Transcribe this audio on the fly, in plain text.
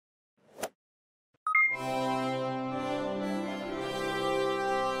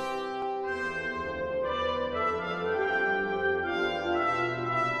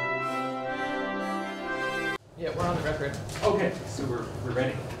record. Okay, so we're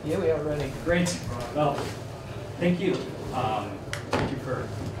ready. Yeah, we are ready. Great. Well, thank you. Thank you for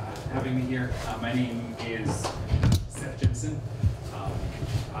having me here. My name is Seth Jensen.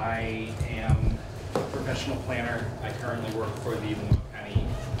 I am a professional planner. I currently work for the Vermont County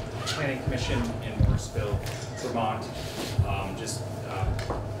Planning Commission in Morrisville, Vermont.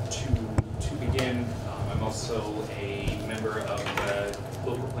 To begin, I'm also a member of the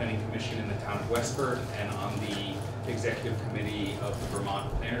local planning commission in the town of Westford and on the executive committee of the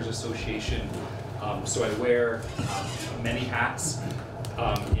Vermont Planners Association. So I wear many hats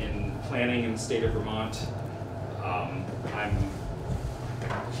in planning in the state of Vermont. I'm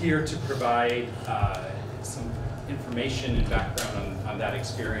here to provide some information and background on that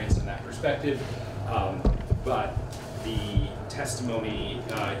experience and that perspective, but the testimony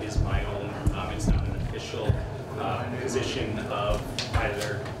is my own. It's not an official position of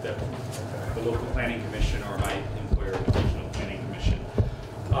either the local planning commission or my employer, the regional planning commission.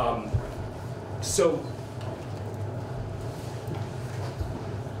 So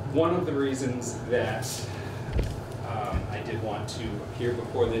one of the reasons that I did want to appear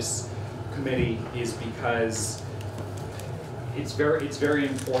before this committee is because it's very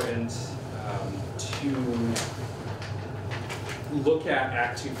important to look at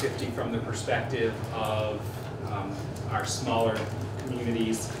Act 250 from the perspective of our smaller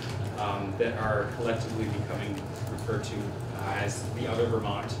communities that are collectively becoming referred to as the other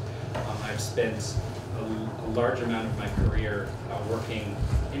Vermont. I've spent a large amount of my career working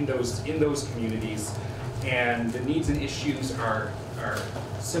in those communities, and the needs and issues are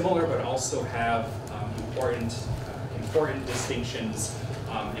similar, but also have important distinctions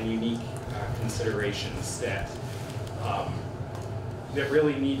and unique considerations that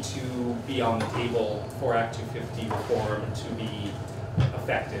really need to be on the table for Act 250 reform to be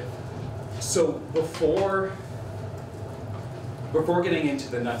effective. So before getting into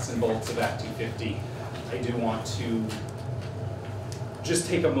the nuts and bolts of Act 250, I do want to just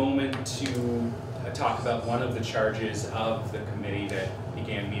take a moment to talk about one of the charges of the committee that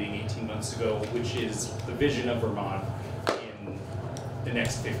began meeting 18 months ago, which is the vision of Vermont in the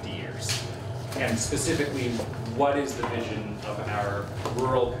next 50 years. And specifically, what is the vision of our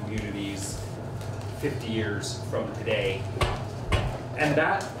rural communities 50 years from today? And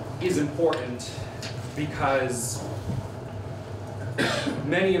that is important because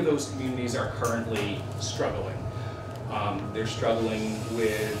many of those communities are currently struggling. They're struggling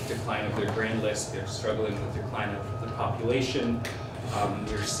with decline of their grand list. They're struggling with decline of the population.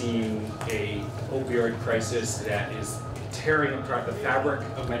 They're seeing a opioid crisis that is tearing apart the fabric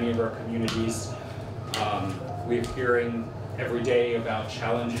of many of our communities. We're hearing every day about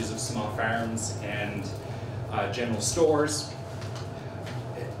challenges of small farms and general stores.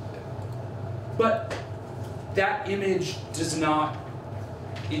 But that image does not,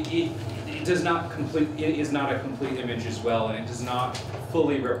 it is not a complete image as well, and it does not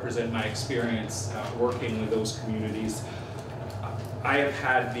fully represent my experience working with those communities. I have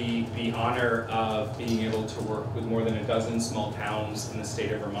had the honor of being able to work with more than a dozen small towns in the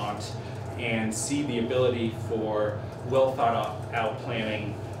state of Vermont and see the ability for well thought out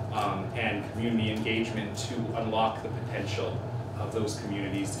planning and community engagement to unlock the potential of those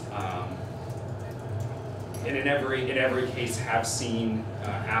communities. And in every case have seen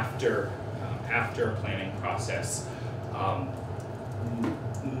after a planning process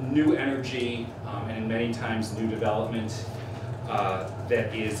new energy and many times new development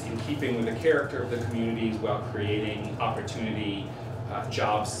that is in keeping with the character of the communities while creating opportunity,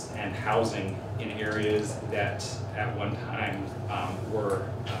 jobs, and housing in areas that at one time were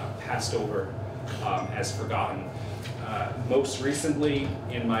passed over as forgotten. Most recently,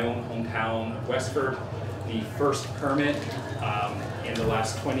 in my own hometown of Westford, the first permit in the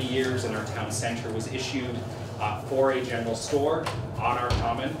last 20 years in our town center was issued for a general store on our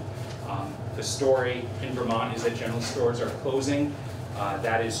common. The story in Vermont is that general stores are closing.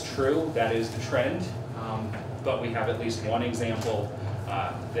 That is true, that is the trend, but we have at least one example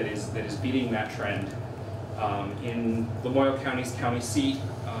that is beating that trend. In Lamoille County's county seat,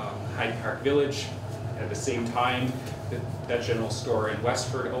 Hyde Park Village, at the same time that general store in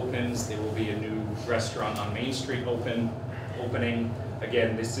Westford opens, there will be a new restaurant on Main Street opening.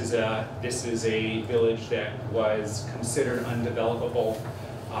 Again, this is a village that was considered undevelopable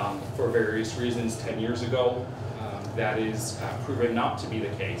for various reasons 10 years ago. That is proven not to be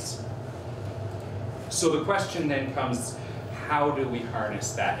the case. So the question then comes, how do we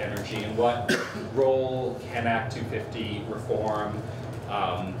harness that energy, and what role can Act 250 reform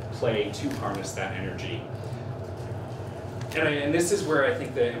play to harness that energy? And this is where I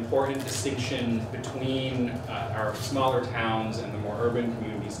think the important distinction between our smaller towns and the more urban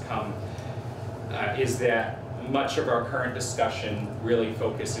communities come, is that much of our current discussion really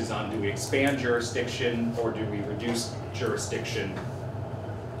focuses on, do we expand jurisdiction or do we reduce jurisdiction?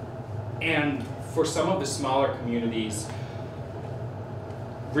 And for some of the smaller communities,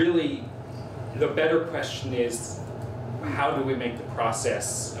 really the better question is, how do we make the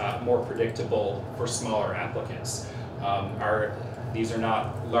process more predictable for smaller applicants? These are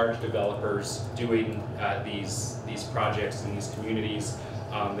not large developers doing these projects in these communities.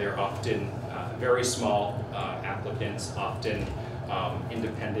 They're often very small applicants, often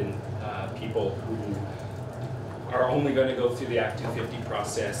independent people who are only going to go through the Act 250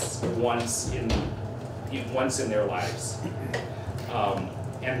 process once in their lives.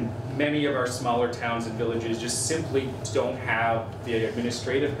 And many of our smaller towns and villages just simply don't have the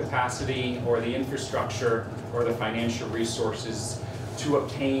administrative capacity or the infrastructure or the financial resources to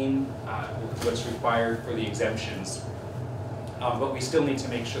obtain what's required for the exemptions. But we still need to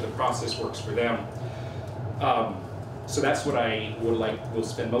make sure the process works for them. So that's what I will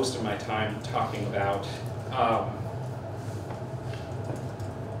spend most of my time talking about.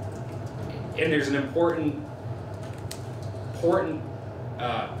 And there's an important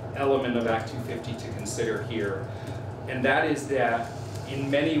element of Act 250 to consider here, and that is that in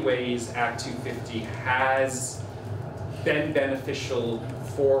many ways Act 250 has been beneficial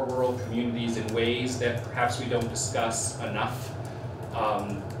for rural communities in ways that perhaps we don't discuss enough.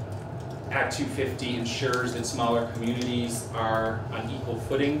 Act 250 ensures that smaller communities are on equal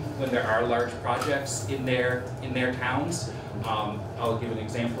footing when there are large projects in their towns. I'll give an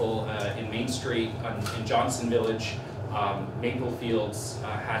example. In Main Street in Johnson Village, Maple Fields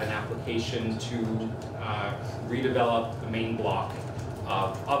had an application to redevelop the main block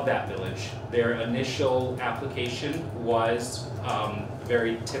of that village. Their initial application was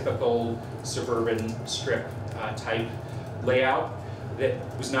very typical suburban strip type layout that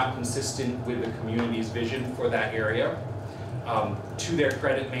was not consistent with the community's vision for that area. To their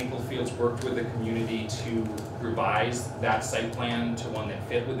credit, Maple Fields worked with the community to revise that site plan to one that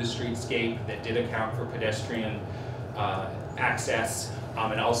fit with the streetscape, that did account for pedestrian access,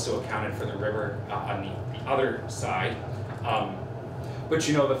 and also accounted for the river on the other side. But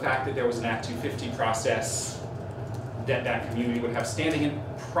you know, the fact that there was an Act 250 process that community would have standing in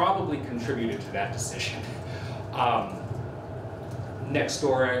probably contributed to that decision. Next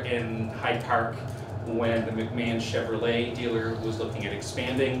door in Hyde Park, when the McMahon Chevrolet dealer was looking at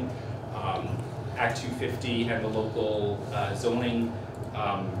expanding, Act 250 and the local zoning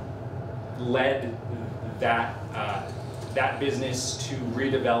led that business to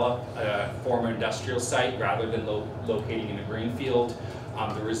redevelop a former industrial site rather than locating in a green field.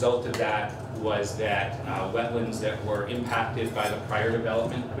 The result of that was that wetlands that were impacted by the prior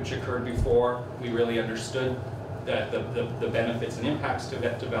development, which occurred before we really understood the benefits and impacts to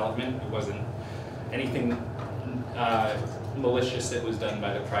that development. It wasn't anything malicious that was done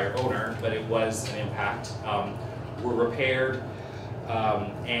by the prior owner, but it was an impact. Were repaired,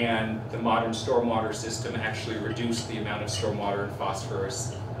 and the modern stormwater system actually reduced the amount of stormwater and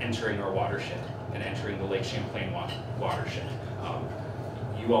phosphorus entering our watershed and entering the Lake Champlain watershed.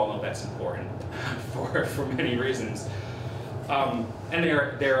 You all know that's important for many reasons. And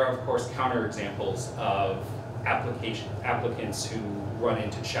there are, of course, counterexamples of applicants who run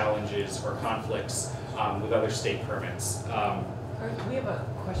into challenges or conflicts with other state permits. We have a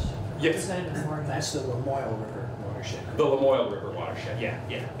question from Yes. Representative Morgan. That's the Lamoille River watershed. The Lamoille River watershed, yeah,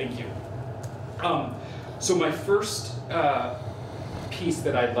 thank you. So my first piece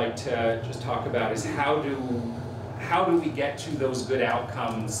that I'd like to just talk about is how do we get to those good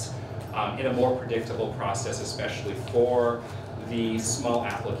outcomes in a more predictable process, especially for the small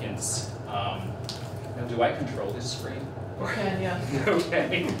applicants. Now, do I control this screen? You can, yeah.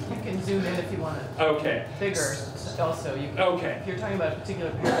 Okay. You can zoom in if you want it Okay. bigger. Also, you can. Okay. If you're talking about a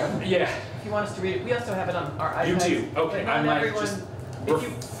particular paragraph. Yeah. If you want us to read it, we also have it on our iPads. You do. Okay. But I not might everyone. just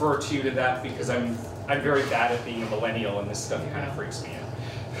refer to you to that because I'm very bad at being a millennial and this stuff kind of freaks me out.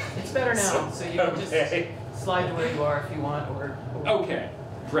 It's better now, so you can just slide to where you are if you want, or. Okay.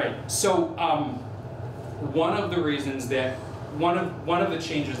 Great. So one of the reasons that one of the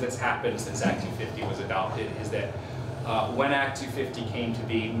changes that's happened since Act 250 was adopted is that when Act 250 came to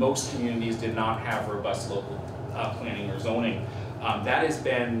be, most communities did not have robust local planning or zoning. That has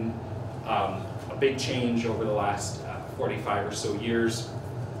been a big change over the last 45 or so years,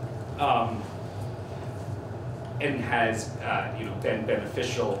 and has been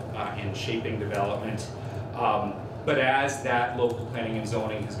beneficial in shaping development. But as that local planning and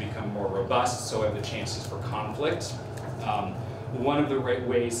zoning has become more robust, so have the chances for conflict One of the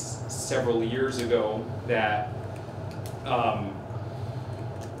ways several years ago that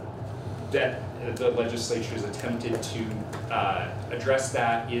that the legislature has attempted to address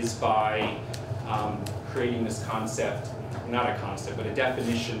that is by creating this concept, not a concept, but a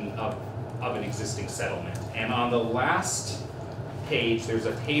definition of an existing settlement. And on the last page, there's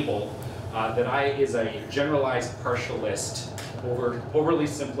a table that is a generalized partial list, overly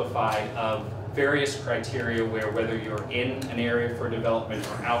simplified, of various criteria where whether you're in an area for development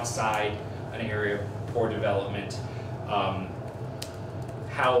or outside an area for development,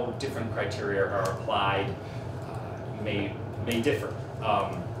 how different criteria are applied may differ.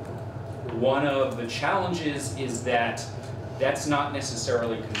 One of the challenges is that that's not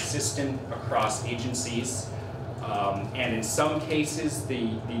necessarily consistent across agencies, and in some cases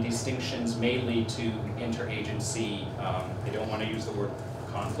the distinctions may lead to interagency, I don't want to use the word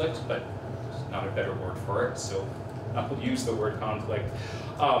conflict, but there's not a better word for it, so I'll use the word conflict.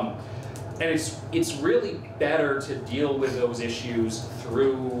 And it's really better to deal with those issues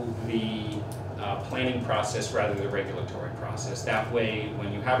through the planning process rather than the regulatory process. That way,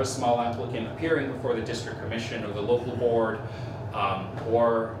 when you have a small applicant appearing before the district commission or the local board,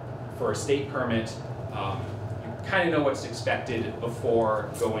 or for a state permit, you kind of know what's expected before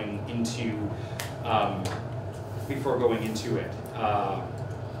going into it.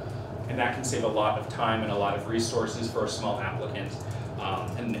 And that can save a lot of time and a lot of resources for a small applicant.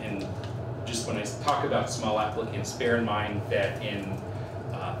 And just when I talk about small applicants, bear in mind that in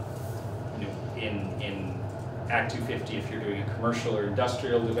Act 250, if you're doing a commercial or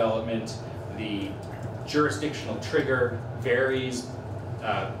industrial development, the jurisdictional trigger varies,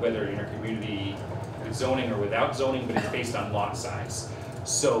 whether in a community with zoning or without zoning, but it's based on lot size.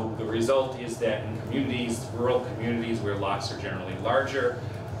 So the result is that in communities, rural communities where lots are generally larger,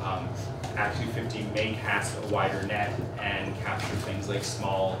 Act 250 may cast a wider net and capture things like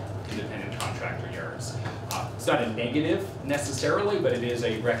small independent contractor yards. It's not a negative necessarily, but it is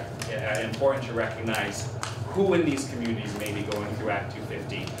important to recognize who in these communities may be going through Act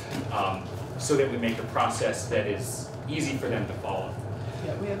 250, so that we make a process that is easy for them to follow.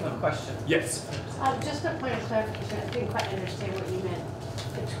 Yeah, we have a question. Yes. Just a point of clarification, I didn't quite understand what you meant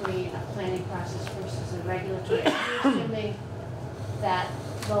between a planning process versus a regulatory. Are you assuming that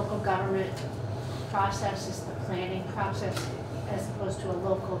local government process is the planning process as opposed to a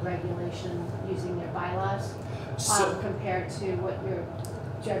local regulation using their bylaws, compared to what you're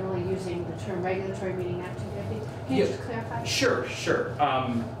generally using the term regulatory meaning Act 250? Can you just clarify? Sure.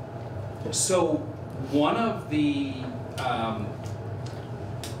 So one of the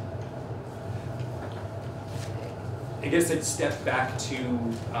I guess I'd step back to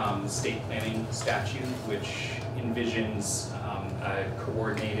the state planning statute, which envisions a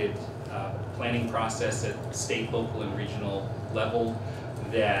coordinated planning process at state, local, and regional level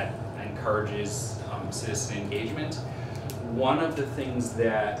that encourages citizen engagement. One of the things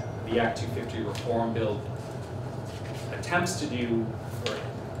that the Act 250 Reform Bill attempts to do,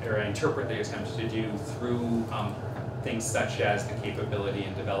 or I interpret the attempts to do through things such as the capability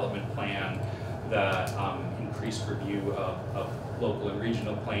and development plan, the increased review of local and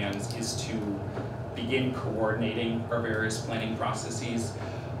regional plans, is to begin coordinating our various planning processes.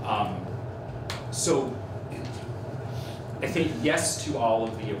 So I think yes to all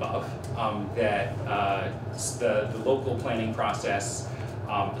of the above, that the local planning process,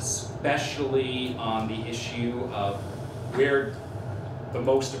 especially on the issue of where the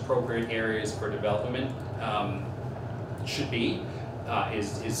most appropriate areas for development should be,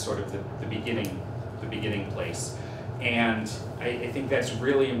 is sort of the beginning place. And I think that's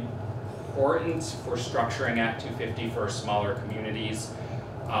really important for structuring Act 250 for smaller communities,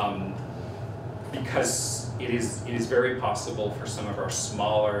 because it is very possible for some of our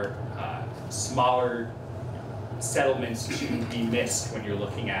smaller settlements to be missed when you're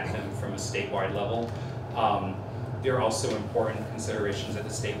looking at them from a statewide level. There are also important considerations at the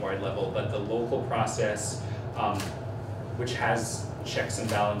statewide level, but the local process, which has checks and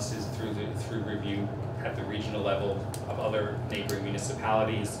balances through review at the regional level of other neighboring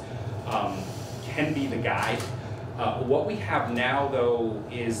municipalities, can be the guide. What we have now, though,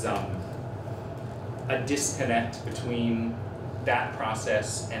 is a disconnect between that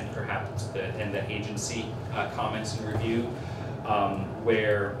process and perhaps the agency comments and review,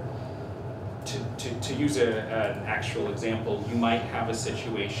 where to use an actual example, you might have a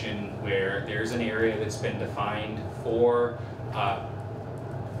situation where there's an area that's been defined for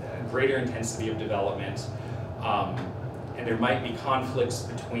greater intensity of development, and there might be conflicts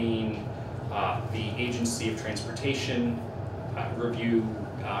between the Agency of Transportation review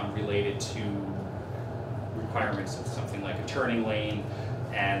related to requirements of something like a turning lane,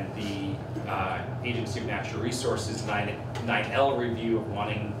 and the Agency of Natural Resources 9L review of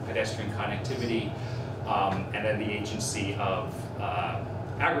wanting pedestrian connectivity, and then the Agency of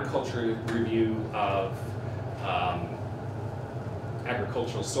Agriculture review of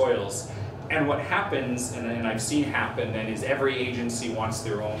agricultural soils. And what happens, and I've seen happen, then is every agency wants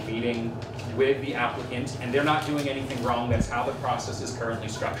their own meeting with the applicant, and they're not doing anything wrong. That's how the process is currently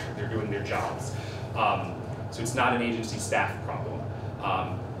structured. They're doing their jobs. So it's not an agency staff problem.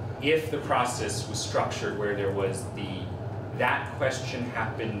 If the process was structured where there was that question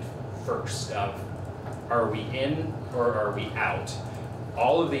happened first of, are we in or are we out?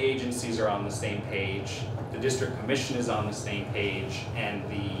 All of the agencies are on the same page, the district commission is on the same page, and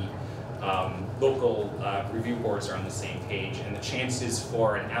the local review boards are on the same page, and the chances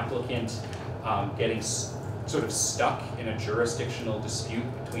for an applicant getting sort of stuck in a jurisdictional dispute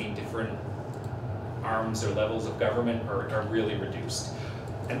between different arms or levels of government are really reduced.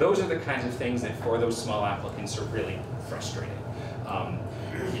 And those are the kinds of things that for those small applicants are really frustrating.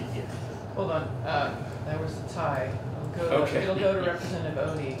 Hold on, there was a tie. It'll go to Representative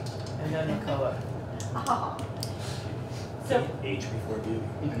Odie and then McCullough. Oh. So, Age before beauty.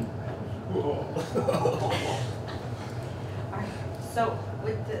 alright, so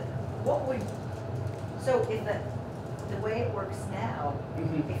with so if the way it works now,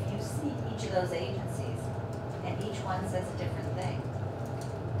 if you see each of those agencies and each one says a different thing,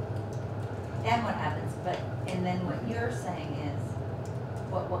 then what happens? And then what you're saying is,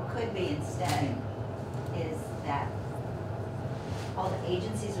 what could be instead is that all the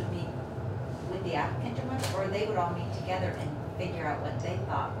agencies would meet with the applicant, or they would all meet together and figure out what they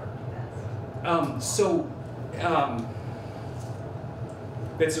thought worked best.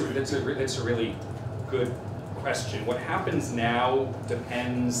 That's a really good question. What happens now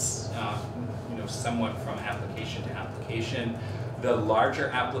depends, somewhat from application to application. The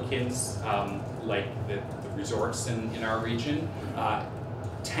larger applicants, like the resorts in our region,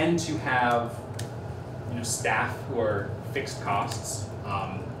 tend to have staff who are fixed costs,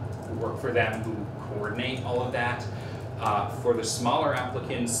 who work for them, who coordinate all of that. For the smaller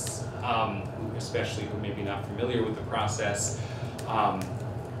applicants, especially who may be not familiar with the process,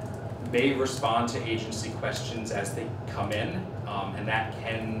 may respond to agency questions as they come in, and that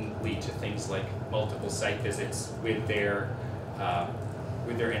can lead to things like multiple site visits with their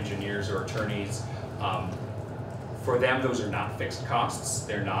engineers or attorneys. For them, those are not fixed costs.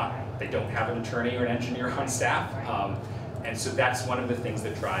 They don't have an attorney or an engineer on staff, and so that's one of the things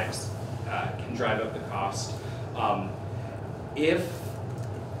that can drive up the cost. If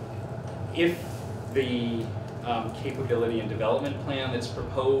the capability and development plan that's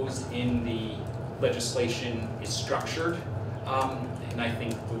proposed in the legislation is structured, and I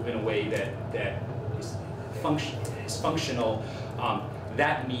think in a way that is functional,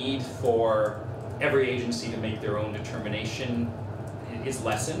 that need for every agency to make their own determination is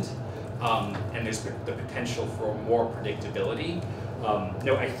lessened, and there's the potential for more predictability.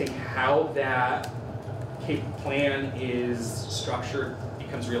 I think how that plan is structured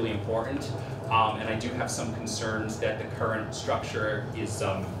becomes really important, and I do have some concerns that the current structure is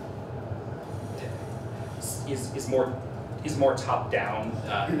more top down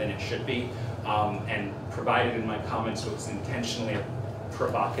than it should be, and provided in my comments was intentionally a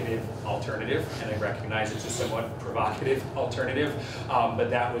provocative alternative, and I recognize it's a somewhat provocative alternative, but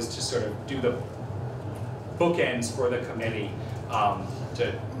that was to sort of do the bookends for the committee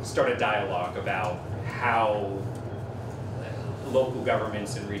to start a dialogue about how local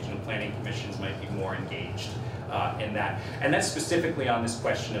governments and regional planning commissions might be more engaged in that. And that's specifically on this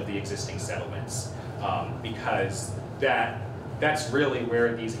question of the existing settlements, because that's really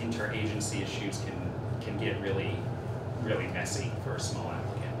where these interagency issues can get really messy for a small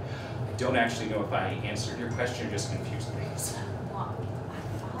applicant. I don't actually know if I answered your question or just confused things. Well,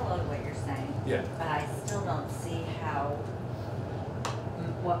 I follow what you're saying, Yeah. but I still don't see how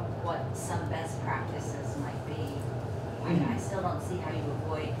what some best practices might be. I still don't see how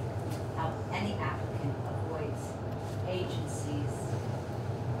any applicant avoids agencies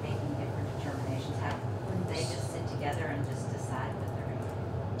making different determinations. Wouldn't they just sit together and just decide what they're going to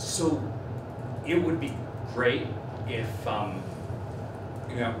do? So it would be great if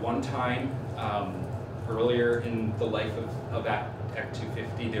at one time earlier in the life of Act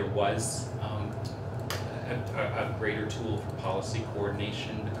 250 there was a greater tool for policy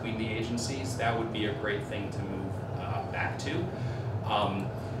coordination between the agencies. That would be a great thing to move back to.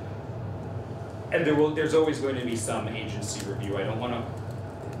 And there's always going to be some agency review. I don't want to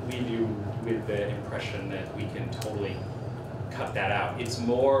leave you with the impression that we can totally cut that out. It's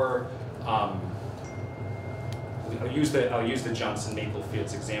more I'll use the Johnson Maple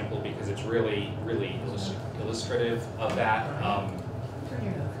Fields example because it's really illustrative of that. Turn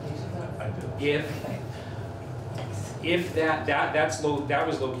your notifications off. I do. If that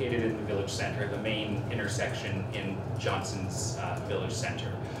was located in the village center, the main intersection in Johnson's village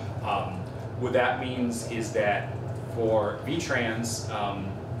center. What that means is that for VTrans,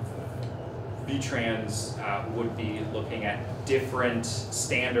 would be looking at different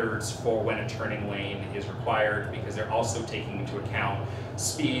standards for when a turning lane is required, because they're also taking into account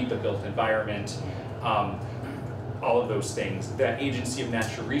speed, the built environment, all of those things. The Agency of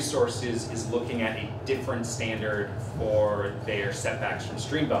Natural Resources is looking at a different standard for their setbacks from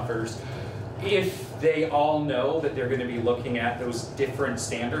stream buffers. If they all know that they're going to be looking at those different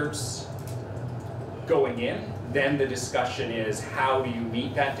standards going in, then the discussion is how do you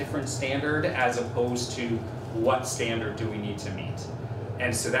meet that different standard as opposed to what standard do we need to meet.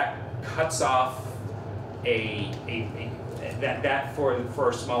 And so that cuts off that for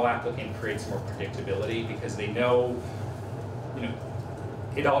a small applicant creates more predictability, because they know,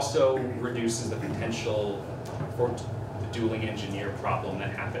 it also reduces the potential for the dueling engineer problem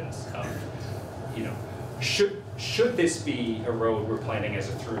that happens of, should this be a road we're planning as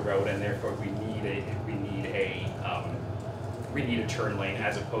a through road, and therefore we need a turn lane,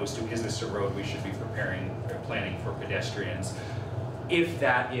 as opposed to is this a road we should be planning for pedestrians. If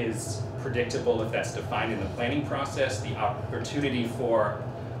that is predictable, if that's defined in the planning process, the opportunity for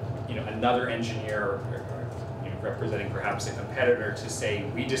another engineer representing perhaps a competitor to say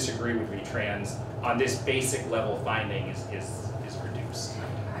we disagree with VTrans on this basic level finding is reduced. All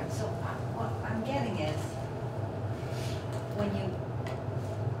right, so what I'm getting is, when you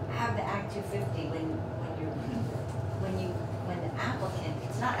have the Act 250, when the applicant,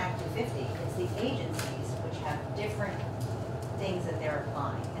 it's not Act 250, it's the agencies which have different things that they're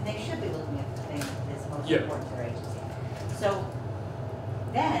applying, and they should be looking at the thing that's most important to their agency. So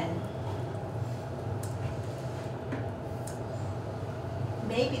then,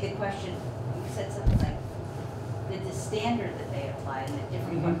 maybe the question, you said something like, the standard that they apply and the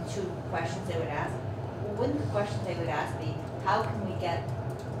different two questions they would ask, well, wouldn't the questions they would ask be, how can we get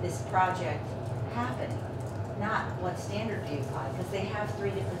this project happening? Not what standard do you apply, because they have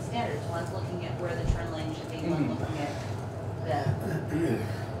three different standards. One's looking at where the turn lane should be, one looking at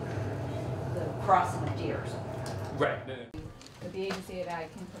the crossing of deer or something. Right. But the agency of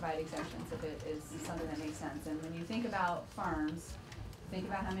ag can provide exemptions if it is something that makes sense. And when you think about farms, think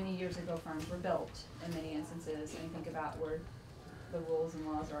about how many years ago farms were built in many instances, and think about where the rules and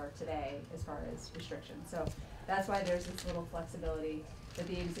laws are today as far as restrictions. So that's why there's this little flexibility that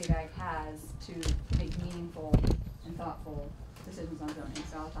the agency of ag has to make meaningful and thoughtful decisions on zoning.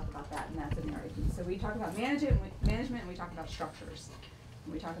 So I'll talk about that, and that's in the RAP. So we talk about management, and we talk about structures.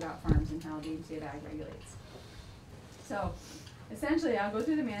 And we talk about farms and how the agency of ag regulates. So essentially, I'll go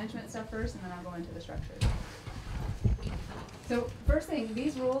through the management stuff first, and then I'll go into the structures. So first thing,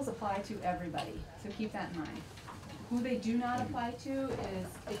 these rules apply to everybody, so keep that in mind. Who they do not apply to is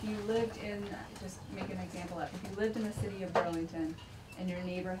if you lived in, just make an example up, if you lived in the city of Burlington and your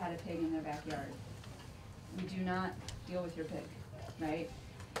neighbor had a pig in their backyard, we do not deal with your pig, right?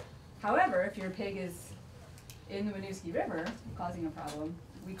 However, if your pig is in the Winooski River causing a problem,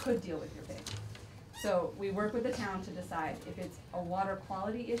 we could deal with your pig. So we work with the town to decide if it's a water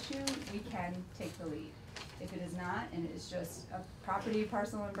quality issue, we can take the lead. If it is not, and it's just a property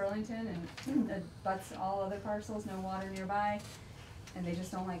parcel in Burlington and it butts all other parcels, no water nearby, and they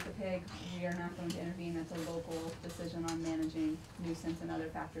just don't like the pig, we are not going to intervene. That's a local decision on managing nuisance and other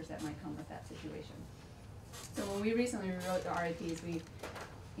factors that might come with that situation. So when we recently rewrote the RAPs, we,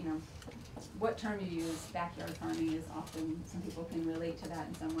 what term you use, backyard farming is often, some people can relate to that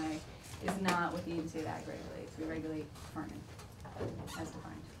in some way, is not what the agency of ag regulates. We regulate farming as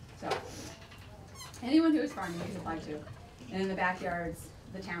defined. So anyone who is farming we can apply to. And in the backyards,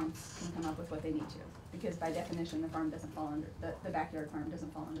 the towns can come up with what they need to. Because by definition, the farm doesn't fall under, the backyard farm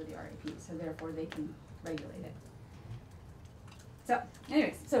doesn't fall under the RAP, so therefore they can regulate it. So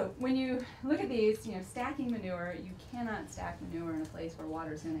anyways, so when you look at these, stacking manure, you cannot stack manure in a place where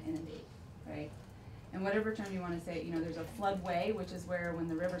water is gonna inundate, right? And whatever term you wanna say, there's a floodway, which is where when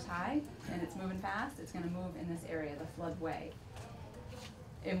the river's high and it's moving fast, it's gonna move in this area, the floodway.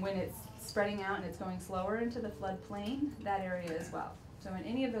 And when it's spreading out and it's going slower into the floodplain, that area as well. So in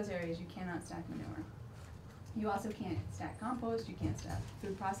any of those areas, you cannot stack manure. You also can't stack compost, you can't stack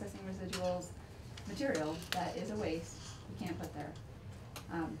food processing residuals, material that is a waste, you can't put there.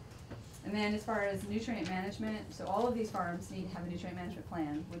 And then as far as nutrient management, so all of these farms need to have a nutrient management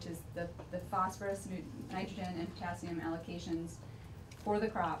plan, which is the phosphorus, nitrogen, and potassium allocations for the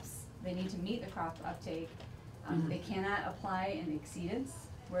crops. They need to meet the crop uptake. They cannot apply an exceedance,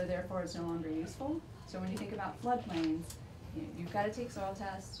 where therefore it's no longer useful. So when you think about floodplains, you've got to take soil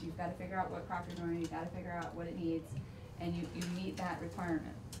tests, you've got to figure out what crop you're growing, you've got to figure out what it needs, and you meet that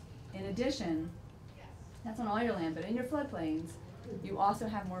requirement. In addition, that's on all your land, but in your floodplains, you also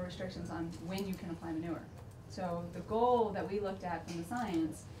have more restrictions on when you can apply manure. So the goal that we looked at from the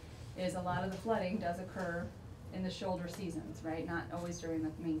science is a lot of the flooding does occur in the shoulder seasons, right? Not always during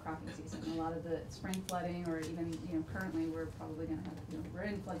the main cropping season. A lot of the spring flooding, or even, currently we're probably gonna have, we're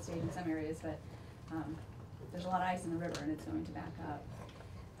in flood stage in some areas, but there's a lot of ice in the river and it's going to back up.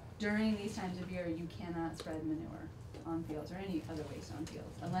 During these times of year, you cannot spread manure on fields or any other waste on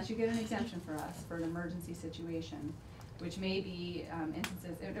fields, unless you get an exemption for us for an emergency situation, which may be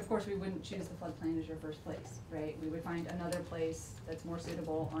instances, and of course we wouldn't choose the floodplain as your first place, right? We would find another place that's more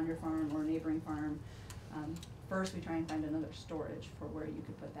suitable on your farm or neighboring farm. First, we try and find another storage for where you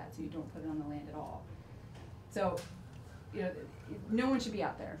could put that, so you don't put it on the land at all. So, no one should be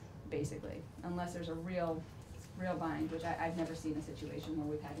out there, basically, unless there's a real bind, which I've never seen a situation where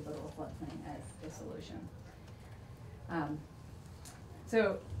we've had to go to a floodplain as a solution.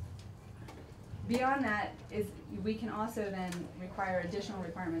 So, beyond that is we can also then require additional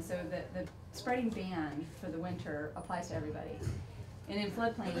requirements. So the spreading ban for the winter applies to everybody. And in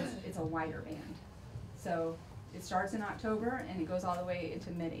floodplains, it's a wider band. So it starts in October and it goes all the way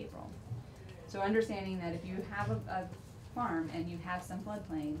into mid-April. So understanding that if you have a farm and you have some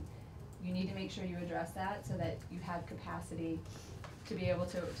floodplain, you need to make sure you address that so that you have capacity to be able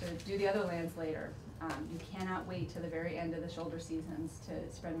to do the other lands later. You cannot wait till the very end of the shoulder seasons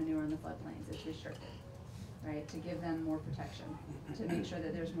to spread manure in the floodplains. It's restricted, right? To give them more protection, to make sure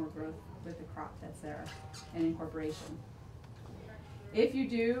that there's more growth with the crop that's there and incorporation. If you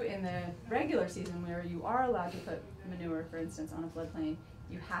do in the regular season where you are allowed to put manure, for instance, on a floodplain,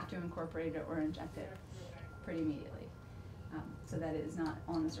 you have to incorporate it or inject it pretty immediately, so that it is not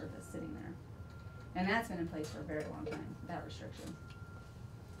on the surface sitting there. And that's been in place for a very long time, that restriction.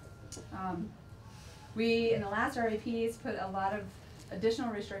 We, in the last RAPs, put a lot of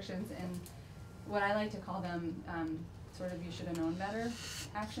additional restrictions in what I like to call them sort of you should have known better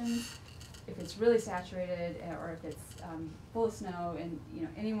actions. If it's really saturated or if it's full of snow and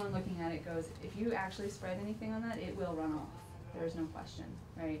anyone looking at it goes, if you actually spread anything on that, it will run off. There's no question,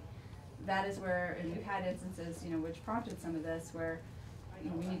 right? That is where, and we've had instances, which prompted some of this where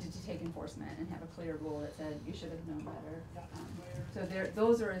we needed to take enforcement and have a clear rule that said you should have known better. So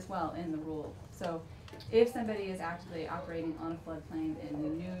those are as well in the rule. So if somebody is actively operating on a floodplain and we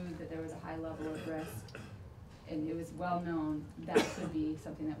knew that there was a high level of risk and it was well known, that could be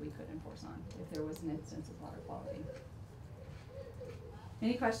something that we could enforce on if there was an instance of water quality.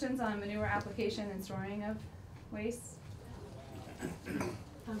 Any questions on manure application and storing of waste?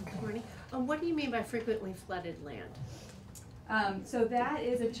 Good morning. What do you mean by frequently flooded land? So that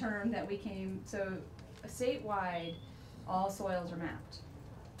is a term that so statewide, all soils are mapped.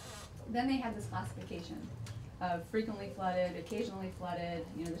 Then they have this classification of frequently flooded, occasionally flooded.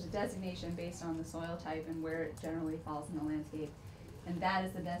 There's a designation based on the soil type and where it generally falls in the landscape. And that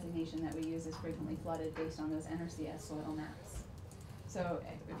is the designation that we use as frequently flooded based on those NRCS soil maps. So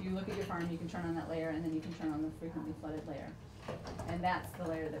if you look at your farm, you can turn on that layer and then you can turn on the frequently flooded layer. And that's the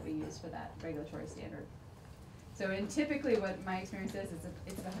layer that we use for that regulatory standard. So typically what my experience is,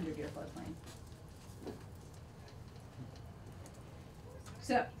 it's a 100-year floodplain.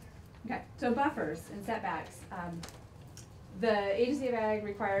 So buffers and setbacks. The Agency of Ag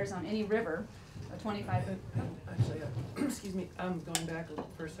requires on any river a 25. Actually, excuse me, going back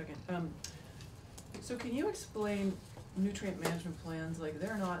for a second. So can you explain nutrient management plans? Like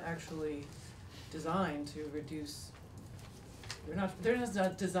they're not actually designed to reduce. They're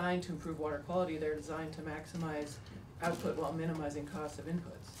not designed to improve water quality. They're designed to maximize output while minimizing costs of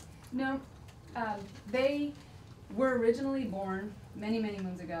inputs. No, they were originally born many, many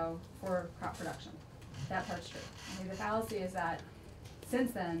moons ago for crop production. That part's true. I mean, the fallacy is that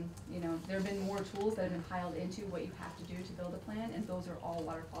since then, there have been more tools that have been piled into what you have to do to build a plan, and those are all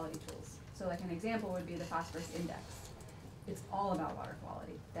water quality tools. So like an example would be the phosphorus index. It's all about water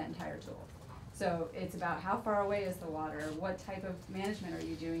quality, that entire tool. So it's about how far away is the water, what type of management are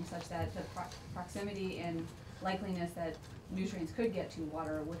you doing such that the proximity and likeliness that nutrients could get to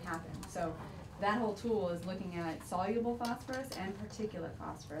water would happen. So that whole tool is looking at soluble phosphorus and particulate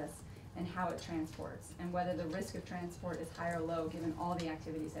phosphorus and how it transports and whether the risk of transport is high or low given all the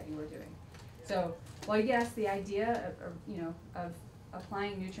activities that you are doing. So while yes, the idea of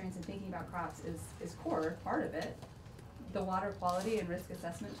applying nutrients and thinking about crops is core part of it, the water quality and risk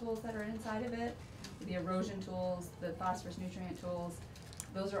assessment tools that are inside of it, the erosion tools, the phosphorus nutrient tools,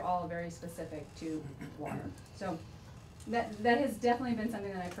 those are all very specific to water. So that has definitely been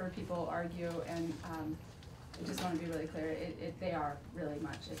something that I've heard people argue, and I just want to be really clear, they are really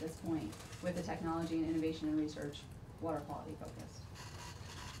much at this point, with the technology and innovation and research, water quality focused.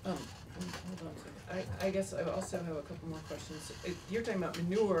 Hold on a second. I guess I also have a couple more questions. You're talking about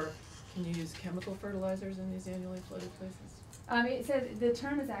manure. Can you use chemical fertilizers in these annually flooded places? It says the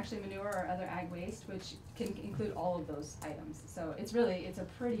term is actually manure or other ag waste, which can include all of those items. So it's a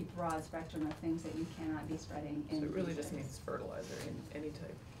pretty broad spectrum of things that you cannot be spreading in. So it really these just areas. means fertilizer in any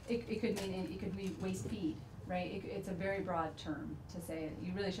type. It could be waste feed, right? It's a very broad term to say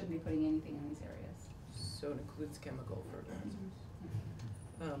you really shouldn't be putting anything in these areas. So it includes chemical fertilizers.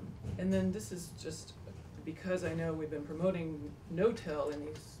 And then this is just because I know we've been promoting no-till in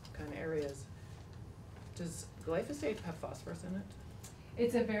these kind of areas. Does glyphosate have phosphorus in it?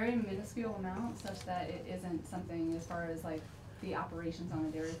 It's a very minuscule amount, such that it isn't something as far as like the operations on a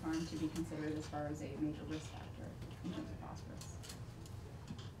dairy farm to be considered as far as a major risk factor in terms of phosphorus.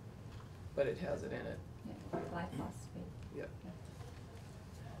 But it has it in it. Yeah, glyphosate. Yep.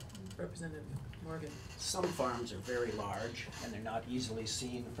 Representative Morgan. Some farms are very large and they're not easily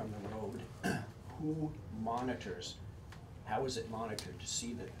seen from the road. Who monitors? How is it monitored to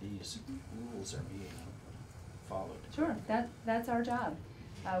see that these rules are being followed? Sure, that's our job.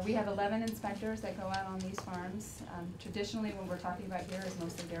 We have 11 inspectors that go out on these farms. Traditionally, when we're talking about here, is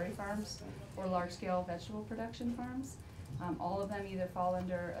mostly dairy farms or large-scale vegetable production farms. All of them either fall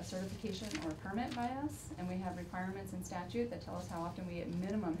under a certification or a permit by us, and we have requirements in statute that tell us how often we at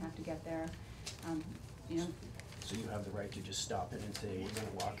minimum have to get there. So you have the right to just stop in and say, we're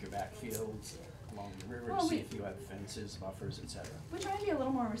gonna walk your back fields along the river Well, to see we- if you have fences, buffers, etc. We try to be a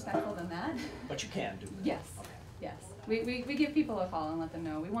little more respectful than that. But you can do that? Yes, Okay. yes. We give people a call and let them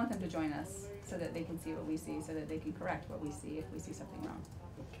know. We want them to join us so that they can see what we see, so that they can correct what we see if we see something wrong.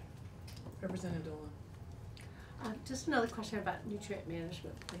 Representative Dolan. Just another question about nutrient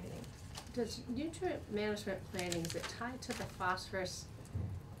management planning. Does nutrient management planning, is it tied to the phosphorus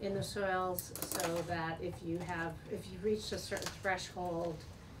in the soils so that if you reach a certain threshold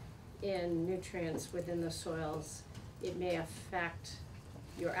in nutrients within the soils, it may affect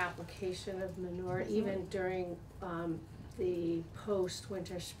your application of manure even during the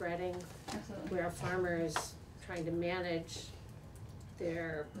post-winter spreading Absolutely. where a farmer is trying to manage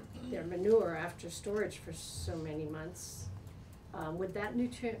their manure after storage for so many months? Would that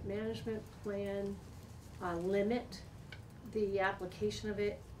nutrient management plan limit the application of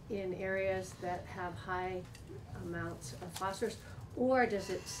it in areas that have high amounts of phosphorus? Or does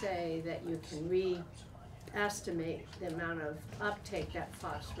it say that you can re-estimate the amount of uptake that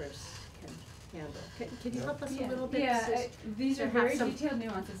phosphorus can handle? Can you help us a little bit? These to are have very some- detailed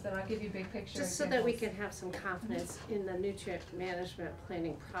nuances, but I'll give you big picture Just so that we examples. can have some confidence in the nutrient management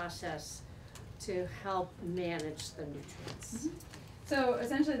planning process to help manage the nutrients. Mhm. So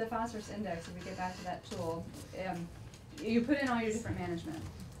essentially the phosphorus index, if we get back to that tool, you put in all your different management.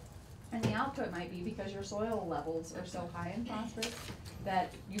 And the output might be because your soil levels are so high in phosphorus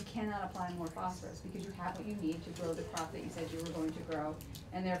that you cannot apply more phosphorus because you have what you need to grow the crop that you said you were going to grow.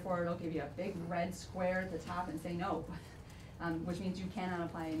 And therefore it'll give you a big red square at the top and say no, which means you cannot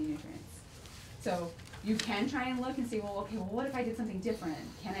apply any nutrients. So you can try and look and see, well, okay, well, what if I did something different?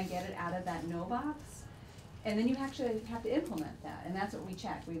 Can I get it out of that no box? And then you actually have to implement that, and that's what we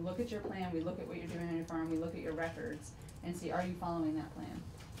check. We look at your plan, we look at what you're doing on your farm, we look at your records, and see, are you following that plan?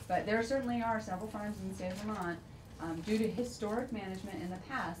 But there certainly are several farms in the state of Vermont, due to historic management in the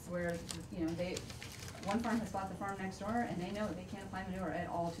past, where, you know, one farm has bought the farm next door, and they know they can't apply manure at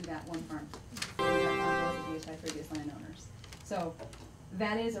all to that one farm. That farm was abused by previous landowners. So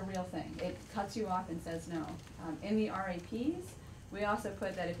that is a real thing. It cuts you off and says no. In the RAPs, we also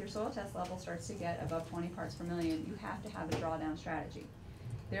put that if your soil test level starts to get above 20 parts per million, you have to have a drawdown strategy.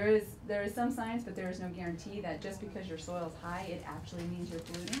 There is some science, but there is no guarantee that just because your soil is high, it actually means you're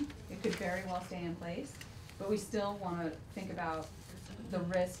polluting. It could very well stay in place, but we still want to think about the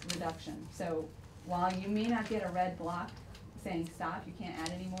risk reduction. So while you may not get a red block saying stop, you can't add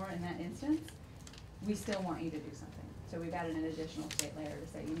any more in that instance, we still want you to do something. So we've added an additional state layer to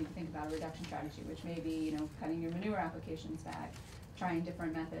say you need to think about a reduction strategy, which may be, you know, cutting your manure applications back, trying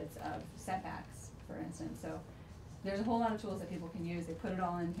different methods of setbacks, for instance. So there's a whole lot of tools that people can use. They put it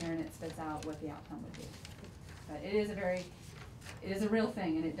all in here and it spits out what the outcome would be. But it is a real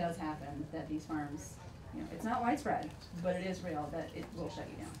thing, and it does happen that these farms, you know, it's not widespread, but it is real that it will shut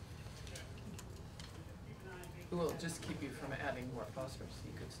you down. It will just keep you from adding more phosphorus.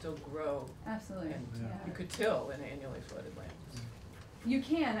 You could still grow Absolutely. and Yeah. you could till in annually flooded lands. You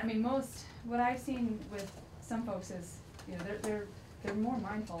can. I mean, what I've seen with some folks is, you know, they're more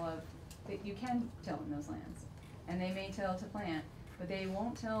mindful of that you can till in those lands. And they may till to plant, but they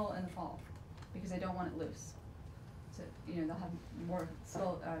won't till in the fall because they don't want it loose. So, you know, they'll have more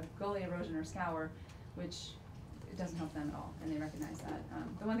gully erosion or scour, which it doesn't help them at all, and they recognize that.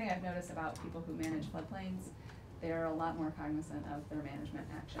 The one thing I've noticed about people who manage floodplains, they're a lot more cognizant of their management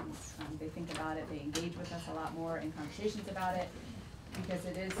actions. They think about it, they engage with us a lot more in conversations about it, because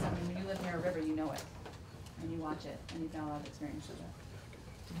it is, I mean, when you live near a river, you know it, and you watch it, and you've got a lot of experience with it.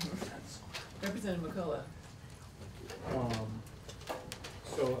 Representative McCullough.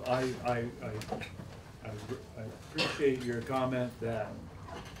 So I appreciate your comment that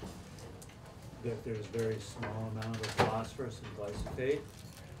there's very small amount of phosphorus and glyphosate,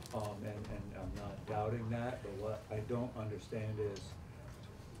 and I'm not doubting that, but what I don't understand is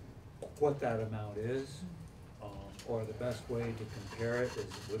what that amount is, or the best way to compare it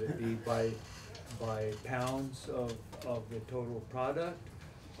is, would it be by pounds of the total product?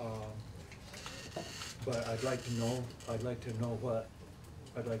 But I'd like to know what,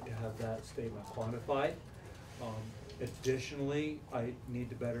 I'd like to have that statement quantified. Additionally, I need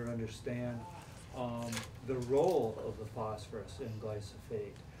to better understand the role of the phosphorus in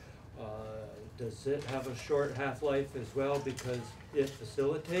glyphosate. Does it have a short half-life as well because it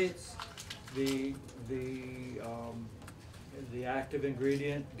facilitates the active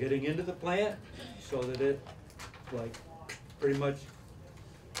ingredient getting into the plant so that it, like, pretty much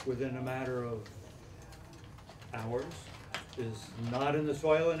within a matter of hours is not in the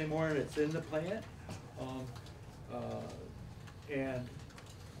soil anymore and it's in the plant? And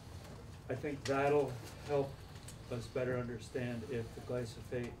I think that'll help us better understand if the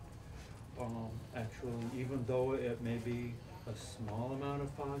glyphosate actually, even though it may be a small amount of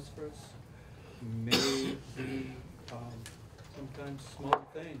phosphorus, may be sometimes small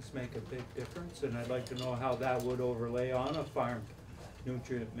things make a big difference, and I'd like to know how that would overlay on a farm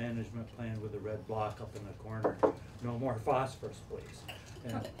nutrient management plan with a red block up in the corner. No more phosphorus, please.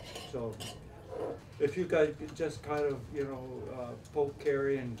 And so if you guys just kind of, you know, poke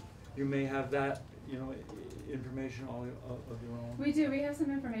Carrie, and you may have that, you know, information all of your own. We do, we have some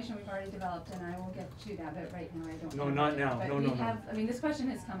information we've already developed, and I will get to that, but right now I don't. No, have not it. now. But No, we no, no. have, I mean, this question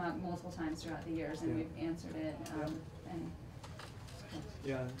has come up multiple times throughout the years, and Yeah. we've answered it, and.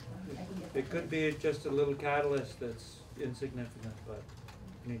 Yeah, I can get it that. could be just a little catalyst that's insignificant, but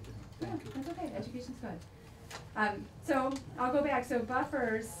need to know. Thank you. That's okay, education's good. So I'll go back, so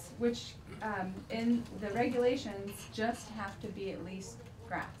buffers, which, in the regulations, just have to be at least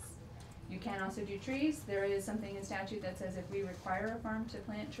grass. You can also do trees. There is something in statute that says if we require a farm to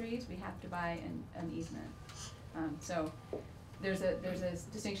plant trees, we have to buy an easement. So there's a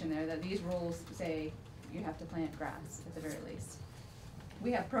distinction there, that these rules say you have to plant grass at the very least.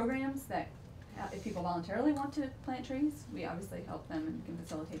 We have programs that, if people voluntarily want to plant trees, we obviously help them and can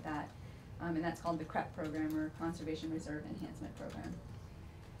facilitate that. And that's called the CREP program, or Conservation Reserve Enhancement Program.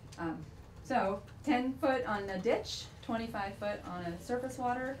 So 10 foot on a ditch, 25 foot on a surface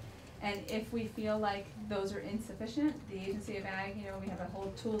water, and if we feel like those are insufficient, the Agency of Ag, you know, we have a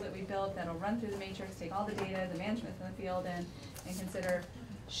whole tool that we built that'll run through the matrix, take all the data, the management from the field, and consider,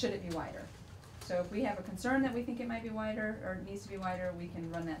 should it be wider? So if we have a concern that we think it might be wider, or it needs to be wider, we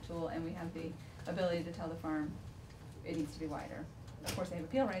can run that tool, and we have the ability to tell the farm it needs to be wider. Of course, they have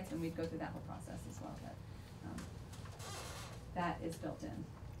appeal rights, and we'd go through that whole process as well, but that is built in.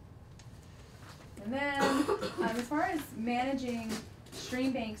 And then, as far as managing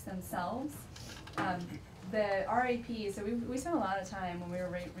stream banks themselves, the RAPs, so we spent a lot of time when we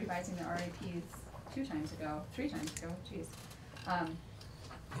were revising the RAPs 3 times ago, geez.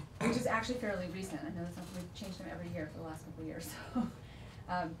 Which is actually fairly recent. I know we've changed them every year for the last couple of years. So,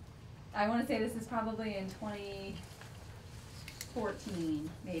 I want to say this is probably in 2014,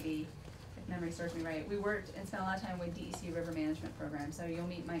 maybe, if memory serves me right. We worked and spent a lot of time with DEC River Management Program. So you'll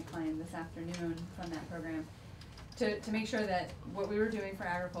meet Mike Klein this afternoon from that program to make sure that what we were doing for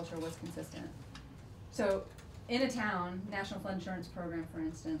agriculture was consistent. So in a town, National Flood Insurance Program, for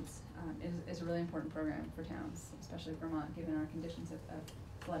instance, is a really important program for towns, especially Vermont, given our conditions of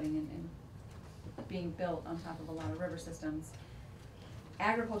flooding and being built on top of a lot of river systems.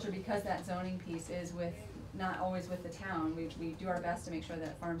 Agriculture, because that zoning piece is not always with the town, we do our best to make sure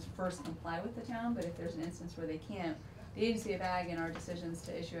that farms first comply with the town, but if there's an instance where they can't, the Agency of Ag in our decisions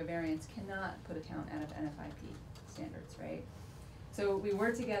to issue a variance cannot put a town out of NFIP standards, right? So we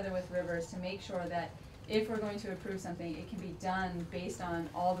work together with rivers to make sure that if we're going to approve something, it can be done based on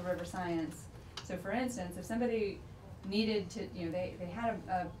all the river science. So for instance, if somebody needed to, you know, they had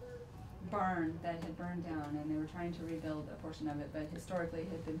a barn that had burned down and they were trying to rebuild a portion of it, but historically it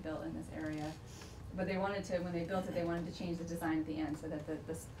had been built in this area, But they wanted to, when they built it, they wanted to change the design at the end so that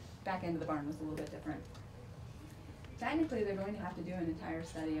the back end of the barn was a little bit different. Technically, they're going to have to do an entire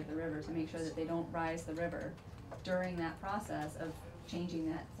study of the river to make sure that they don't rise the river during that process of changing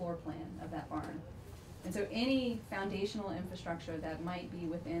that floor plan of that barn. And so any foundational infrastructure that might be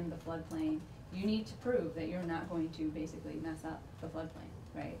within the floodplain, you need to prove that you're not going to basically mess up the floodplain,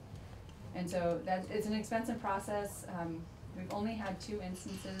 right? And so it's an expensive process. We've only had 2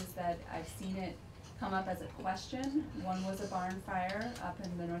 instances that I've seen it come up as a question. One was a barn fire up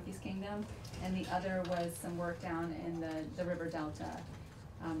in the Northeast Kingdom, and the other was some work down in the river delta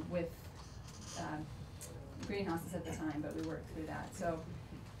with greenhouses at the time, but we worked through that. So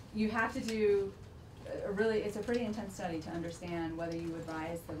you have to do it's a pretty intense study to understand whether you would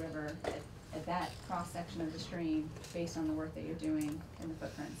rise the river at that cross section of the stream based on the work that you're doing in the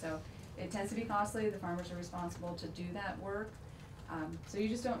footprint. So it tends to be costly. The farmers are responsible to do that work. So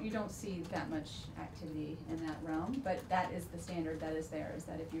you don't see that much activity in that realm, but that is the standard that is there, is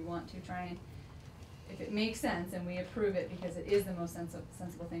that if you want to try and, if it makes sense and we approve it because it is the most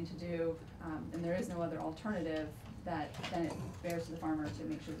sensible thing to do, and there is no other alternative, then it bears to the farmer to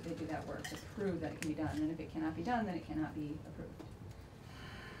make sure that they do that work to prove that it can be done, and if it cannot be done, then it cannot be approved.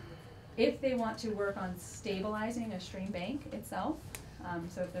 If they want to work on stabilizing a stream bank itself,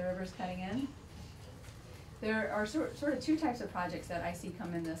 so if the river's cutting in, there are sort of 2 types of projects that I see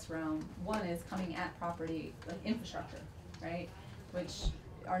come in this realm. One is coming at property, like infrastructure, right? Which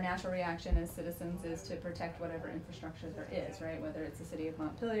our natural reaction as citizens is to protect whatever infrastructure there is, right? Whether it's the city of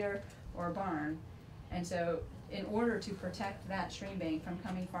Montpelier or a barn. And so in order to protect that stream bank from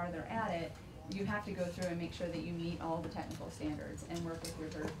coming farther at it, you have to go through and make sure that you meet all the technical standards and work with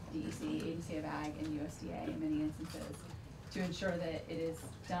River DEC, Agency of Ag, and USDA in many instances to ensure that it is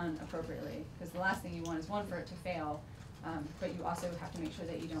done appropriately. Because the last thing you want is, one, for it to fail, but you also have to make sure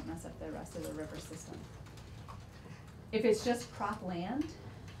that you don't mess up the rest of the river system. If it's just crop land,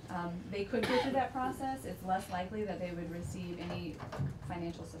 they could go through that process. It's less likely that they would receive any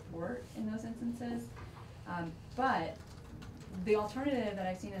financial support in those instances. But the alternative that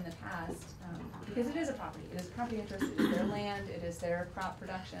I've seen in the past, because it is a property interest, it is their land, it is their crop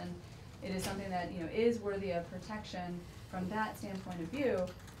production, it is something that is worthy of protection from that standpoint of view.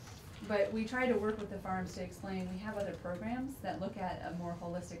 But we try to work with the farms to explain we have other programs that look at a more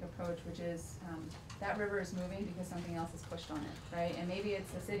holistic approach, which is that river is moving because something else is pushed on it, right? And maybe it's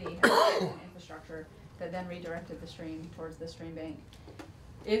the city has infrastructure that then redirected the stream towards the stream bank.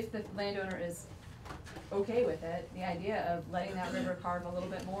 If the landowner is okay with it, the idea of letting that river carve a little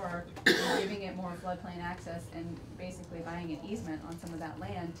bit more, and giving it more floodplain access, and basically buying an easement on some of that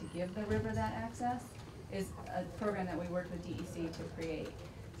land to give the river that access is a program that we worked with DEC to create.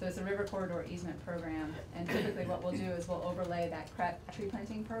 So it's a river corridor easement program, and typically what we'll do is we'll overlay that tree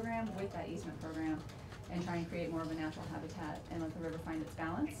planting program with that easement program and try and create more of a natural habitat and let the river find its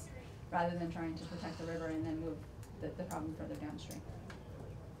balance, rather than trying to protect the river and then move the problem further downstream.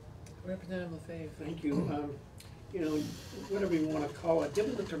 Representative LaFave. Thank you. Whatever you want to call it,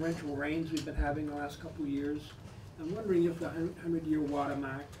 given the torrential rains we've been having the last couple of years, I'm wondering if the 100-year water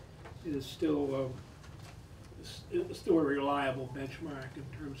mark is still a reliable benchmark in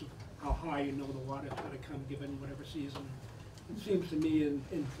terms of how high the water's going to come given whatever season. It seems to me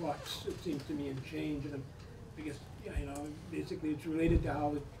in flux, it seems to me in change, and I guess, basically it's related to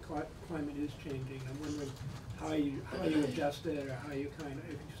how the climate is changing. I'm wondering how you adjust it, or how you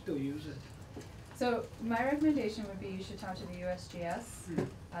if you still use it. So my recommendation would be you should talk to the USGS.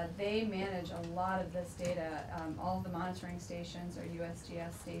 They manage a lot of this data. All of the monitoring stations are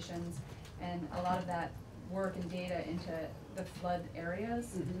USGS stations, and a lot of that work and data into the flood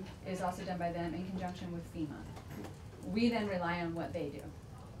areas is also done by them in conjunction with FEMA. We then rely on what they do.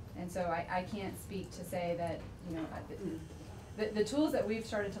 And so I can't speak to say that, the tools that we've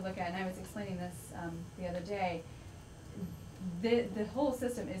started to look at, and I was explaining this the other day, the whole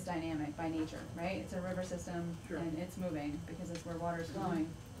system is dynamic by nature, right? It's a river system, sure, and it's moving because it's where water is flowing.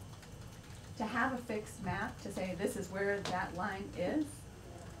 To have a fixed map to say this is where that line is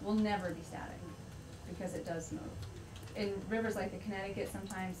will never be static because it does move. In rivers like the Connecticut,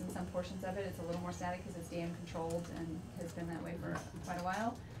 sometimes in some portions of it, it's a little more static because it's dam controlled and has been that way for quite a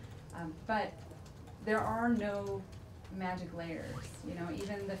while. But there are no magic layers.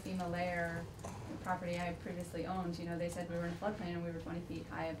 Even the FEMA layer property I previously owned, they said we were in a floodplain and we were 20 feet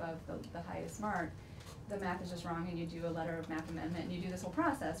high above the highest mark. The map is just wrong, and you do a letter of map amendment, and you do this whole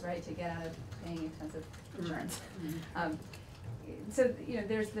process, right, to get out of paying expensive insurance. So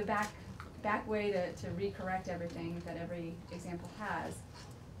there's the back way to recorrect everything that every example has.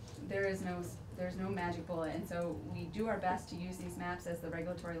 There is there's no magic bullet, and so we do our best to use these maps as the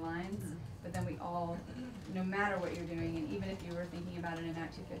regulatory lines, but then we all, no matter what you're doing, and even if you were thinking about it in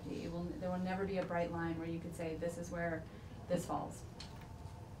Act 250, there will never be a bright line where you could say, this is where this falls.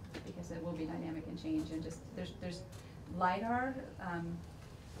 Because it will be dynamic and change, and just, there's LiDAR,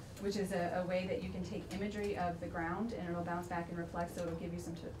 which is a way that you can take imagery of the ground and it'll bounce back and reflect, so it'll give you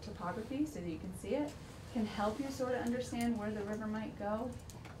some topography so that you can see it. Can help you sort of understand where the river might go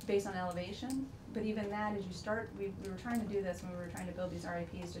based on elevation. But even that, as you start, we were trying to do this when we were trying to build these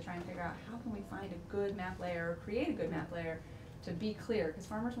RIPs, to try and figure out how can we find a good map layer or create a good map layer to be clear, because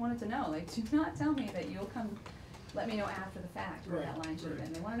farmers wanted to know, like, do not tell me that you'll come, let me know after the fact where that line should have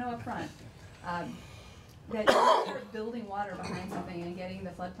been. They want to know up front. That you start building water behind something and getting the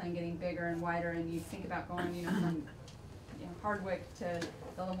floodplain getting bigger and wider, and you think about going, from Hardwick to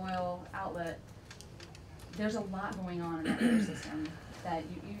the Lamoille outlet. There's a lot going on in that river system that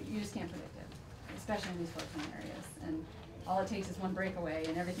you just can't predict it, especially in these floodplain areas. And all it takes is one breakaway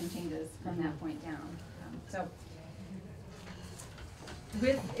and everything changes from that point down. So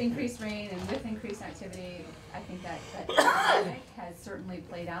with increased rain and with increased activity, I think that dynamic has certainly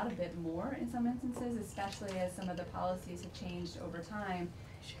played out a bit more in some instances, especially as some of the policies have changed over time,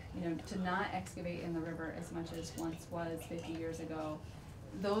 to not excavate in the river as much as once was 50 years ago.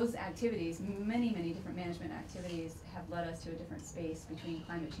 Those activities, many different management activities, have led us to a different space between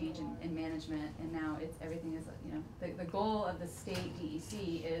climate change and management, and now everything is, the goal of the state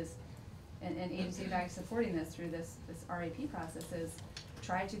DEC is, and agency back supporting this through this RAP process, is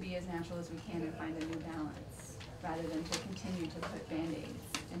try to be as natural as we can and find a new balance, rather than to continue to put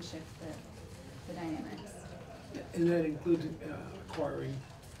Band-Aids and shift the dynamics. And that includes acquiring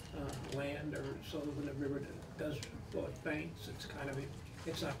land, or so that when the river does flow its banks,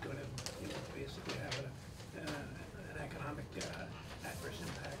 it's not going to basically have an economic adverse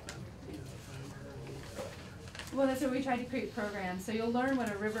impact on the farmer. Well, that's what we tried to create programs. So you'll learn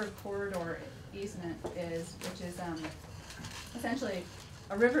what a river corridor easement is, which is essentially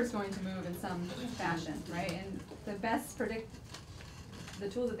a river is going to move in some fashion, right? And the best the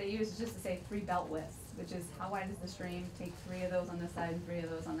tool that they use is just to say 3 belt widths, which is how wide is the stream, take 3 of those on this side and 3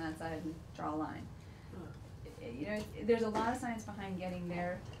 of those on that side and draw a line. There's a lot of science behind getting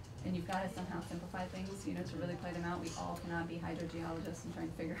there, and you've got to somehow simplify things, to really play them out. We all cannot be hydrogeologists and trying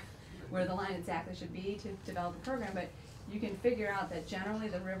to figure out where the line exactly should be to develop a program, but you can figure out that generally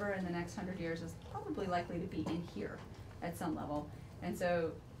the river in the next 100 years is probably likely to be in here at some level. And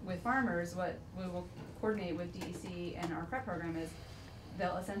so with farmers, what we will coordinate with DEC and our prep program is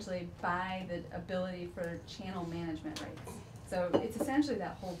they'll essentially buy the ability for channel management rights. So it's essentially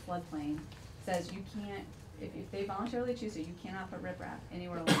that whole floodplain says you can't, if they voluntarily choose it, you cannot put riprap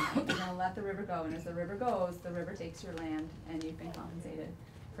anywhere along it. You're gonna let the river go, and as the river goes, the river takes your land, and you've been compensated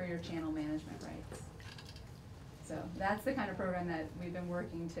for your channel management rights. So that's the kind of program that we've been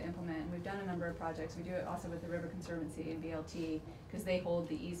working to implement, and we've done a number of projects. We do it also with the River Conservancy and BLT, because they hold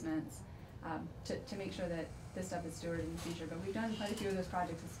the easements to make sure that this stuff is stewarded in the future. But we've done quite a few of those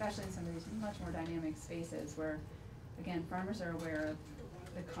projects, especially in some of these much more dynamic spaces where, again, farmers are aware of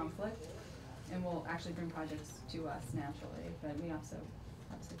the conflict and will actually bring projects to us naturally, but we also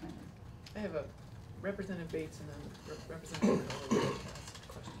obviously kind of. I have a Representative Bates and then Representative Miller has a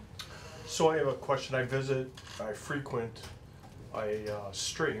question. So I have a question. I frequent a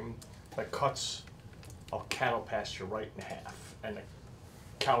stream that cuts a cattle pasture right in half, and the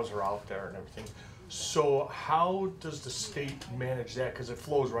cows are out there and everything. So how does the state manage that? Because it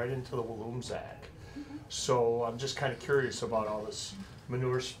flows right into the Walloomsac. So I'm just kind of curious about all this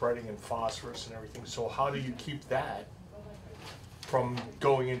manure spreading and phosphorus and everything. So how do you keep that from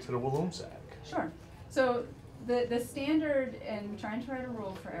going into the Walloomsac? Sure. So the standard, and trying to write a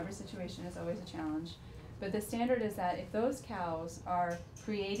rule for every situation is always a challenge, but the standard is that if those cows are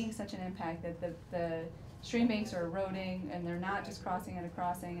creating such an impact that the stream banks are eroding and they're not just crossing at a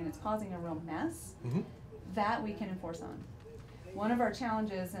crossing and it's causing a real mess, that we can enforce on. One of our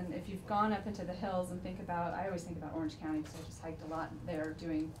challenges, and if you've gone up into the hills and I always think about Orange County because I just hiked a lot there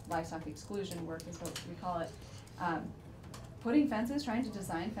doing livestock exclusion work is what we call it. Putting fences, trying to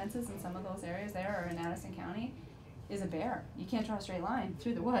design fences in some of those areas there or in Addison County is a bear. You can't draw a straight line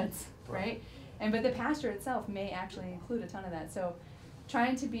through the woods, right? But the pasture itself may actually include a ton of that. So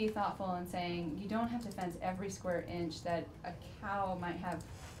trying to be thoughtful and saying you don't have to fence every square inch that a cow might have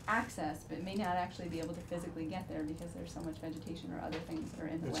access, but may not actually be able to physically get there because there's so much vegetation or other things that are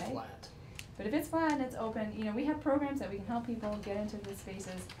in the way. It's flat. But if it's flat and it's open, we have programs that we can help people get into the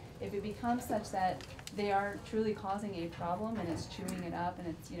spaces. If it becomes such that they are truly causing a problem and it's chewing it up, and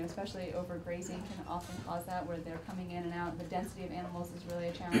it's, especially overgrazing can often cause that, where they're coming in and out. The density of animals is really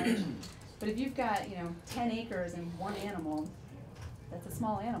a challenge. But if you've got, 10 acres and one animal, that's a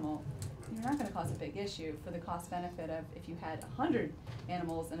small animal, you're not gonna cause a big issue for the cost benefit of if you had 100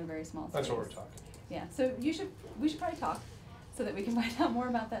 animals in a very small space. That's what we're talking. Yeah, so we should probably talk so that we can find out more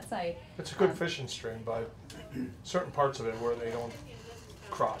about that site. It's a good fishing stream, but certain parts of it where they don't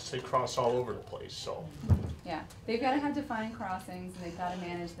cross, they cross all over the place, so. Yeah, they've gotta have defined crossings, and they've gotta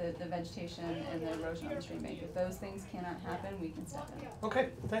manage the vegetation and the erosion on the stream bank. If those things cannot happen, we can step in. Okay,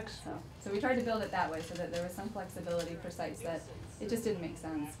 thanks. So we tried to build it that way, so that there was some flexibility for sites that it just didn't make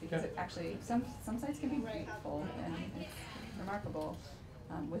sense, because it actually, some sites can be beautiful and it's remarkable,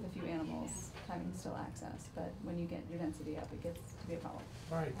 with a few animals having still access, but when you get your density up, it gets to be a problem.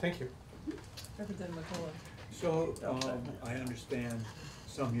 All right, thank you. Representative McCullough. So, I understand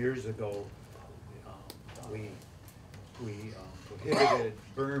some years ago, we prohibited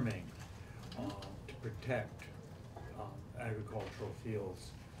berming, to protect, agricultural fields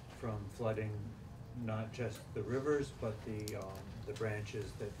from flooding, not just the rivers, but the branches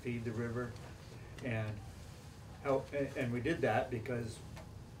that feed the river. And we did that because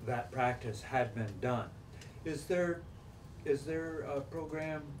that practice had been done. Is there a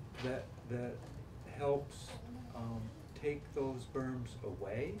program that helps take those berms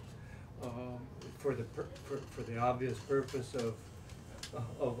away for the obvious purpose of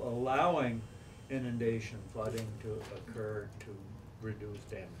allowing inundation, flooding to occur to reduce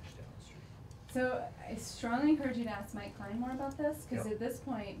damage downstream? So I strongly encourage you to ask Mike Klein more about this, because Yep. at this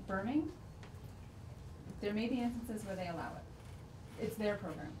point, berming, there may be instances where they allow it. It's their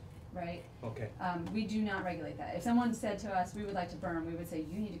program, right? Okay, We do not regulate that. If someone said to us, we would like to berm, we would say,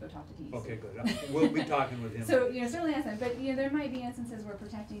 you need to go talk to DEC. okay, good. We'll be talking with him. So, certainly ask them, but, there might be instances where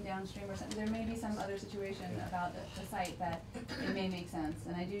protecting downstream or something, there may be some other situation Yeah. about the site that it may make sense.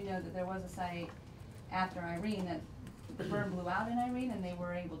 And I do know that there was a site after Irene that the berm blew out in Irene and they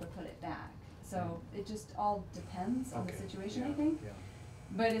were able to put it back. So it just all depends on the Okay, situation, yeah, I think. yeah.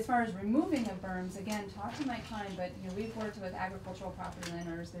 But as far as removing of berms, again, talk to Mike Klein, but, we've worked with agricultural property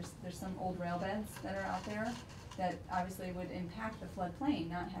owners, there's some old rail beds that are out there that obviously would impact the floodplain,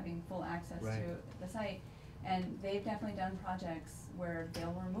 not having full access Right. to the site. And they've definitely done projects where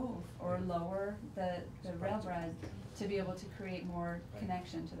they'll remove or Yeah. lower the rail Right. bed to be able to create more Right.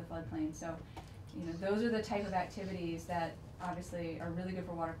 connection to the floodplain. So, those are the type of activities that obviously are really good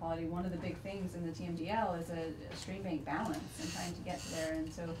for water quality. One of the big things in the TMDL is a stream bank balance and trying to get to there.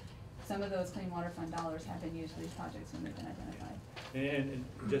 And so some of those Clean Water Fund dollars have been used for these projects when they've been identified. And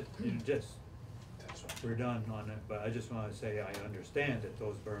we're done on it, but I just wanna say, I understand that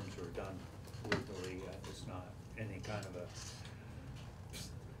those berms were done legally, it's not any kind of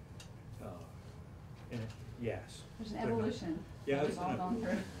yes. There's an They're not- evolution Yeah, that it's we've all an gone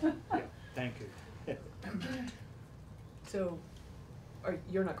through. Yeah, thank you. So,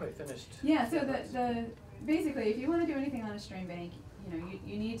 you're not quite finished. Yeah, so basically, if you wanna do anything on a stream bank,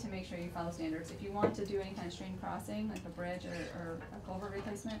 you need to make sure you follow standards. If you want to do any kind of stream crossing, like a bridge or a culvert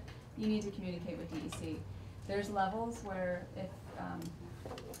replacement, you need to communicate with DEC. There's levels where if,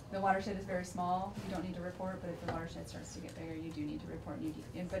 the watershed is very small, you don't need to report, but if the watershed starts to get bigger, you do need to report.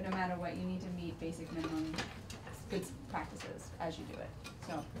 But no matter what, you need to meet basic minimum good practices as you do it.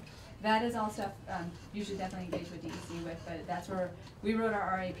 So that is all stuff, you should definitely engage with DEC with, but that's where we wrote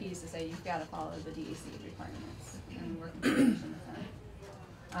our RAPs to say you've gotta follow the DEC requirements and work in coordination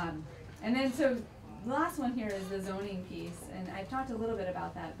with them. And then, so the last one here is the zoning piece, and I've talked a little bit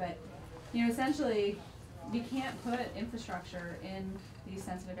about that, but, essentially, we can't put infrastructure in these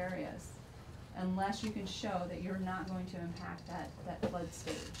sensitive areas unless you can show that you're not going to impact that flood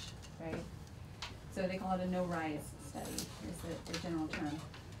stage, right? So they call it a no-rise study, is the general term.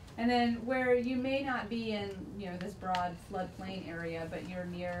 And then where you may not be in, this broad floodplain area, but you're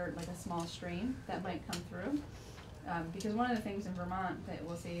near like a small stream that might come through. Because one of the things in Vermont that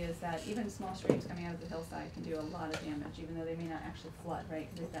we'll see is that even small streams coming out of the hillside can do a lot of damage, even though they may not actually flood, right?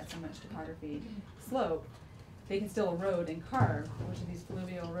 Because they've got so much topography slope, they can still erode and carve, which are these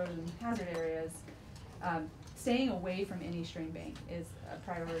fluvial erosion hazard areas. Staying away from any stream bank is a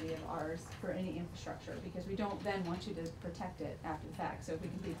priority of ours for any infrastructure, because we don't then want you to protect it after the fact. So if we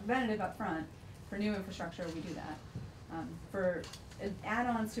can be preventative up front, for new infrastructure, we do that. For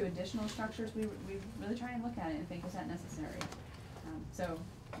add-ons to additional structures, we really try and look at it and think, is that necessary? So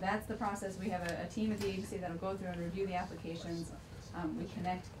that's the process. We have a team at the agency that'll go through and review the applications. We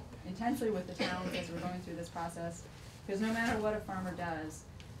connect intensely with the towns as we're going through this process, because no matter what a farmer does,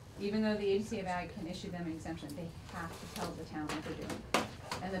 even though the Agency of Ag can issue them an exemption, they have to tell the town what they're doing.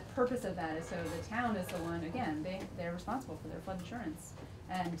 And the purpose of that is so the town is the one, again, they're responsible for their flood insurance.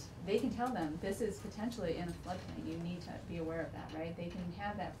 And they can tell them, this is potentially in a floodplain, you need to be aware of that, right? They can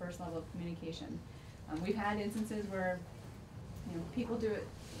have that first level of communication. We've had instances where, you know, people do it,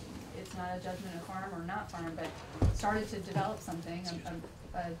 it's not a judgment of farm or not farm, but started to develop something,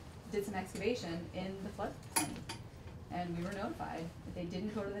 did some excavation in the floodplain. And we were notified that they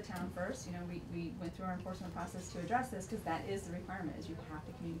didn't go to the town first. You know, we went through our enforcement process to address this, because that is the requirement, is you have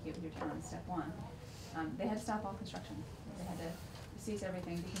to communicate with your town in step one. They had to stop all construction. They had to cease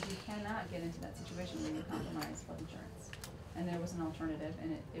everything, because you cannot get into that situation where you compromise flood insurance. And there was an alternative,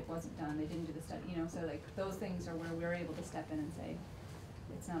 and it wasn't done. They didn't do the study, you know, so like those things are where we're able to step in and say,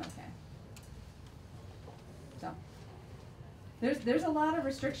 it's not okay. So, there's a lot of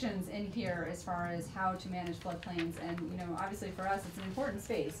restrictions in here as far as how to manage floodplains, and, you know, obviously for us, it's an important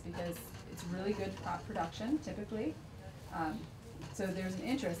space because it's really good crop production typically. So there's an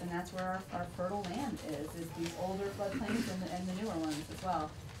interest, and that's where our fertile land is these older floodplains and the newer ones as well.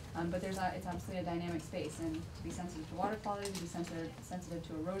 But it's obviously a dynamic space, and to be sensitive to water quality, to be sensitive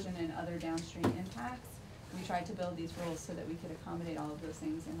to erosion and other downstream impacts, we tried to build these rules so that we could accommodate all of those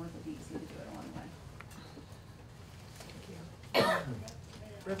things and work with DEC to do it along the way.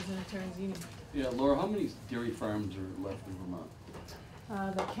 Representative Terenzini. Yeah, Laura, how many dairy farms are left in Vermont?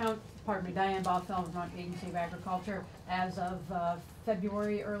 The count, pardon me, Diane Bothell, Vermont Agency of Agriculture, as of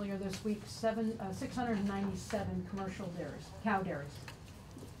February earlier this week, 697 commercial dairies, cow dairies.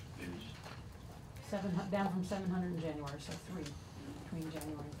 Down from 700 in January, so 3 between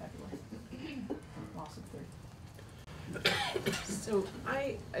January and February. Loss of 3. So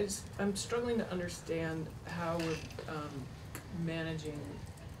I'm struggling to understand how we're managing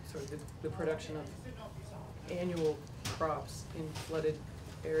sort of the production of annual crops in flooded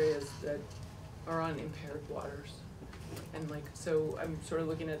areas that are on impaired waters. And like, so I'm sort of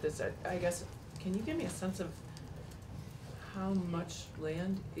looking at this, I guess, can you give me a sense of how much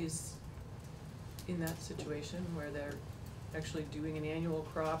land is in that situation where they're actually doing an annual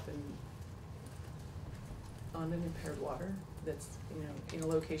crop and on an impaired water that's, you know, in a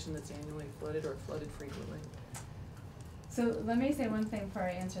location that's annually flooded or flooded frequently? So let me say one thing before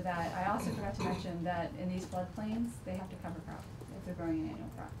I answer that. I also forgot to mention that in these floodplains, they have to cover crop if they're growing an annual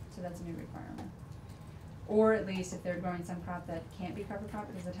crop. So that's a new requirement. Or at least if they're growing some crop that can't be cover crop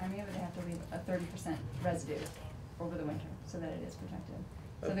because of the timing of it, they have to leave a 30% residue over the winter so that it is protected.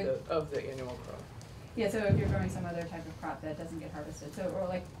 So of the annual crop. Yeah, so if you're growing some other type of crop that doesn't get harvested, so, or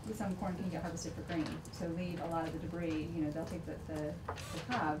like some corn can get harvested for grain, so leave a lot of the debris, you know, they'll take the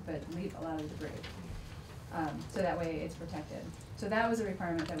cob, but leave a lot of the debris. So that way it's protected. So that was a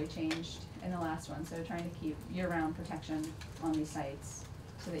requirement that we changed in the last one, so trying to keep year-round protection on these sites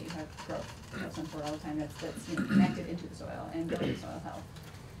so that you have growth of some sort all the time that's you know, connected into the soil and building soil health.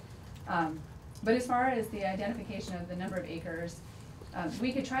 But as far as the identification of the number of acres,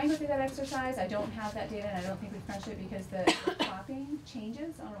 we could try and go through that exercise. I don't have that data, and I don't think we've crunched it because the cropping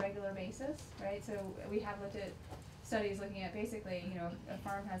changes on a regular basis, right? So we have looked at studies looking at basically, you know, a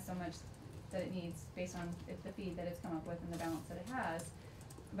farm has so much that it needs based on the feed that it's come up with and the balance that it has,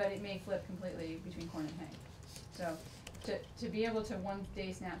 but it may flip completely between corn and hay. So to be able to one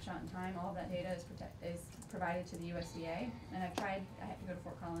day snapshot in time, all of that data is provided to the USDA, and I have to go to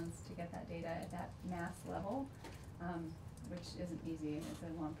Fort Collins to get that data at that mass level. Which isn't easy, and it's a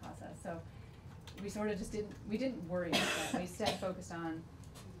long process. So we sort of just didn't worry about that. We instead focused on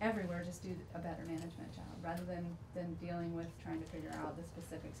everywhere, just do a better management job, rather than dealing with trying to figure out the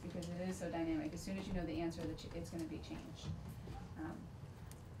specifics, because it is so dynamic. As soon as you know the answer, it's going to be changed.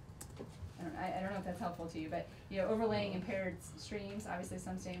 I don't know if that's helpful to you, but you know, overlaying impaired streams, obviously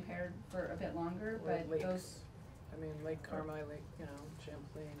some stay impaired for a bit longer, Or but lakes. those. I mean, Lake Carmi, Lake, you know,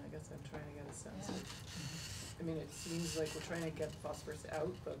 Champlain, I guess I'm trying to get a sense of. I mean, it seems like we're trying to get phosphorus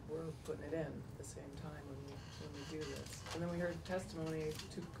out, but we're putting it in at the same time when we do this. And then we heard testimony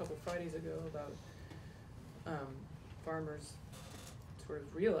a couple Fridays ago about farmers sort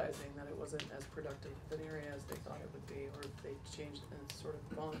of realizing that it wasn't as productive an area as they thought it would be, or they changed and sort of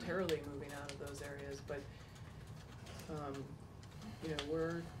voluntarily moving out of those areas. But you know,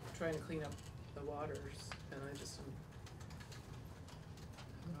 we're trying to clean up the waters, and I just am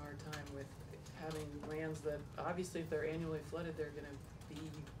having a hard time with having lands that, obviously if they're annually flooded, they're gonna be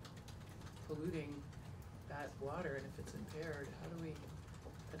polluting that water, and if it's impaired, how do we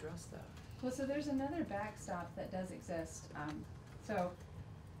address that? Well, so there's another backstop that does exist. So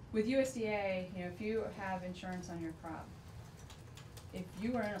with USDA, you know, if you have insurance on your crop, if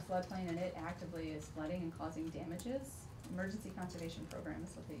you are in a floodplain and it actively is flooding and causing damages, emergency conservation program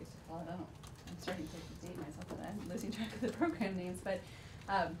is what they used to call it. I'm starting to date myself that I'm losing track of the program names, but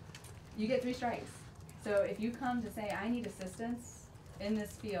you get 3 strikes. So if you come to say, I need assistance in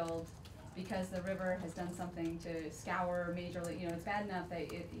this field, because the river has done something to scour majorly, you know, it's bad enough that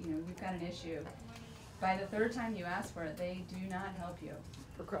it, you know, you've got an issue. By the third time you ask for it, they do not help you.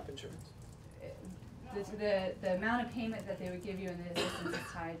 For crop insurance. The amount of payment that they would give you in the assistance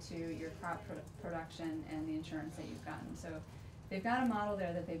is tied to your crop production and the insurance that you've gotten. So they've got a model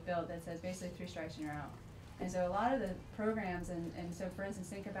there that they've built that says basically 3 strikes and you're out. And so a lot of the programs, and so for instance,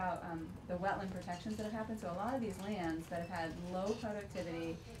 think about the wetland protections that have happened. So a lot of these lands that have had low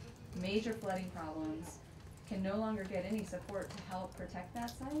productivity, major flooding problems, can no longer get any support to help protect that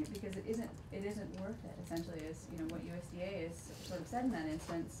site because it isn't worth it. Essentially, is, you know, what USDA has sort of said in that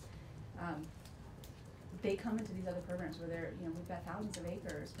instance. They come into these other programs where they're, you know, we've got thousands of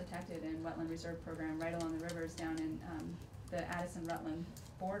acres protected in wetland reserve program right along the rivers down in the Addison-Rutland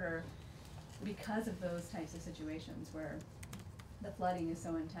border, because of those types of situations where the flooding is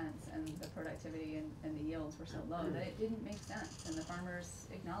so intense and the productivity and the yields were so low that it didn't make sense, and the farmers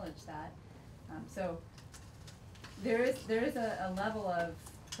acknowledged that. So there is a level of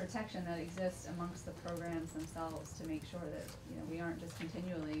protection that exists amongst the programs themselves to make sure that, you know, we aren't just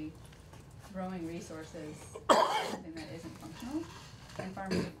continually throwing resources at something that isn't functional. And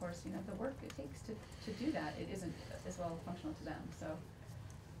farmers, of course, you know, the work it takes to do that, it isn't as well functional to them. So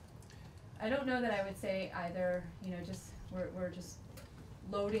I don't know that I would say either, you know, just we're just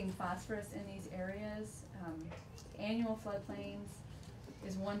loading phosphorus in these areas. Annual floodplains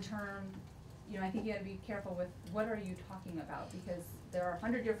is one term. You know, I think you gotta be careful with what are you talking about, because there are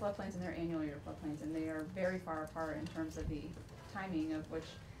 100-year floodplains and there are annual year floodplains, and they are very far apart in terms of the timing of which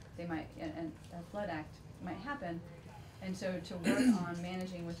they might, and a flood act might happen. And so to work on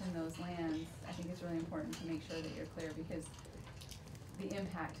managing within those lands, I think it's really important to make sure that you're clear, because the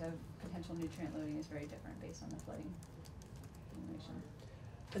impact of potential nutrient loading is very different based on the flooding information.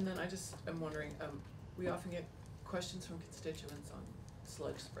 And then I'm wondering, we often get questions from constituents on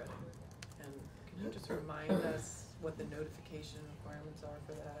sludge spreading. And can you just remind us what the notification requirements are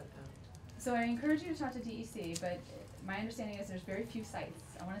for that? So I encourage you to talk to DEC, but my understanding is there's very few sites,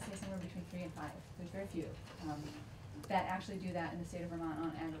 I wanna say somewhere between 3 and 5, there's very few, that actually do that in the state of Vermont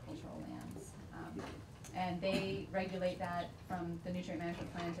on agricultural lands. And they regulate that from the nutrient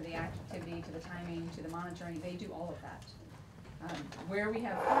management plan to the activity, to the timing, to the monitoring, they do all of that. Where we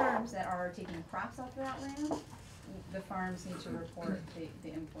have farms that are taking crops off of that land, the farms need to report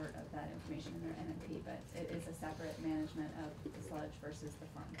the import of that information in their NMP, but it is a separate management of the sludge versus the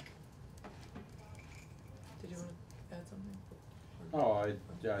farm. Did you want to add something? Oh,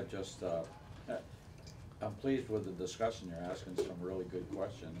 I'm pleased with the discussion. You're asking some really good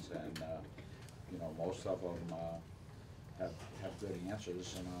questions, and you know, most of them have good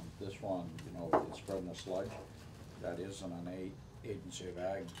answers. And this one, you know, it's spreading the sludge. That isn't an agency of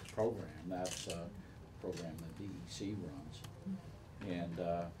ag program. That's a program that DEC runs. And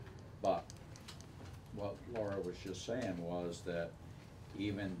but what Laura was just saying was that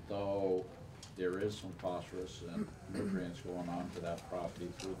even though there is some phosphorus and nutrients going on to that property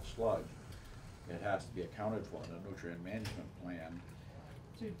through the sludge, it has to be accounted for in a nutrient management plan.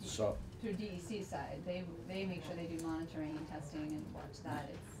 Through DEC side, they make sure they do monitoring and testing and watch that.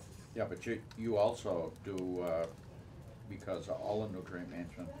 Yeah, but you also do, because all the nutrient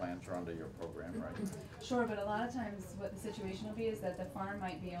management plans are under your program, right? Sure, but a lot of times what the situation will be is that the farm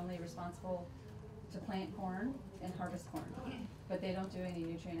might be only responsible to plant corn and harvest corn, but they don't do any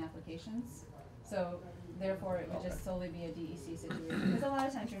nutrient applications. So therefore it would just solely be a DEC situation, because a lot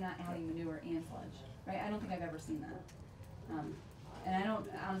of times you're not adding manure and sludge, right? I don't think I've ever seen that. And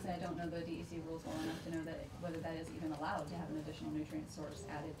honestly, I don't know the DEC rules well enough to know that whether that is even allowed to have an additional nutrient source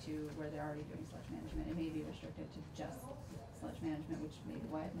added to where they're already doing sludge management. It may be restricted to just sludge management, which may be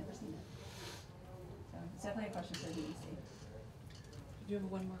why I've never seen it. So it's definitely a question for DEC. Did you have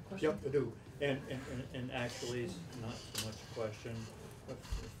one more question? Yep, I do. And actually, it's not so much a question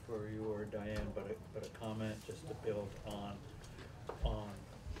for you or Diane, but a comment just to build on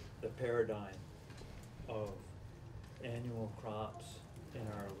the paradigm of annual crops in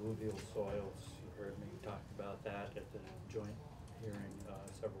our alluvial soils. You heard me talk about that at the joint hearing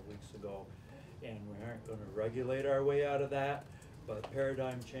several weeks ago. And we aren't gonna regulate our way out of that, but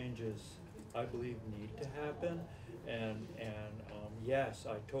paradigm changes, I believe, need to happen. And yes,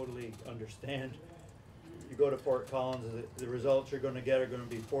 I totally understand. You go to Fort Collins, the results you're gonna get are gonna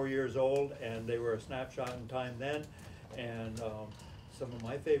be 4 years old, and they were a snapshot in time then. And some of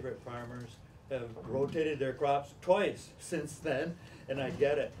my favorite farmers have rotated their crops twice since then, and I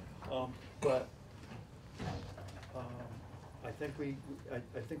get it. But I think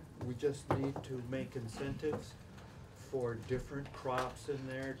we just need to make incentives for different crops in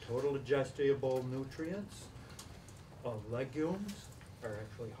there, total digestible nutrients, legumes, are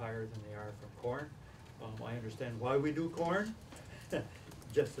actually higher than they are from corn. I understand why we do corn,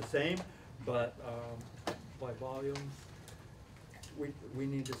 just the same, but by volume, we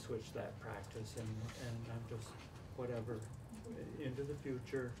need to switch that practice, and I'm just, whatever, into the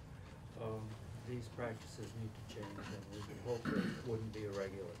future, these practices need to change, and we hope it wouldn't be a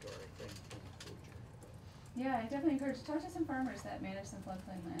regulatory thing in the future. Yeah, I definitely encourage, talk to some farmers that manage some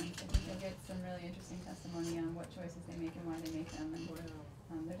floodplain lands. I think you'll get some really interesting testimony on what choices they make and why they make them, and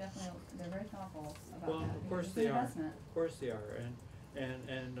they're very thoughtful about Well, that. of course because they it's an are, investment. of course they are,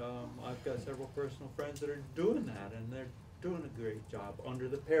 and I've got several personal friends that are doing that, and they're doing a great job under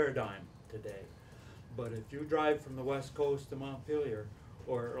the paradigm today. But if you drive from the west coast to Montpelier,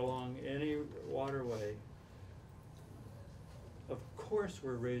 or along any waterway, of course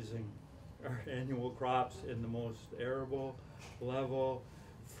we're raising our annual crops in the most arable, level,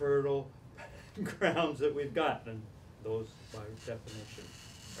 fertile grounds that we've got, and those by definition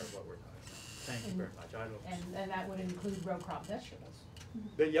are what we're talking about. Thank you very much. I don't. And that would include row crop vegetables.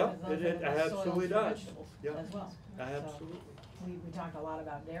 But yeah, Because those it are the best soils absolutely for does. vegetables Yeah, as well. So absolutely. we talked a lot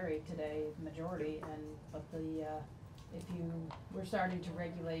about dairy today, majority, but we're starting to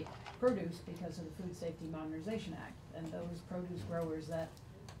regulate produce because of the Food Safety Modernization Act, and those produce growers that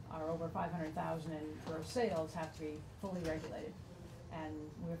are over 500,000 in gross sales have to be fully regulated. And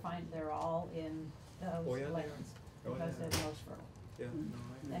we find they're all in those Oh, yeah, they are. lanes Oh, because yeah. they're the most fertile. Yeah, no,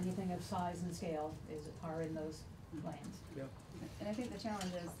 I know. Anything of size and scale are in those lanes. Yeah. And I think the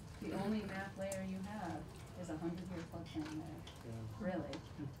challenge is, the only map layer you have is a 100-year floodplain layer, Yeah. really.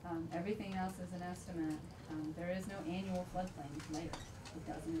 Everything else is an estimate. There is no annual floodplain layer. It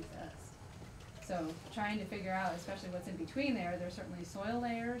doesn't exist. So trying to figure out, especially what's in between there's certainly soil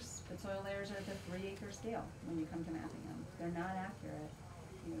layers, but soil layers are at the 3-acre scale when you come to mapping them. They're not accurate.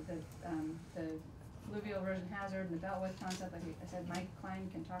 You know, the fluvial erosion hazard and the belt width concept, like I said, Mike Klein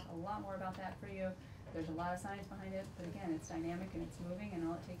can talk a lot more about that for you. There's a lot of science behind it, but again, it's dynamic and it's moving, and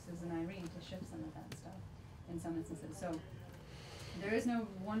all it takes is an Irene to shift some of that stuff in some instances. So there is no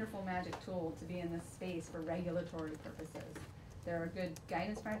wonderful magic tool to be in this space for regulatory purposes. There are good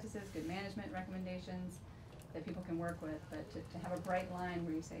guidance practices, good management recommendations that people can work with, but to have a bright line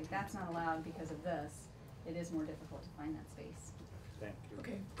where you say, that's not allowed because of this, it is more difficult to find that space. Thank you.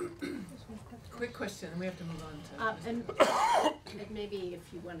 Okay. Quick question, and we have to move on to. And maybe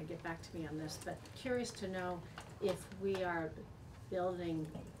if you wanna get back to me on this, but curious to know if we are building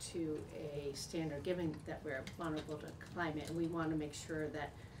to a standard, given that we're vulnerable to climate, and we wanna make sure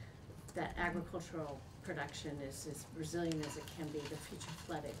that agricultural production is as resilient as it can be to future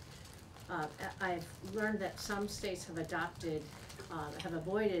flooding. I've learned that some states have adopted, have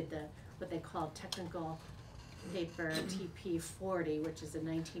avoided what they call technical paper TP40, which is a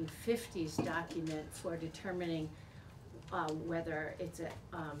 1950s document for determining whether it's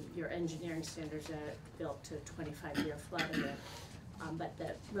your engineering standards are built to 25-year flood event.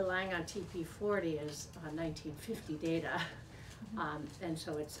 But relying on TP40 is 1950 data, and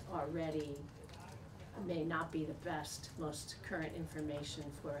so it's already may not be the best, most current information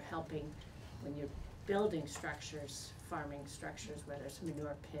for helping when you're building structures, farming structures, whether it's a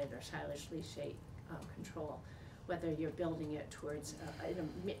manure pit or silage leachate control, whether you're building it towards in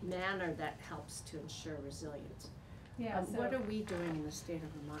a manner that helps to ensure resilience. Yeah, what are we doing in the state of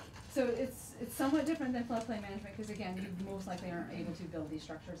Vermont? So it's somewhat different than floodplain management, because again, you most likely aren't able to build these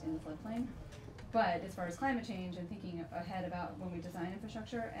structures in the floodplain. But as far as climate change and thinking ahead about when we design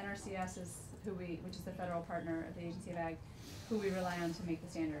infrastructure, NRCS is which is the federal partner of the Agency of Ag, who we rely on to make the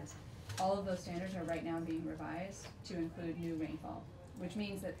standards. All of those standards are right now being revised to include new rainfall, which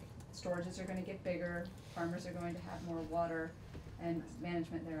means that storages are gonna get bigger, farmers are going to have more water and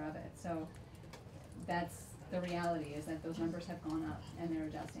management thereof it. So that's the reality, is that those numbers have gone up and they're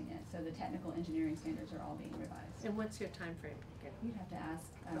adjusting it. So the technical engineering standards are all being revised. And what's your time frame? You'd have to ask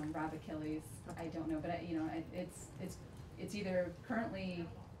Rob Achilles. I don't know, but it's either currently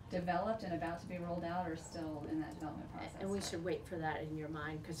developed and about to be rolled out, or still in that development process. And we should wait for that in your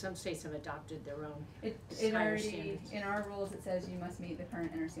mind, because some states have adopted their own It higher already, standards. in our rules, it says you must meet the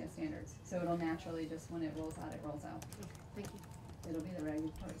current NRCS standards. So it'll naturally, just when it rolls out, it rolls out. Thank you. It'll be the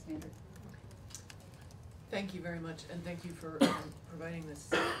regulatory standard. Thank you very much, and thank you for providing this,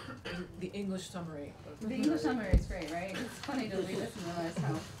 the English summary of. The English summary is great, right? It's funny to read this and realize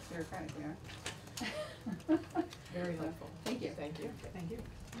how bureaucratic we are. Very helpful. Thank you. Thank you. Thank you.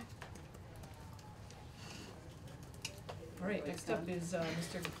 All right, next up is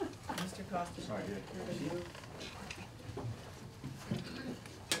Mr. Costa. Sorry,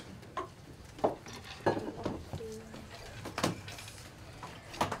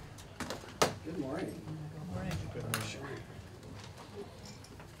 Good morning. Good morning. Good morning.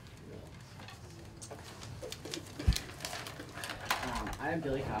 I'm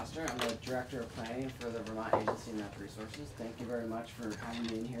Billy Koster. I'm the Director of Planning for the Vermont Agency of Natural Resources. Thank you very much for having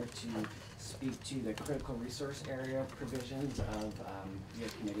me in here to speak to the critical resource area provisions of your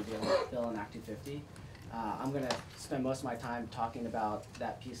committee bill in Act 250. I'm going to spend most of my time talking about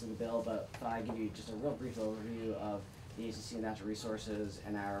that piece of the bill, but I give you just a real brief overview of the Agency of Natural Resources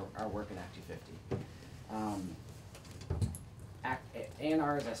and our work in Act 250.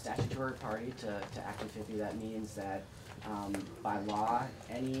 ANR is a statutory party to Act 250. That means that by law,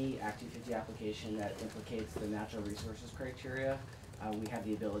 any Act 250 application that implicates the natural resources criteria, we have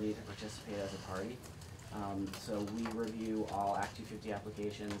the ability to participate as a party. So we review all Act 250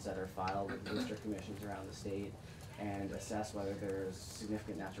 applications that are filed with district commissions around the state and assess whether there's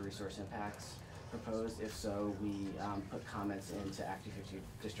significant natural resource impacts proposed. If so, we put comments into Act 250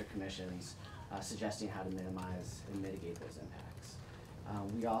 district commissions suggesting how to minimize and mitigate those impacts.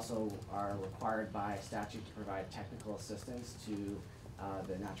 We also are required by statute to provide technical assistance to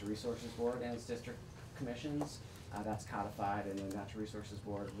the Natural Resources Board and its district commissions. That's codified in the Natural Resources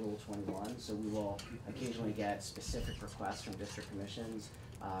Board Rule 21, so we will occasionally get specific requests from district commissions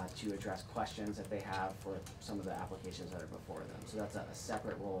to address questions that they have for some of the applications that are before them. So that's a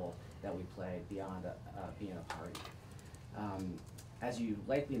separate role that we play beyond being a party. As you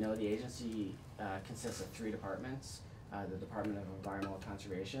likely know, the agency consists of 3 departments. The Department of Environmental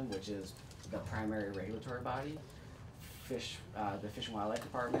Conservation, which is the primary regulatory body, the Fish and Wildlife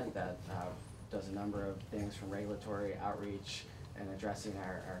Department that does a number of things from regulatory outreach and addressing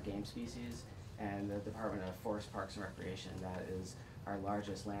our game species, and the Department of Forest, Parks, and Recreation, that is our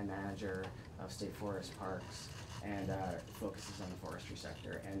largest land manager of state forest parks and focuses on the forestry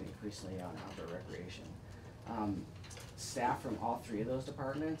sector and increasingly on outdoor recreation. Staff from all 3 of those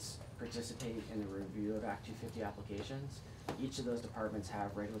departments participate in the review of Act 250 applications. Each of those departments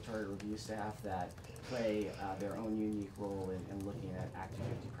have regulatory review staff that play their own unique role in looking at Act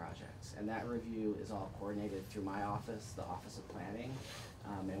 250 projects. And that review is all coordinated through my office, the Office of Planning,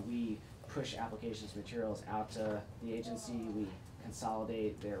 and we push applications materials out to the agency. We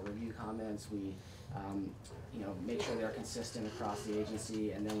consolidate their review comments. We make sure they're consistent across the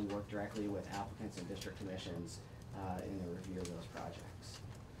agency, and then we work directly with applicants and district commissions in the review of those projects.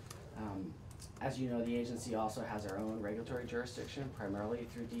 As you know, the agency also has our own regulatory jurisdiction, primarily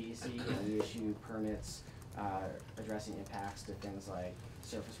through DEC, and we issue permits addressing impacts to things like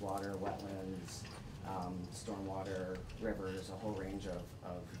surface water, wetlands, stormwater, rivers, a whole range of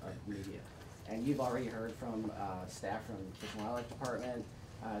media. And you've already heard from staff from the Fish and Wildlife Department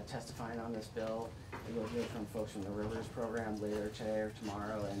testifying on this bill. You'll hear from folks from the Rivers Program later today or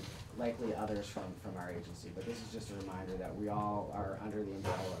tomorrow, and likely others from our agency. But this is just a reminder that we all are under the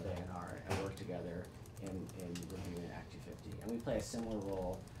umbrella of ANR and work together in reviewing Act 250. And we play a similar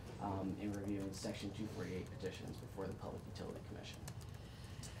role in reviewing Section 248 petitions before the Public Utility Commission.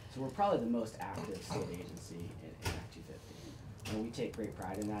 So we're probably the most active state agency in Act 250. And we take great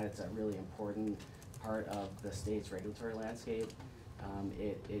pride in that. It's a really important part of the state's regulatory landscape.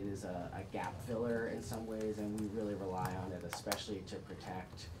 It is a gap filler in some ways, and we really rely on it, especially to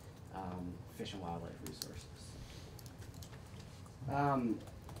protect fish and wildlife resources.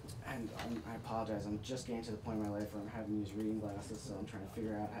 I apologize, I'm just getting to the point in my life where I'm having to use reading glasses, so I'm trying to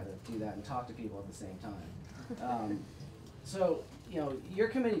figure out how to do that and talk to people at the same time. So, your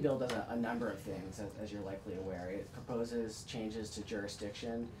committee bill does a number of things, as you're likely aware. It proposes changes to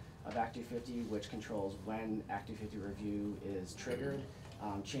jurisdiction of Act 250, which controls when Act 250 review is triggered,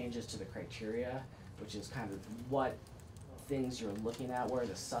 changes to the criteria, which is kind of what things you're looking at, what are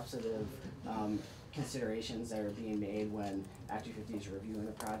the substantive considerations that are being made when Act 250 is reviewing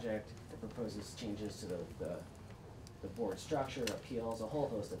the project. It proposes changes to the board structure, appeals, a whole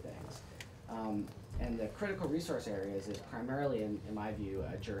host of things. And the critical resource areas is primarily, in my view,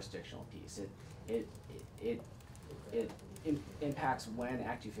 a jurisdictional piece. It impacts when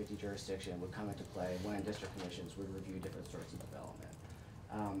Act 250 jurisdiction would come into play, when district commissions would review different sorts of development.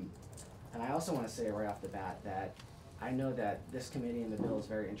 And I also want to say right off the bat that I know that this committee and the bill is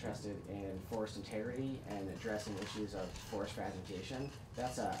very interested in forest integrity and addressing issues of forest fragmentation.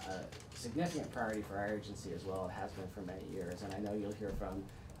 That's a significant priority for our agency as well. It has been for many years, and I know you'll hear from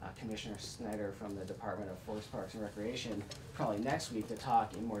Commissioner Snyder from the Department of Forest, Parks, and Recreation probably next week to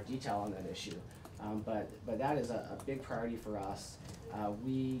talk in more detail on that issue. But that is a big priority for us.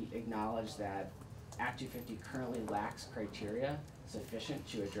 We acknowledge that Act 250 currently lacks criteria sufficient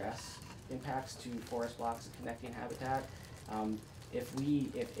to address impacts to forest blocks and connecting habitat.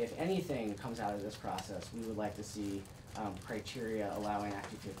 If anything comes out of this process, we would like to see criteria allowing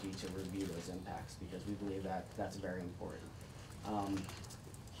Act 250 to review those impacts, because we believe that that's very important.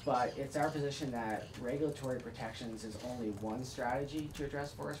 But it's our position that regulatory protections is only one strategy to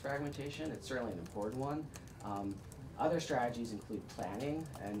address forest fragmentation. It's certainly an important one. Other strategies include planning,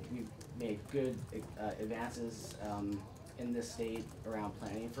 and we've made good advances in this state around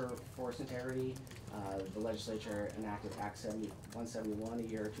planning for forest integrity. The legislature enacted Act 171 a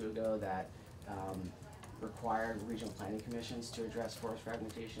year or two ago that required regional planning commissions to address forest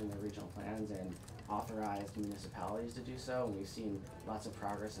fragmentation in their regional plans and authorized municipalities to do so, and we've seen lots of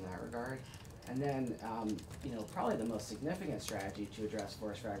progress in that regard. And then, probably the most significant strategy to address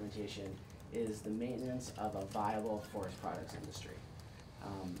forest fragmentation is the maintenance of a viable forest products industry.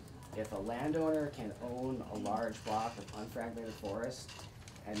 If a landowner can own a large block of unfragmented forest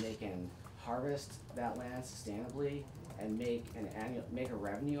and they can harvest that land sustainably and make a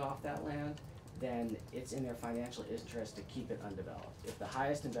revenue off that land, then it's in their financial interest to keep it undeveloped. If the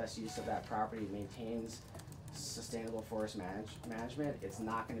highest and best use of that property maintains sustainable forest management, it's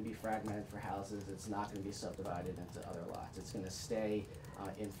not going to be fragmented for houses, it's not going to be subdivided into other lots, it's going to stay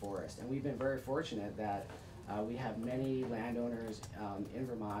in forest. And we've been very fortunate that we have many landowners in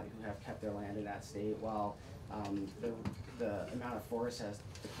Vermont who have kept their land in that state. While the amount of forest has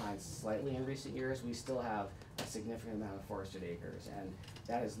declined slightly in recent years, we still have a significant amount of forested acres, and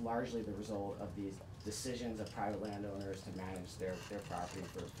that is largely the result of these decisions of private landowners to manage their property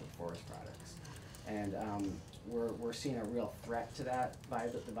for forest products. And we're seeing a real threat to that,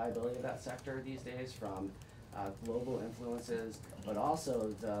 the viability of that sector these days from global influences, but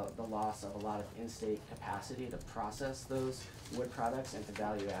also the loss of a lot of in-state capacity to process those wood products into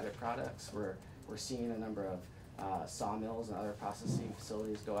value-added products. We're seeing a number of sawmills and other processing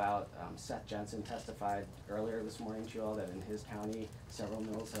facilities go out. Seth Jensen testified earlier this morning to you all that in his county, several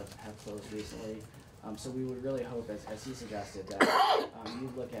mills have closed recently. So we would really hope, as he suggested, that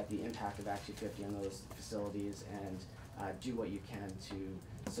you look at the impact of Act 250 on those facilities and do what you can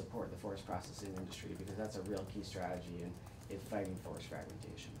to support the forest processing industry, because that's a real key strategy in fighting forest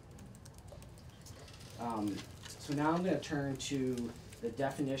fragmentation. So now I'm going to turn to the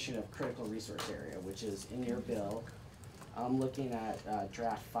definition of critical resource area, which is in your bill. I'm looking at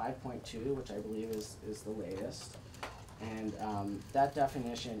draft 5.2, which I believe is the latest, and that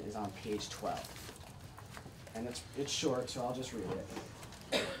definition is on page 12. And it's short, so I'll just read it.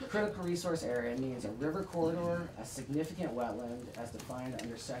 Critical resource area means a river corridor, a significant wetland as defined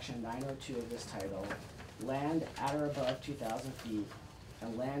under section 902 of this title, land at or above 2,000 feet,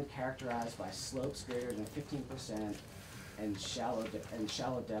 and land characterized by slopes greater than 15% and shallow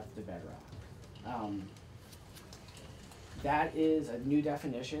depth to bedrock. That is a new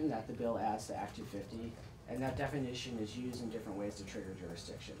definition that the bill adds to Act 250, and that definition is used in different ways to trigger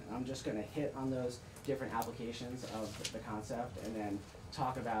jurisdiction. And I'm just going to hit on those different applications of the concept, and then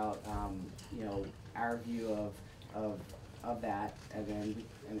talk about our view of that, and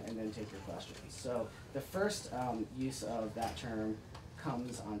then take your questions. So the first use of that term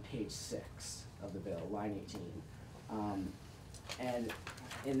comes on page 6 of the bill, line 18. And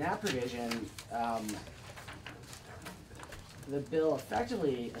in that provision, the bill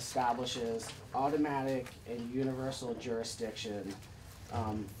effectively establishes automatic and universal jurisdiction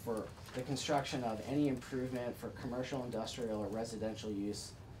for the construction of any improvement for commercial, industrial, or residential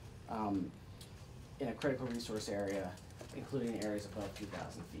use in a critical resource area, including areas above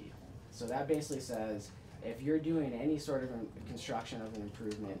 2,000 feet. So that basically says, if you're doing any sort of construction of an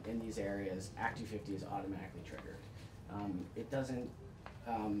improvement in these areas, Act 250 is automatically triggered. It doesn't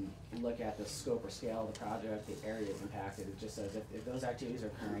look at the scope or scale of the project, the areas impacted. It just says if those activities are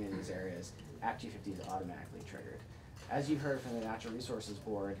occurring in these areas, Act 250 is automatically triggered. As you heard from the Natural Resources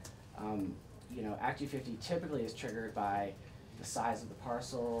Board, Act 250 typically is triggered by the size of the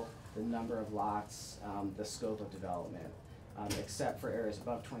parcel, the number of lots, the scope of development. Except for areas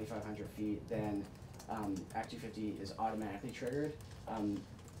above 2,500 feet, then Act 250 is automatically triggered.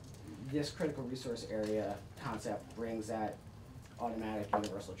 This critical resource area concept brings that automatic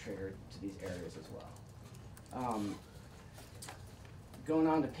universal trigger to these areas as well. Going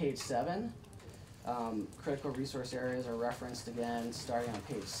on to page 7, critical resource areas are referenced again starting on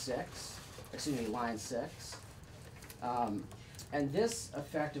page 6, line 6. And this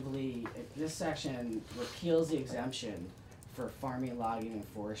effectively, this section repeals the exemption for farming, logging, and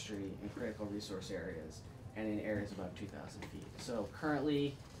forestry in critical resource areas and in areas above 2,000 feet. So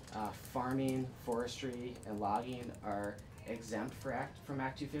currently, farming, forestry, and logging are exempt from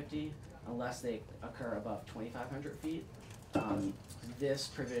Act 250 unless they occur above 2,500 feet. This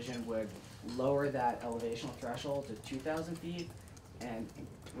provision would lower that elevational threshold to 2,000 feet and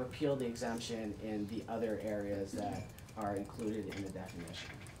repeal the exemption in the other areas that are included in the definition.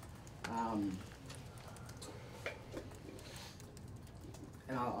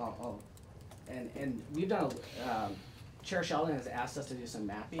 and and we've done, Chair Sheldon has asked us to do some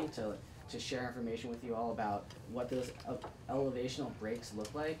mapping to share information with you all about what those elevational breaks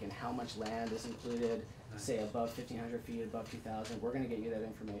look like and how much land is included, say above 1,500 feet, above 2,000. We're gonna get you that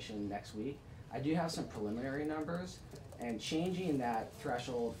information next week. I do have some preliminary numbers, and changing that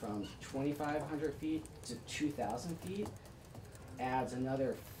threshold from 2,500 feet to 2,000 feet adds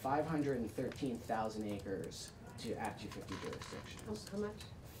another 513,000 acres to Act 250 jurisdictions. How much?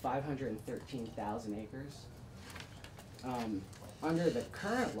 513,000 acres. Under the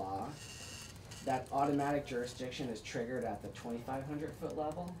current law, that automatic jurisdiction is triggered at the 2,500 foot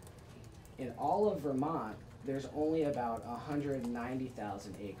level. In all of Vermont, there's only about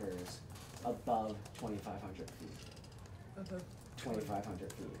 190,000 acres above 2,500 feet. Above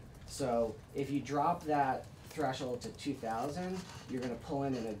 2,500 feet. So if you drop that threshold to 2,000, you're gonna pull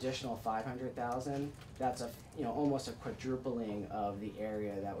in an additional 500,000. That's almost a quadrupling of the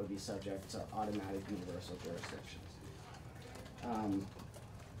area that would be subject to automatic universal jurisdictions.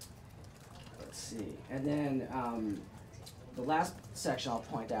 Let's see, and then the last section I'll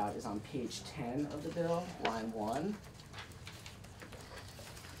point out is on page 10 of the bill, line 1.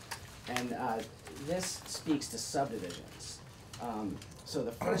 And this speaks to subdivisions. So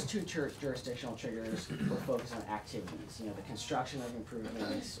the first two jurisdictional triggers were focused on activities, the construction of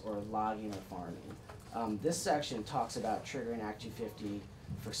improvements or logging or farming. This section talks about triggering Act 250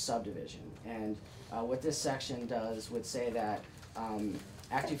 for subdivision. And what this section does would say that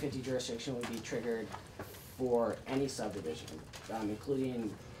Act 250 jurisdiction would be triggered for any subdivision, including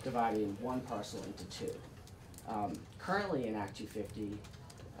dividing one parcel into two. Currently in Act 250,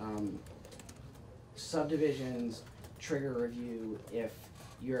 subdivisions trigger review if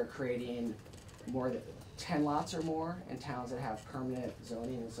you're creating more than 10 lots or more in towns that have permanent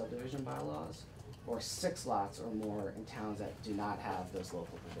zoning and subdivision bylaws, or 6 lots or more in towns that do not have those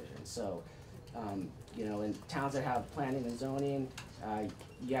local provisions. So, in towns that have planning and zoning,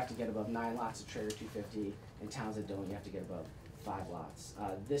 you have to get above 9 lots to trigger 250. In towns that don't, you have to get above 5 lots.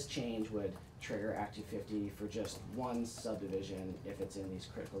 This change would trigger Act 250 for just one subdivision if it's in these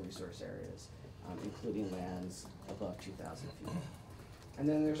critical resource areas, including lands above 2,000 feet. And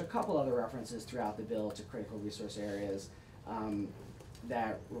then there's a couple other references throughout the bill to critical resource areas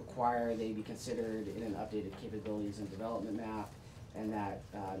that require they be considered in an updated capabilities and development map, and that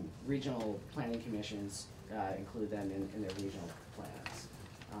regional planning commissions include them in their regional plans.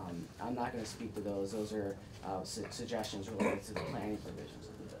 I'm not going to speak to those. Those are suggestions related to the planning provisions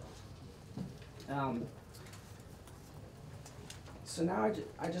of the bill. So now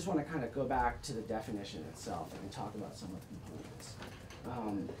I just want to kind of go back to the definition itself and talk about some of the components.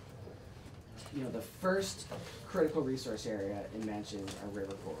 The first critical resource area it mentioned are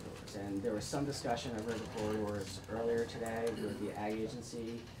river corridors, and there was some discussion of river corridors earlier today with the Ag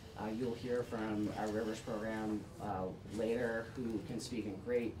Agency. You'll hear from our Rivers program later, who can speak in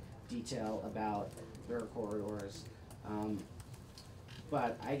great detail about river corridors.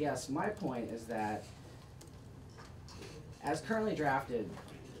 But I guess my point is that as currently drafted,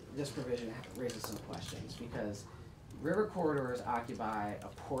 this provision raises some questions because river corridors occupy a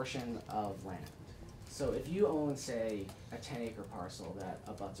portion of land. So if you own, say, a 10-acre parcel that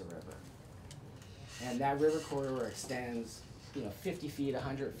abuts a river, and that river corridor extends 50 feet,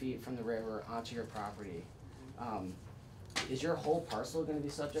 100 feet from the river onto your property, is your whole parcel going to be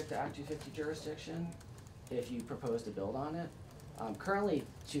subject to Act 250 jurisdiction if you propose to build on it? Currently,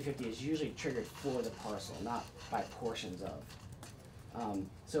 250 is usually triggered for the parcel, not by portions of.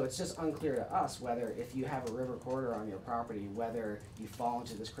 So it's just unclear to us whether if you have a river corridor on your property, whether you fall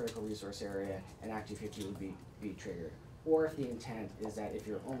into this critical resource area and Act 250 would be triggered. Or if the intent is that if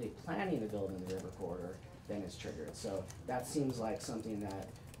you're only planning to build in the river corridor, then it's triggered. So that seems like something that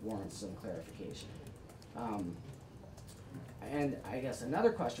warrants some clarification. And I guess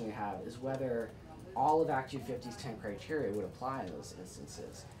another question we have is whether all of Act 250's 10 criteria would apply in those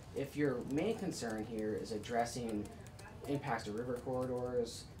instances. If your main concern here is addressing impacts to river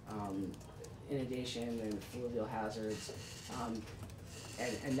corridors, inundation and fluvial hazards,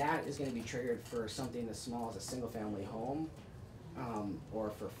 and that is going to be triggered for something as small as a single-family home,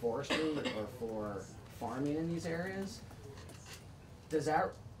 or for forestry, or for farming in these areas, does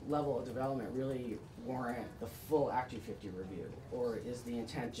that level of development really warrant the full Act 250 review, or is the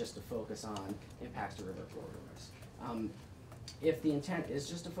intent just to focus on impacts to river corridors? If the intent is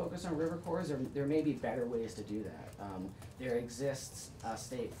just to focus on river corridors, there may be better ways to do that. There exists a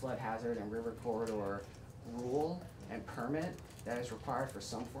state flood hazard and river corridor rule and permit that is required for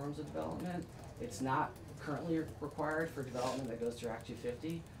some forms of development. It's not currently required for development that goes through Act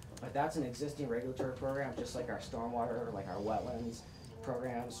 250, but that's an existing regulatory program, just like our stormwater or like our wetlands.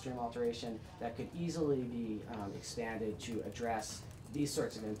 program, stream alteration, that could easily be expanded to address these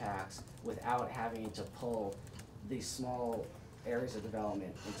sorts of impacts without having to pull these small areas of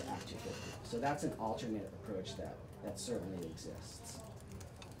development into Act 250. So that's an alternate approach that certainly exists.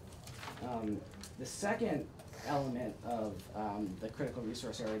 The second element of the critical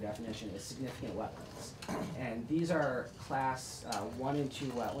resource area definition is significant wetlands. And these are class 1 and 2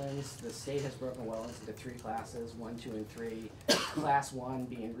 wetlands. The state has broken wetlands into 3 classes, 1, 2, and 3. Class 1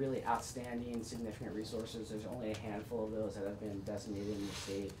 being really outstanding significant resources. There's only a handful of those that have been designated in the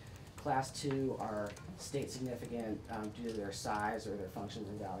state. Class 2 are state significant due to their size or their functions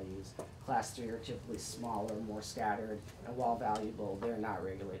and values. Class 3 are typically smaller, more scattered, and while valuable, they're not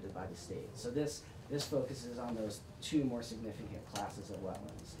regulated by the state. So this focuses on those 2 more significant classes of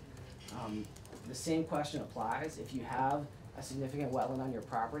wetlands. The same question applies. If you have a significant wetland on your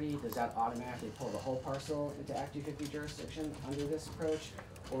property, does that automatically pull the whole parcel into Act 250 jurisdiction under this approach?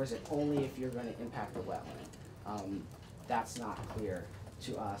 Or is it only if you're going to impact the wetland? That's not clear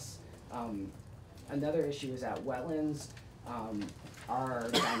to us. Another issue is that wetlands are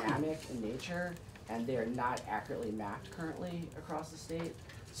dynamic in nature and they're not accurately mapped currently across the state.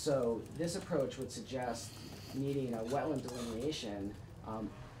 So this approach would suggest needing a wetland delineation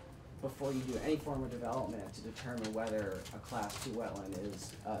before you do any form of development to determine whether a class 2 wetland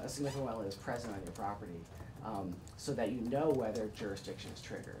is, a significant wetland is present on your property, so that you know whether jurisdiction is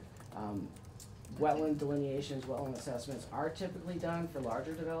triggered. Wetland delineations, wetland assessments are typically done for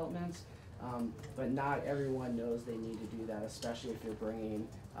larger developments, but not everyone knows they need to do that, especially if you're bringing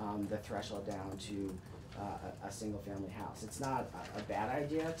the threshold down to a single family house. It's not a bad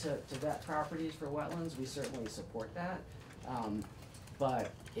idea to vet properties for wetlands. We certainly support that,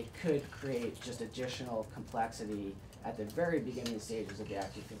 but it could create just additional complexity at the very beginning stages of the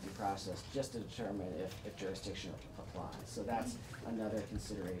Act 250 process just to determine if jurisdiction applies. So that's another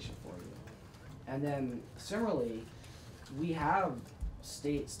consideration for you. And then similarly, we have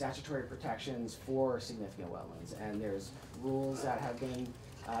state statutory protections for significant wetlands, and there's rules that have been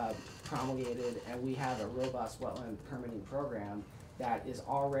promulgated, and we have a robust wetland permitting program that is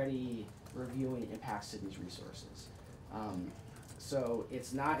already reviewing impacts to these resources. So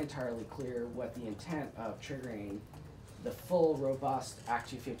it's not entirely clear what the intent of triggering the full robust Act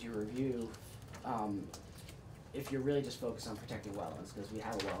 250 review if you're really just focused on protecting wetlands, because we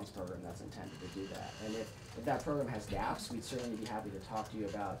have a wetlands program that's intended to do that. And if that program has gaps, we'd certainly be happy to talk to you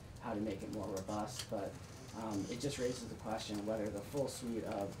about how to make it more robust, but it just raises the question whether the full suite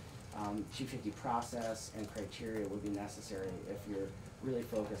of 250 process and criteria would be necessary if you're really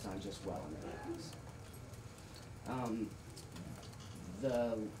focused on just wetland impacts.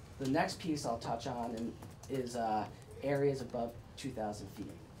 The next piece I'll touch on is areas above 2,000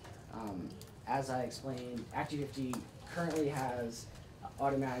 feet. As I explained, Act 250 currently has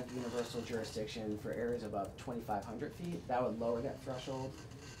automatic universal jurisdiction for areas above 2,500 feet. That would lower that threshold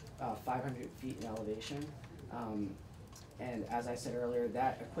 500 feet in elevation. And as I said earlier,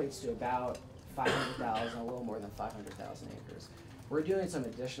 that equates to about 500,000, a little more than 500,000 acres. We're doing some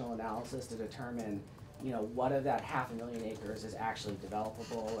additional analysis to determine, what of that 500,000 acres is actually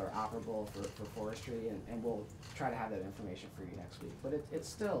developable or operable for forestry, and we'll try to have that information for you next week. But it's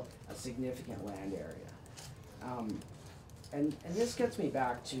still a significant land area. And this gets me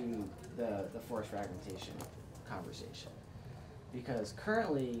back to the forest fragmentation conversation. Because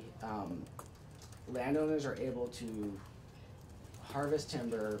currently, landowners are able to harvest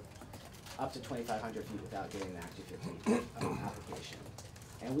timber up to 2,500 feet without getting an Act 250 application.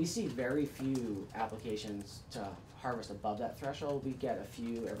 And we see very few applications to harvest above that threshold. We get a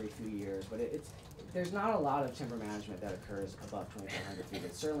few every few years, but there's not a lot of timber management that occurs above 2,500 feet.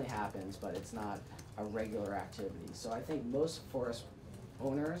 It certainly happens, but it's not a regular activity. So I think most forest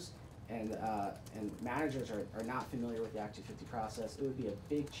owners and managers are not familiar with the Act 250 process. It would be a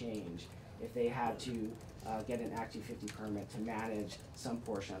big change if they had to get an Act 250 permit to manage some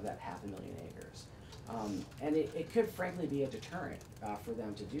portion of that 500,000 acres. And it could frankly be a deterrent for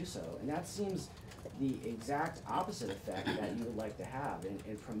them to do so. And that seems the exact opposite effect that you would like to have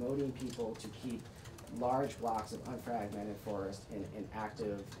in promoting people to keep large blocks of unfragmented forest in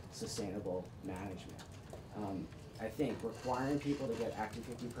active, sustainable management. I think requiring people to get Act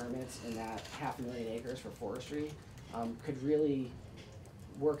 250 permits in that 500,000 acres for forestry could really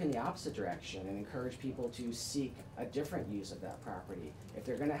work in the opposite direction and encourage people to seek a different use of that property. If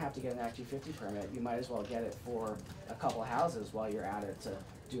they're gonna have to get an Act 250 permit, you might as well get it for a couple houses while you're at it to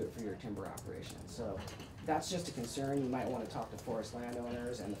do it for your timber operation. So that's just a concern. You might wanna talk to forest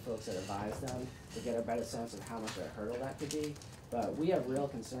landowners and the folks that advise them to get a better sense of how much of a hurdle that could be. But we have real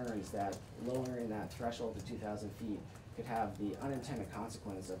concerns that lowering that threshold to 2,000 feet could have the unintended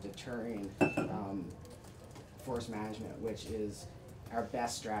consequence of deterring forest management, which is our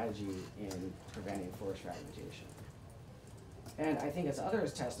best strategy in preventing forest fragmentation. And I think as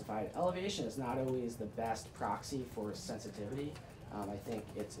others testified, elevation is not always the best proxy for sensitivity. I think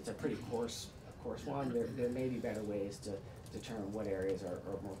it's a pretty coarse one. There may be better ways to determine what areas are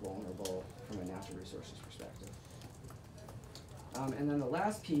more vulnerable from a natural resources perspective. And then the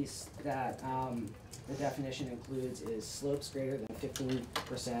last piece that the definition includes is slopes greater than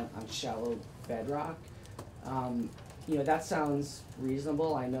 15% on shallow bedrock. You know, that sounds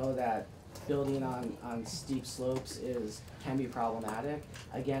reasonable. I know that building on steep slopes can be problematic.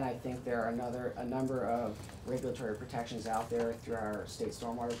 Again, I think there are a number of regulatory protections out there through our state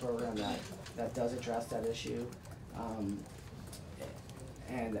stormwater program that does address that issue.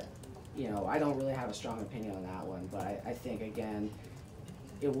 And you know, I don't really have a strong opinion on that one, but I think again,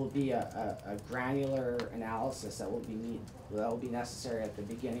 it will be a granular analysis that will be necessary at the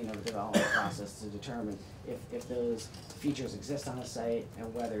beginning of the development process to determine if those features exist on a site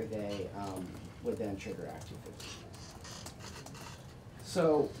and whether they would then trigger Act 250.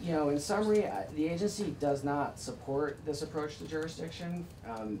 So, you know, in summary, the agency does not support this approach to jurisdiction,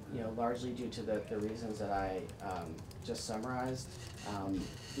 you know, largely due to the reasons that I just summarized.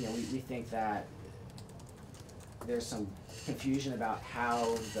 You know, we think that there's some confusion about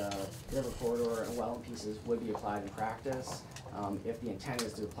how the river corridor and wetland pieces would be applied in practice. If the intent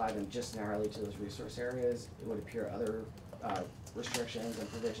is to apply them just narrowly to those resource areas, it would appear other restrictions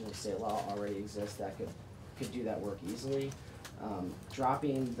and provisions of state law already exist that could do that work easily.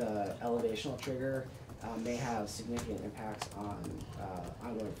 Dropping the elevational trigger may have significant impacts on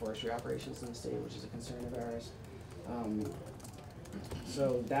ongoing forestry operations in the state, which is a concern of ours.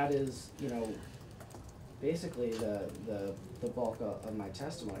 So that is, you know, basically the bulk of my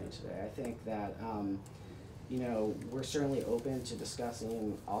testimony today. I think that, you know, we're certainly open to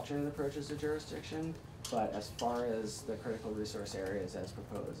discussing alternate approaches to jurisdiction, but as far as the critical resource areas as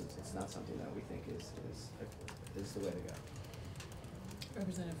proposed, it's not something that we think is the way to go.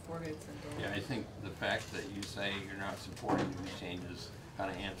 Representative Forgate. Yeah, I think the fact that you say you're not supporting these changes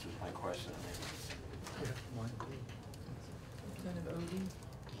kind of answers my question. Representative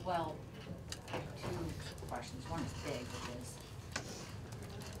Odie. Well, I have two questions. One is big, which is,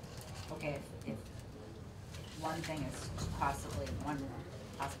 okay, if one thing is possibly, one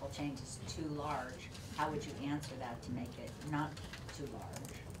possible change is too large, how would you answer that to make it not too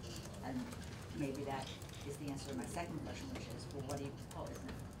large? And maybe that is the answer to my second question, which is, well, what do you propose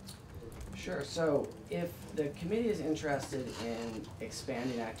now? Sure, so if the committee is interested in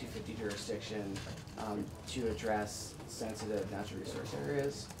expanding Act 250 jurisdiction to address sensitive natural resource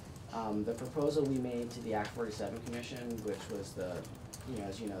areas, the proposal we made to the Act 47 Commission, which was the, you know,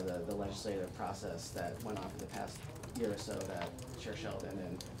 as you know, the legislative process that went on for the past year or so that Chair Sheldon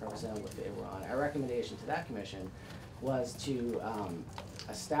and Representative LaFave were on, our recommendation to that commission was to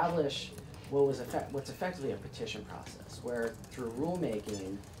establish what's effectively a petition process, where through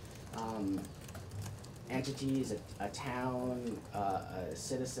rulemaking, entities, a town, a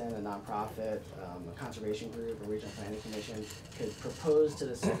citizen, a nonprofit, a conservation group, a regional planning commission could propose to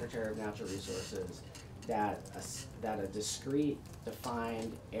the Secretary of Natural Resources that a discrete,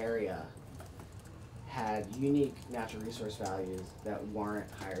 defined area had unique natural resource values that warrant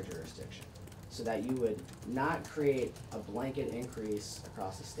higher jurisdiction. So that you would not create a blanket increase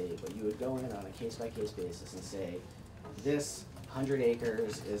across the state, but you would go in on a case-by-case basis and say, this 100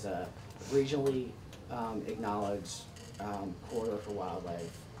 acres is a regionally acknowledged corridor for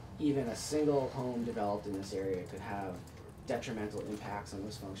wildlife. Even a single home developed in this area could have detrimental impacts on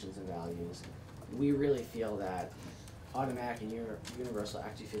those functions and values. We really feel that automatic and universal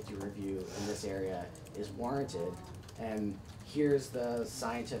Act 250 review in this area is warranted, and here's the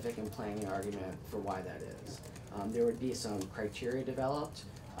scientific and planning argument for why that is. There would be some criteria developed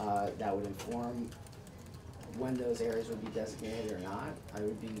that would inform when those areas would be designated or not.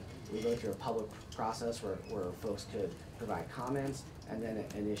 We go through a public process where folks could provide comments, and then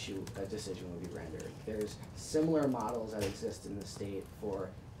a decision would be rendered. There's similar models that exist in the state for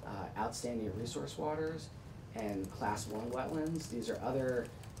outstanding resource waters and Class 1 wetlands. These are other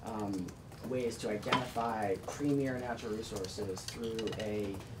ways to identify premier natural resources through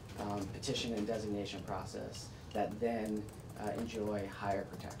a petition and designation process that then enjoy higher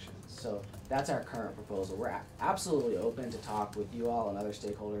protections. So that's our current proposal. We're absolutely open to talk with you all and other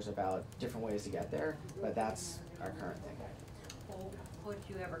stakeholders about different ways to get there, but that's our current thinking. Well, would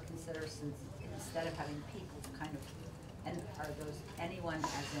you ever consider, since instead of having people kind of And are those anyone,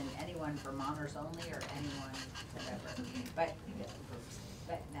 as in anyone Vermonters only, or anyone whatever?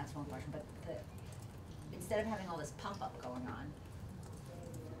 But that's one question, but instead of having all this pop-up going on,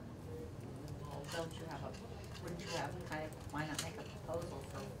 well, wouldn't you have kind of, why not make a proposal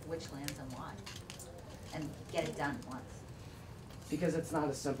for which lands and why? And get it done once? Because it's not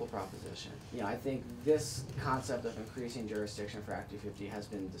a simple proposition. You know, I think this concept of increasing jurisdiction for Act 250 has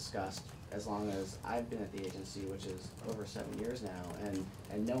been discussed as long as I've been at the agency, which is over 7 years now,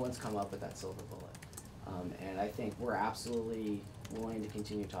 and no one's come up with that silver bullet. And I think we're absolutely willing to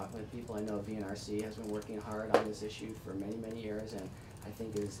continue talking with people. I know VNRC has been working hard on this issue for many, many years, and I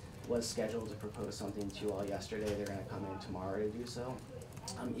think was scheduled to propose something to you all yesterday. They're gonna come in tomorrow to do so.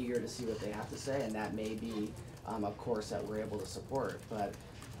 I'm eager to see what they have to say, and that may be a course that we're able to support. But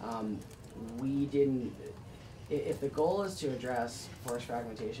we didn't, if the goal is to address forest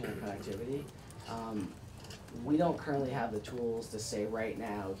fragmentation and connectivity, we don't currently have the tools to say right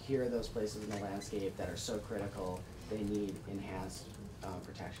now, here are those places in the landscape that are so critical, they need enhanced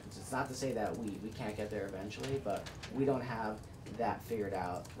protections. It's not to say that we can't get there eventually, but we don't have that figured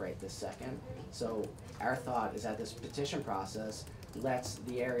out right this second. So our thought is that this petition process lets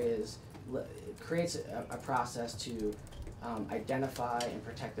the areas, creates a process to identify and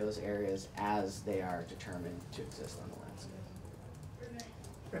protect those areas as they are determined to exist on the landscape.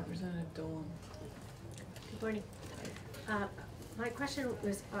 Representative Dolan. Good morning. My question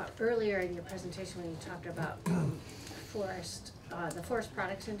was earlier in your presentation when you talked about the forest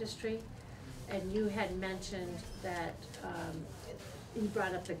products industry, and you had mentioned that you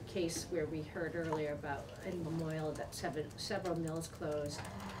brought up the case where we heard earlier about in Memorial that several mills closed,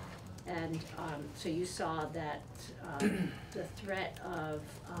 and so you saw that the threat of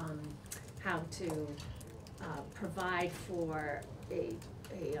how to provide for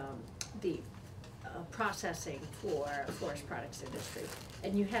the processing for forest products industry,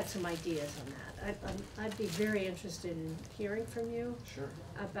 and you had some ideas on that. I'd be very interested in hearing from you. Sure.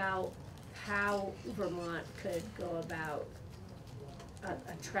 About how Vermont could go about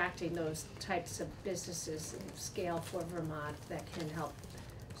attracting those types of businesses and scale for Vermont that can help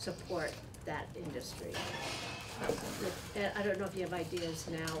support that industry. I don't know if you have ideas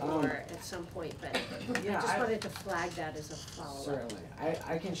now or at some point, but yeah, I just wanted to flag that as a follow-up. Certainly.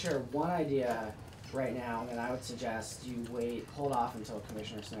 I can share one idea right now, and I would suggest you hold off until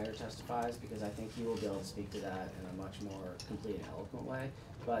Commissioner Snyder testifies, because I think he will be able to speak to that in a much more complete and eloquent way.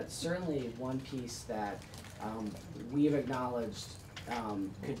 But certainly one piece that we've acknowledged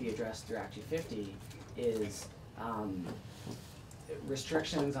could be addressed through Act 250 is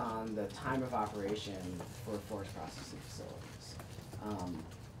restrictions on the time of operation for forest processing facilities.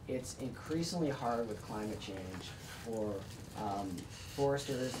 It's increasingly hard with climate change for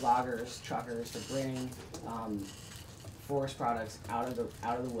foresters, loggers, truckers to bring forest products out of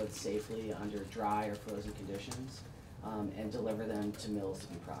the woods safely under dry or frozen conditions and deliver them to mills to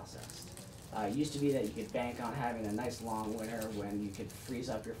be processed. It used to be that you could bank on having a nice long winter when you could freeze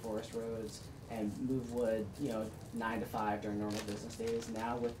up your forest roads and move wood, 9 to 5 during normal business days.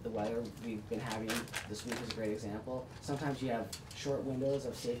 Now with the weather we've been having, this week is a great example. Sometimes you have short windows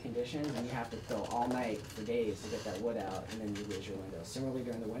of safe conditions and you have to go all night for days to get that wood out, and then you lose your windows. Similarly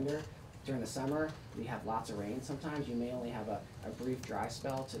during the summer, we have lots of rain sometimes. You may only have a brief dry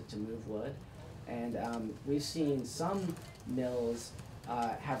spell to move wood. And we've seen some mills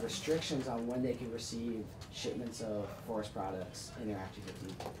have restrictions on when they can receive shipments of forest products in their Act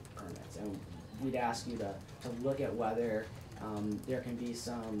 250 permits. And we'd ask you to look at whether there can be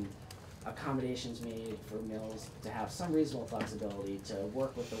some accommodations made for mills to have some reasonable flexibility to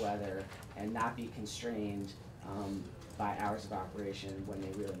work with the weather and not be constrained by hours of operation when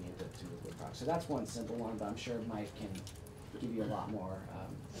they really need to move wood products. So that's one simple one, but I'm sure Mike can give you a lot more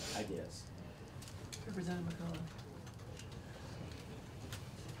ideas. Representative McCullough.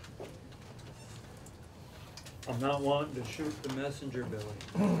 I'm not wanting to shoot the messenger, Billy.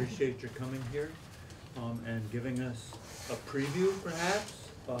 I appreciate your coming here and giving us a preview, perhaps,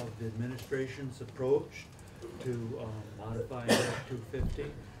 of the administration's approach to modifying Act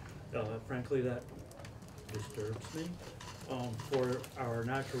 250. Frankly, that disturbs me. For our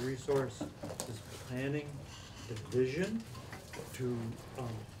natural resources planning division to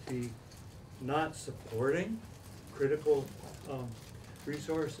be not supporting critical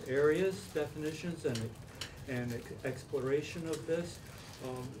resource areas definitions and exploration of this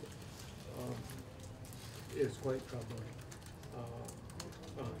is quite troubling.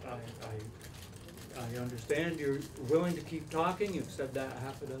 I understand you're willing to keep talking. You've said that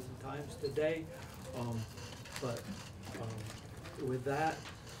half a dozen times today. But with that,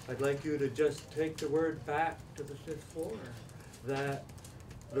 I'd like you to just take the word back to the 5th floor, that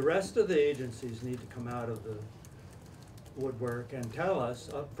the rest of the agencies need to come out of the woodwork and tell us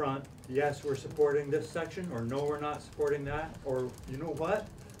up front, yes, we're supporting this section, or no, we're not supporting that, or you know what?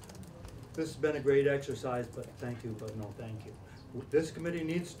 This has been a great exercise, but thank you, but no thank you. This committee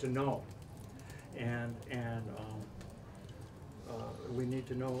needs to know, and we need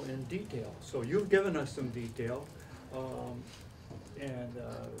to know in detail. So you've given us some detail, and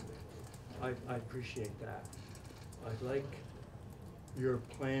I appreciate that. I'd like your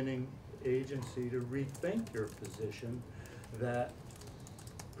planning agency to rethink your position that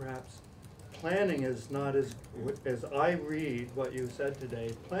perhaps planning is not as I read what you said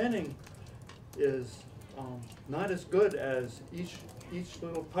today, planning is not as good as each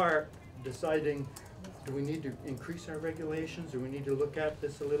little part deciding, do we need to increase our regulations, do we need to look at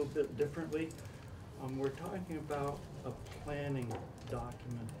this a little bit differently? We're talking about a planning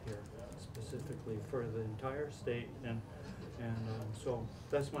document here specifically for the entire state, and so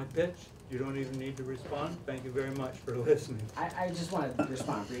that's my pitch. You don't even need to respond. Thank you very much for listening. I just want to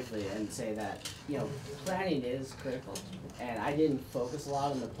respond briefly and say that, you know, planning is critical, and I didn't focus a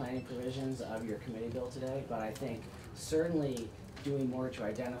lot on the planning provisions of your committee bill today, but I think certainly doing more to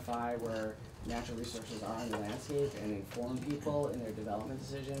identify where natural resources are in the landscape and inform people in their development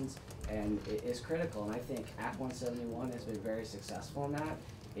decisions, and it is critical. And I think Act 171 has been very successful in that.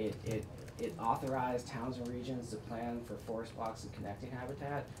 It authorized towns and regions to plan for forest blocks and connecting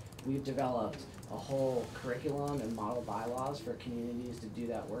habitat. We've developed a whole curriculum and model bylaws for communities to do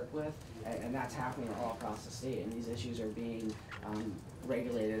that work with, and that's happening all across the state, and these issues are being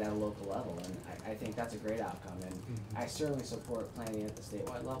regulated at a local level, and I think that's a great outcome, and I certainly support planning at the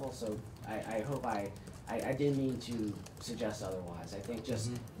statewide level, so I hope I didn't mean to suggest otherwise. I think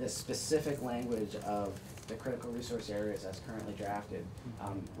just the specific language of the critical resource areas as currently drafted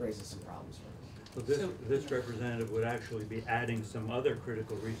raises some problems for us. So this representative would actually be adding some other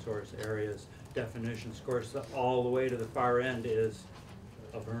critical resource areas definitions. Of course, all the way to the far end is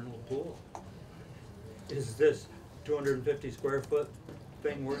a vernal pool. Is this 250 square foot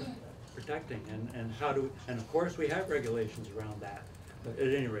thing worth protecting? And how do, and of course we have regulations around that. But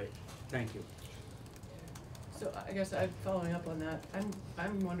at any rate, thank you. So I guess following up on that,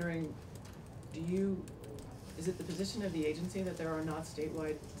 I'm wondering, is it the position of the agency that there are not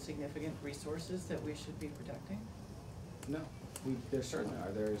statewide significant resources that we should be protecting? No, there certainly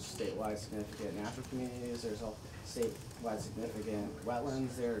are. There's statewide significant natural communities, there's a statewide significant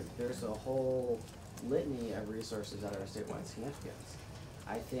wetlands, there's a whole litany of resources that are of statewide significance.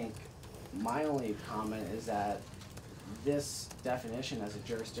 I think my only comment is that this definition as a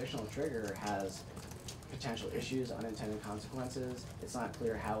jurisdictional trigger has potential issues, unintended consequences. It's not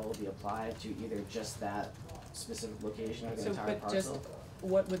clear how it will be applied to either just that specific location or the entire parcel. Just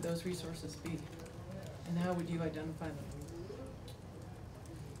what would those resources be? And how would you identify them?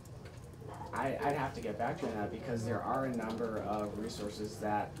 I'd have to get back to you on that because there are a number of resources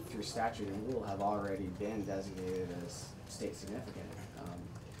that through statute and rule have already been designated as state significant.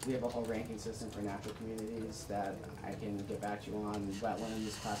 We have a whole ranking system for natural communities that I can get back to you on.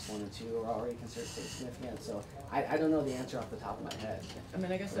 Wetlands, class 1 and 2 are already considered state significant, so I don't know the answer off the top of my head. I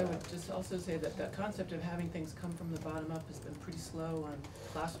mean, I guess I would just also say that the concept of having things come from the bottom up has been pretty slow on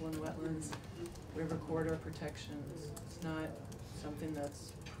class 1 wetlands, river corridor protections. It's not something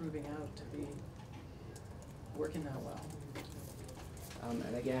that's proving out to be working that well.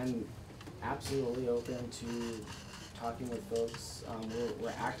 And again, absolutely open to talking with folks.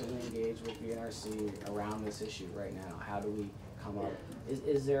 We're actively engaged with VNRC around this issue right now. How do we come up,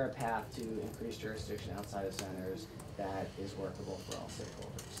 is there a path to increase jurisdiction outside of centers that is workable for all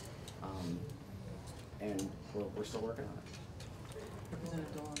stakeholders? And we're still working on it.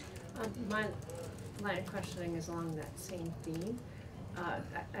 Representative Dolan. My line of questioning is along that same theme.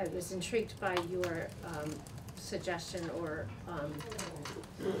 I was intrigued by your suggestion or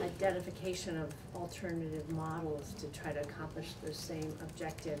identification of alternative models to try to accomplish the same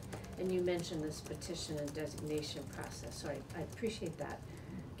objective. And you mentioned this petition and designation process, so I appreciate that.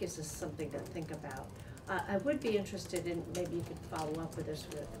 Gives us something to think about. I would be interested in, maybe you could follow up with us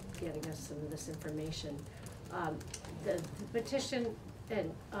with getting us some of this information. The petition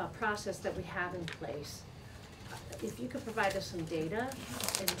and process that we have in place, if you could provide us some data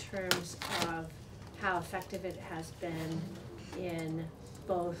in terms of how effective it has been in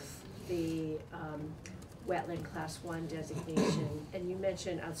both the wetland class 1 designation, and you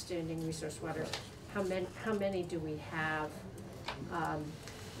mentioned outstanding resource waters. How many do we have?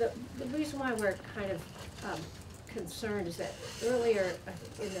 The reason why we're kind of concerned is that earlier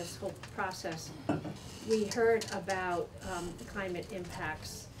in this whole process, we heard about the climate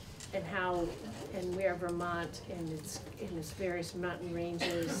impacts how, and where Vermont in its various mountain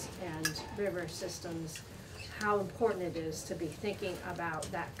ranges and river systems, how important it is to be thinking about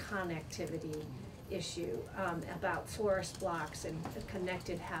that connectivity issue, about forest blocks and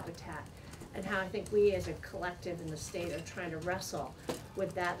connected habitat, and how I think we as a collective in the state are trying to wrestle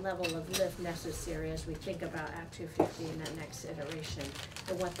with that level of lift necessary as we think about Act 250 and that next iteration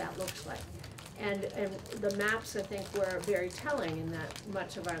and what that looks like. And the maps, I think, were very telling in that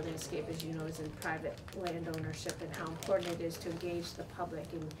much of our landscape, as you know, is in private land ownership, and how important it is to engage the public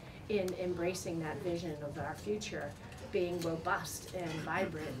in embracing that vision of our future being robust and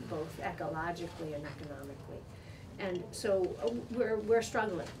vibrant, both ecologically and economically. And so we're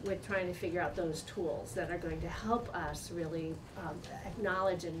struggling with trying to figure out those tools that are going to help us really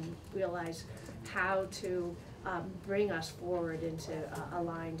acknowledge and realize how to bring us forward into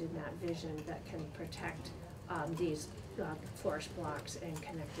aligned in that vision that can protect these forest blocks and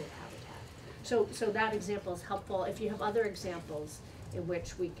connected habitat. So that example is helpful. If you have other examples in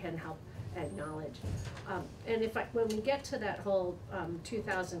which we can help acknowledge. And when we get to that whole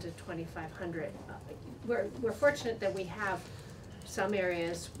 2,000 to 2,500, we're fortunate that we have some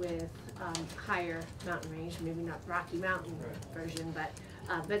areas with higher mountain range, maybe not Rocky Mountain version,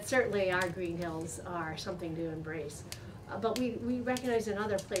 but certainly our green hills are something to embrace. But we recognize in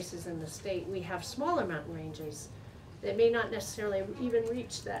other places in the state we have smaller mountain ranges that may not necessarily even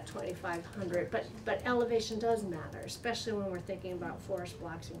reach that 2,500, but elevation does matter, especially when we're thinking about forest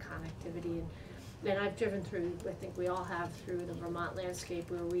blocks and connectivity. And I've driven through, I think we all have, through the Vermont landscape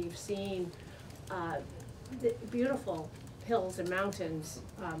where we've seen the beautiful hills and mountains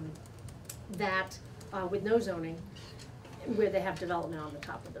that, with no zoning, where they have development on the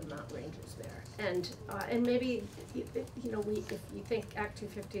top of the mountain ranges there. And maybe, you know, if you think Act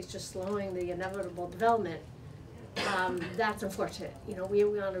 250 is just slowing the inevitable development, that's unfortunate. You know, we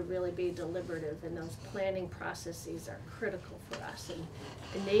want to really be deliberative, and those planning processes are critical for us and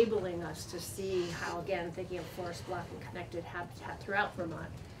enabling us to see how, again, thinking of forest block and connected habitat throughout Vermont,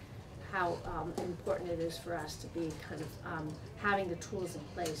 how important it is for us to be kind of having the tools in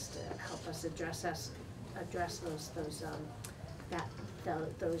place to help us address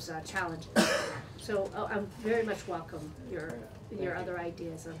those challenges. So I very much welcome your other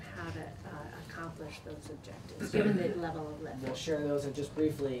ideas on how to accomplish those objectives, given the level of lift. We'll share those, and just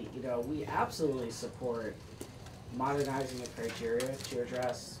briefly, you know, we absolutely support modernizing the criteria to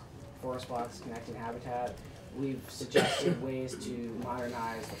address forest blocks, connected habitat. We've suggested ways to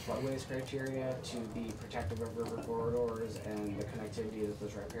modernize the floodways criteria to be protective of river corridors and the connectivity that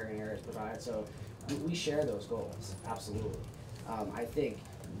those riparian areas provide. So we share those goals, absolutely. I think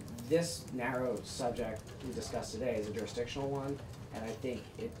this narrow subject we discussed today is a jurisdictional one, and I think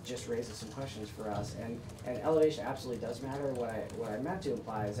it just raises some questions for us. And elevation absolutely does matter. What I meant to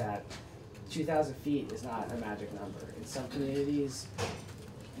imply is that 2,000 feet is not a magic number. In some communities,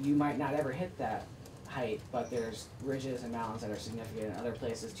 you might not ever hit that height, but there's ridges and mountains that are significant. In other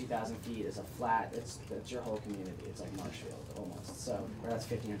places, 2,000 feet is a flat, it's your whole community. It's like Marshfield almost, so, or that's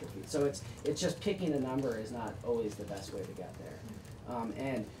 1,500 feet. So it's just picking a number is not always the best way to get there.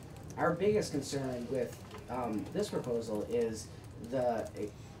 And our biggest concern with this proposal is the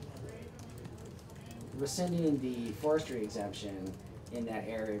rescinding the forestry exemption in that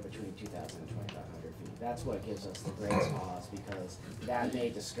area between 2,000 and 2,500 feet. That's what gives us the greatest pause, because that may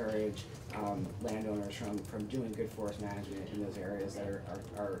discourage landowners from doing good forest management in those areas that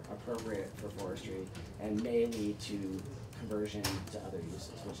are appropriate for forestry, and may lead to conversion to other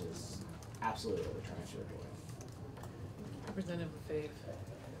uses, which is absolutely what we're trying to avoid. Representative Fave.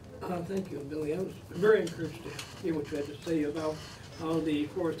 Thank you, Billy. I was very encouraged to hear what you had to say about how the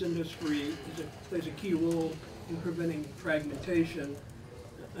forest industry plays a key role in preventing fragmentation.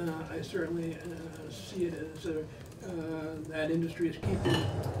 I certainly see it as that industry is keeping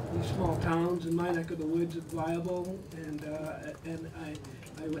these small towns in my neck of the woods viable, and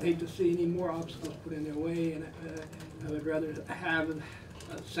I would hate to see any more obstacles put in their way, and I would rather have a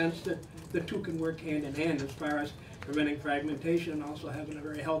sense that the two can work hand in hand as far as preventing fragmentation and also having a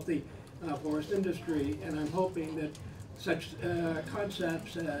very healthy forest industry. And I'm hoping that such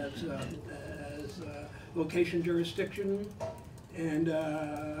concepts as location jurisdiction and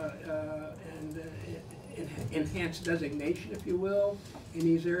enhanced designation, if you will, in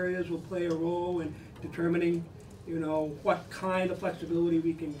these areas will play a role in determining, you know, what kind of flexibility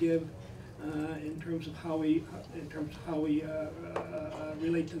we can give in terms of how we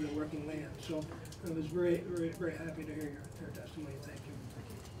relate to the working land. So I was very, very, very happy to hear your testimony. Thank you.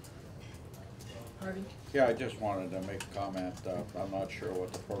 Harvey? Yeah, I just wanted to make a comment. I'm not sure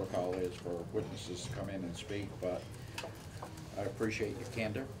what the protocol is for witnesses to come in and speak, but I appreciate your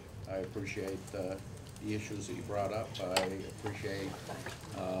candor. I appreciate the issues that you brought up. I appreciate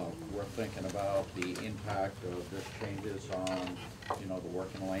we're thinking about the impact of this changes on, you know, the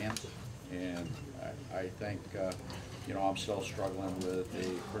working lands. And I think, you know, I'm still struggling with the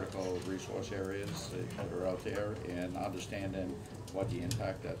critical resource areas that are out there and understanding what the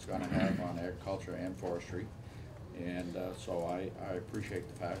impact that's gonna have on agriculture and forestry. And so I appreciate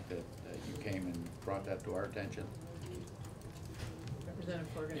the fact that you came and brought that to our attention.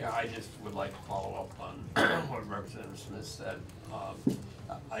 Representative Corrigan. Yeah, I just would like to follow up on what Representative Smith said.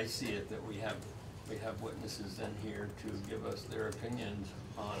 I see it that we have witnesses in here to give us their opinions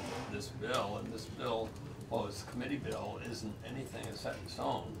on this bill, and this bill, well, it's a committee bill, isn't anything that's set in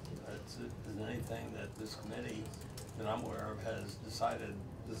stone. Isn't anything that this committee that I'm aware of has decided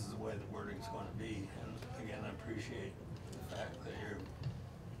this is the way the wording's going to be. And again, I appreciate the fact that you're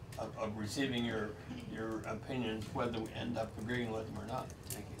of receiving your opinions, whether we end up agreeing with them or not.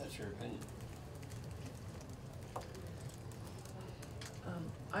 Thank you. That's your opinion.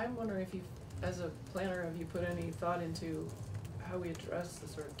 I'm wondering if you, as a planner, have you put any thought into how we address the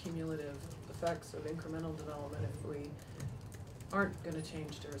sort of cumulative effects of incremental development if we aren't gonna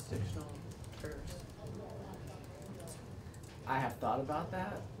change jurisdictional affairs? I have thought about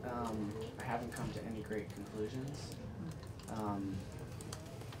that. I haven't come to any great conclusions.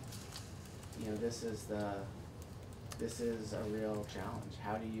 You know, this is a real challenge.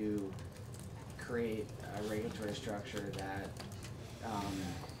 How do you create a regulatory structure that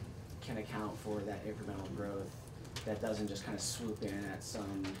can account for that incremental growth that doesn't just kind of swoop in at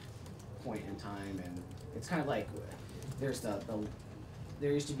some point in time? And it's kind of like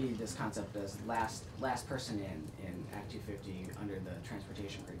there used to be this concept as last person in Act 250 under the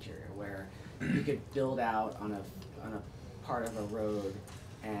transportation criteria, where you could build out on a part of a road,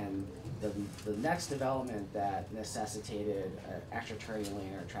 and the next development that necessitated an extra turning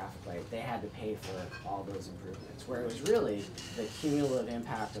lane or a traffic light, they had to pay for all those improvements, where it was really the cumulative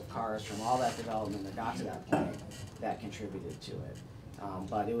impact of cars from all that development that got to that point that contributed to it.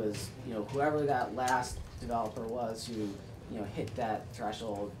 But it was, you know, whoever that last developer was who, you know, hit that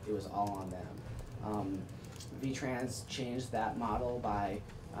threshold, it was all on them. V-Trans changed that model by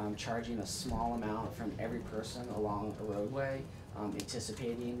charging a small amount from every person along a roadway,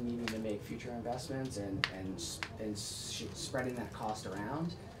 anticipating needing to make future investments and spreading that cost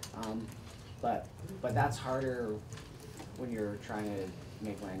around. But that's harder when you're trying to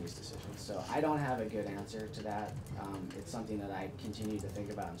make land use decisions. So I don't have a good answer to that. It's something that I continue to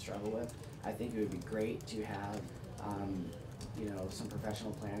think about and struggle with. I think it would be great to have you know, some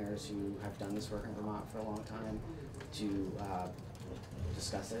professional planners who have done this work in Vermont for a long time to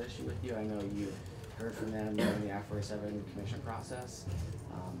discuss that issue with you. I know you've heard from them during the Act 47 commission process.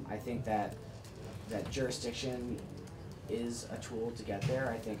 I think that jurisdiction is a tool to get there.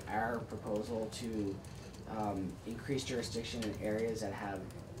 I think our proposal to increase jurisdiction in areas that have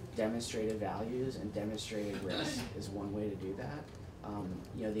demonstrated values and demonstrated risk is one way to do that.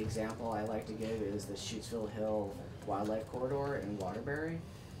 You know, the example I like to give is the Shutesville Hill Wildlife Corridor in Waterbury.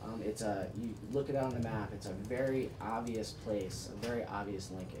 You look at it on the map, it's a very obvious place, a very obvious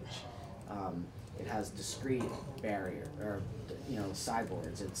linkage. It has discrete barrier, or, you know,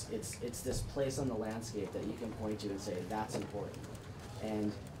 sideboards. It's this place on the landscape that you can point to and say, that's important.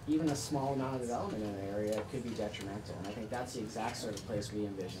 And even a small amount of development in an area could be detrimental. And I think that's the exact sort of place we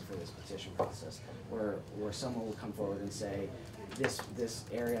envision for this petition process, where someone will come forward and say, this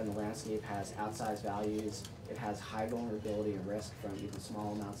area on the landscape has outsized values, it has high vulnerability and risk from even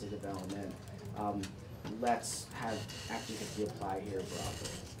small amounts of development. Let's have Act 250 apply here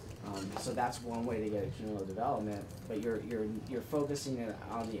broadly. So that's one way to get a cumulative development, but you're focusing it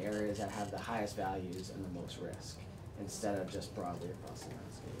on the areas that have the highest values and the most risk, instead of just broadly across the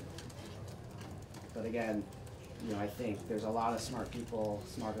landscape. But again, you know, I think there's a lot of smart people,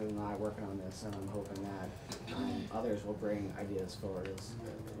 smarter than I, working on this, and I'm hoping that others will bring ideas forward as,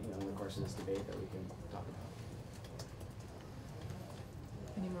 you know, in the course of this debate that we can talk about.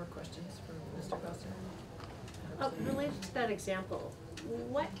 Any more questions for Mr. Costa? Related to that example,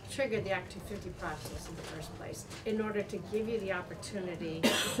 what triggered the Act 250 process in the first place in order to give you the opportunity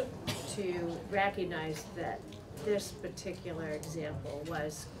to recognize that this particular example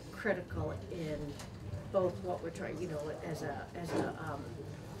was critical in both what we're trying, you know, as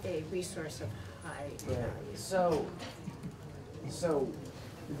a resource of high value? So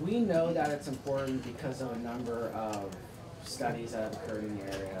we know that it's important because of a number of studies that have occurred in the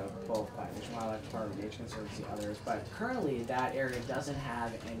area, both by Fish and Wildlife Department, Nature Conservancy, others, but currently that area doesn't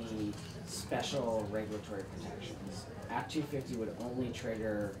have any special regulatory protections. Act 250 would only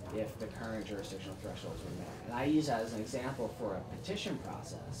trigger if the current jurisdictional thresholds were met. And I use that as an example for a petition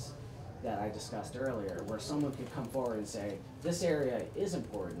process that I discussed earlier, where someone could come forward and say, this area is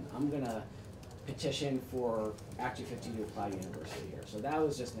important, I'm gonna petition for Act 250 to apply universally here. So that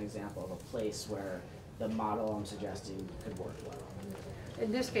was just an example of a place where the model I'm suggesting could work well.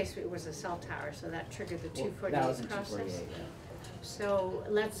 In this case, it was a cell tower, so that triggered the Well, 248 that was in process. 248, yeah. So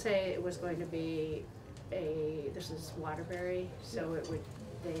let's say it was going to be this is Waterbury, so it would,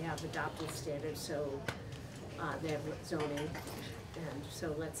 they have adopted standards, so they have zoning. And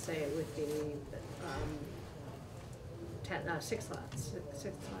so let's say it would be 6 lots.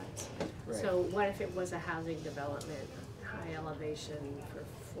 Right. So what if it was a housing development, high elevation for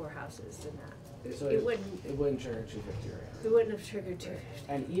 4 houses and that? So It wouldn't, it wouldn't trigger 250 area. it wouldn't have triggered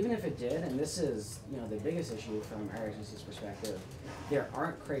 250. And even if it did, and this is, the biggest issue from our agency's perspective, there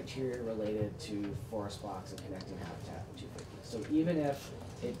aren't criteria related to forest blocks and connecting habitat in 250. So even if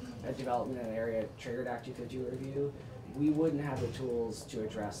a development in an area triggered Act 250 review, we wouldn't have the tools to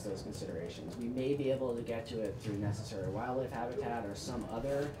address those considerations. We may be able to get to it through necessary wildlife habitat or some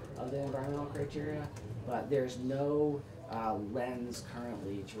other of the environmental criteria, but there's no lens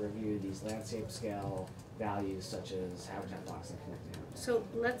currently to review these landscape scale values such as habitat blocks and connecting habitat. So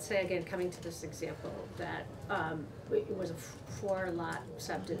let's say, again, coming to this example, that it was a 4-lot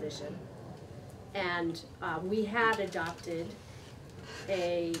subdivision, and we had adopted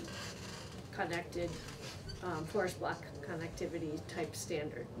a connected forest block connectivity type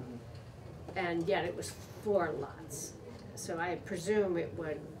standard, and yet it was 4 lots. So I presume it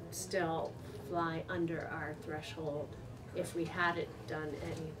would still fly under our threshold if we hadn't done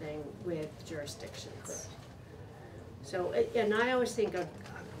anything with jurisdictions. Correct. So, and I always think a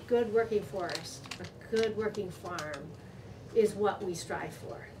good working forest, a good working farm is what we strive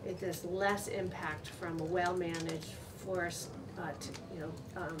for. There's less impact from a well-managed forest,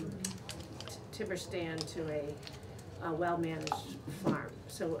 timber stand to a well-managed farm.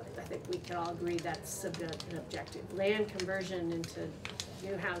 So I think we can all agree that's an objective. Land conversion into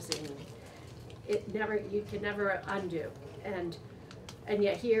new housing, you can never undo. And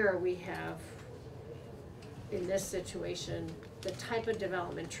yet here we have, in this situation, the type of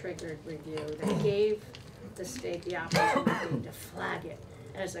development triggered review that gave the state the opportunity to flag it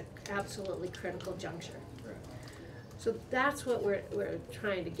as an absolutely critical juncture. Right. So that's what we're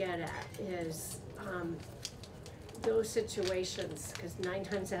trying to get at, is those situations, because 9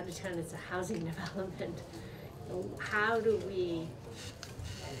 times out of 10 it's a housing development. How do we,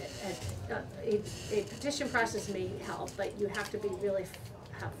 a petition process may help, but you have to really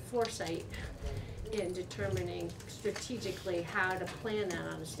have foresight in determining strategically how to plan that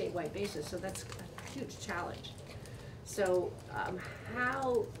on a statewide basis. So that's a huge challenge. So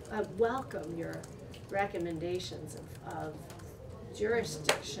I welcome your recommendations of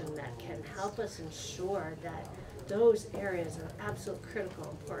jurisdiction that can help us ensure that those areas of absolute critical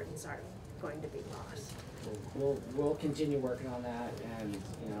importance aren't going to be lost. We'll continue working on that, and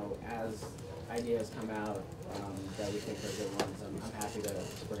as ideas come out that we think are good ones, I'm happy to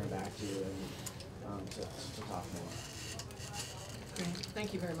bring them back to you and to talk more. Great,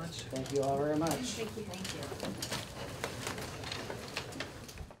 thank you very much. Thank you all very much. Thank you.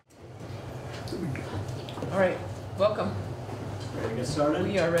 All right, welcome. Ready to get started?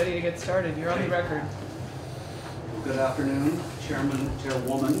 We are ready to get started. You're on the record. Good afternoon, Chairwoman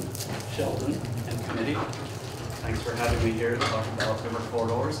Sheldon and committee. Thanks for having me here to talk about river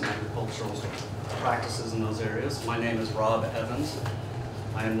corridors and agricultural practices in those areas. My name is Rob Evans.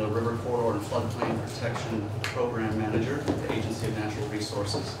 I am the River Corridor and Floodplain Protection Program Manager at the Agency of Natural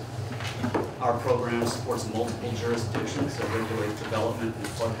Resources. Our program supports multiple jurisdictions that regulate development in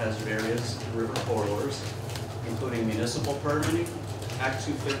flood hazard areas and river corridors, including municipal permitting, Act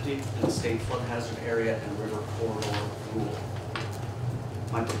 250, and the State Flood Hazard Area and River Corridor Rule.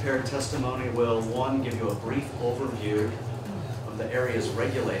 My prepared testimony will, 1, give you a brief overview of the areas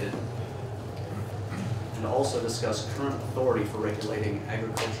regulated, and also discuss current authority for regulating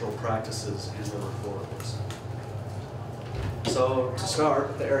agricultural practices in river corridors. So, to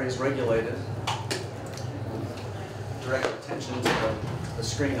start, the areas regulated, direct attention to the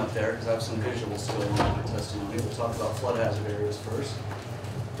screen up there, because I have some visuals to go along with my testimony. We'll talk about flood hazard areas first.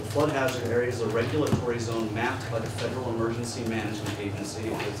 The flood hazard area is a regulatory zone mapped by the Federal Emergency Management Agency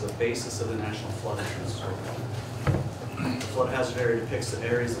and is the basis of the National Flood Insurance Program. The flood hazard area depicts the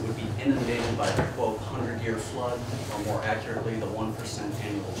areas that would be inundated by the, quote, 100-year flood, or more accurately, the 1%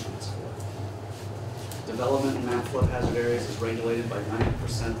 annual chance flood. Development in map flood hazard areas is regulated by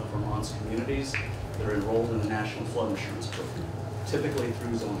 90% of Vermont's communities that are enrolled in the National Flood Insurance Program, typically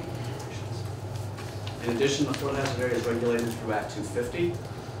through zoning regulations. In addition, the flood hazard area is regulated through Act 250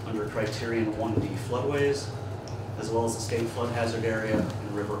 under Criterion 1D floodways, as well as the state flood hazard area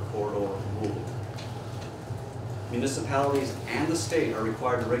and river corridor rule. Municipalities and the state are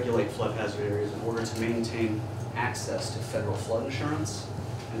required to regulate flood hazard areas in order to maintain access to federal flood insurance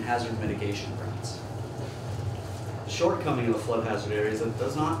and hazard mitigation grants. The shortcoming of the flood hazard area is that it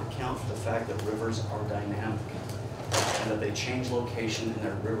does not account for the fact that rivers are dynamic and that they change location in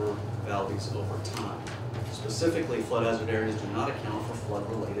their river valleys over time. Specifically, flood hazard areas do not account for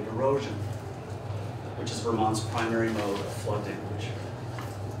flood-related erosion, which is Vermont's primary mode of flood damage.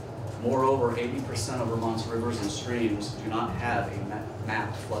 Moreover, 80% of Vermont's rivers and streams do not have a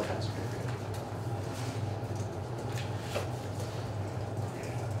mapped flood hazard area.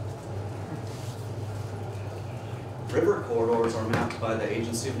 River corridors are mapped by the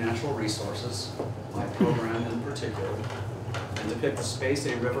Agency of Natural Resources, my program in particular, and depict the space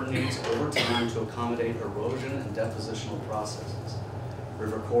a river needs over time to accommodate erosion and depositional processes.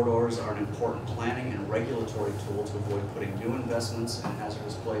 River corridors are an important planning and regulatory tool to avoid putting new investments in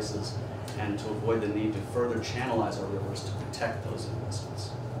hazardous places and to avoid the need to further channelize our rivers to protect those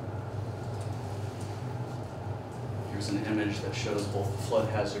investments. Here's an image that shows both the flood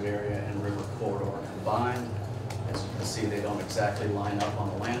hazard area and river corridor combined. As you can see, they don't exactly line up on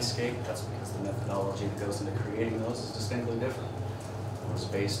the landscape. That's because the methodology that goes into creating those is distinctly different. It was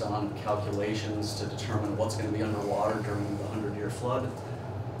based on calculations to determine what's going to be underwater during the 100-year flood.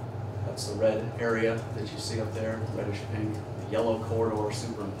 That's the red area that you see up there, reddish pink. The yellow corridor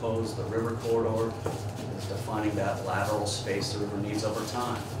superimposed, the river corridor is defining that lateral space the river needs over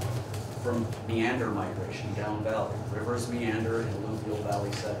time. From meander migration down valley, rivers meander in alluvial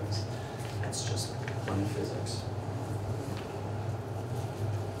valley settings. That's just plain physics.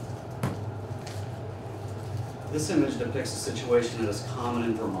 This image depicts a situation that is common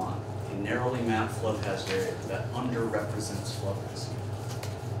in Vermont, a narrowly mapped flood hazard area that underrepresents flood risk.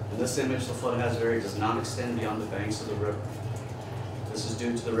 In this image, the flood hazard area does not extend beyond the banks of the river. This is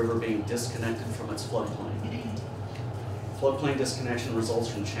due to the river being disconnected from its floodplain. Floodplain disconnection results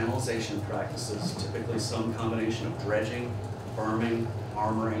from channelization practices, typically some combination of dredging, berming,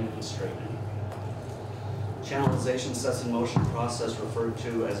 armoring, and straightening. Channelization sets in motion a process referred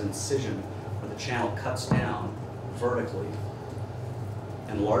to as incision, where the channel cuts down vertically,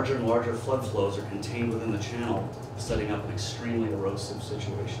 and larger flood flows are contained within the channel, setting up an extremely erosive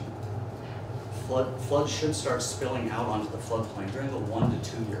situation. Floods should start spilling out onto the floodplain during the 1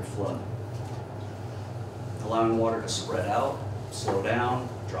 to 2 year flood, allowing water to spread out, slow down,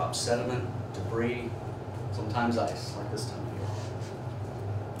 drop sediment, debris, sometimes ice, like this time of year.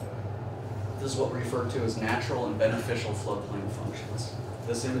 This is what we refer to as natural and beneficial floodplain functions.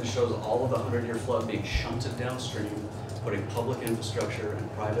 This image shows all of the 100-year flood being shunted downstream, putting public infrastructure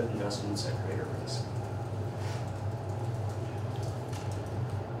and private investments at greater risk.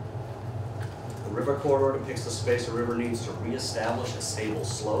 The river corridor depicts the space a river needs to reestablish a stable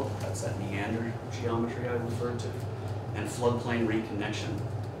slope, that's that meander geometry I referred to, and floodplain reconnection.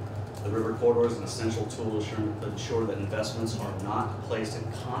 The river corridor is an essential tool to ensure that investments are not placed in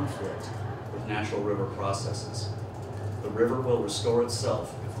conflict with natural river processes. The river will restore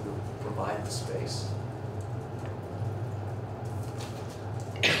itself if we provide the space.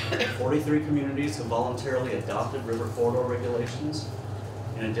 43 communities have voluntarily adopted river corridor regulations.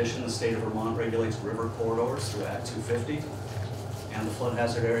 In addition, the state of Vermont regulates river corridors through Act 250 and the flood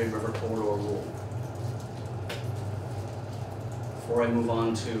hazard area river corridor rule. Before I move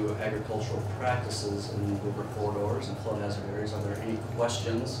on to agricultural practices in river corridors and flood hazard areas, are there any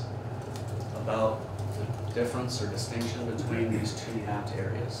questions about the difference or distinction between these two mapped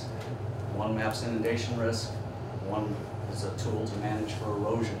areas? One maps inundation risk, one is a tool to manage for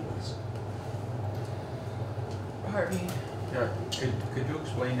erosion risk. Harvey. Yeah, could you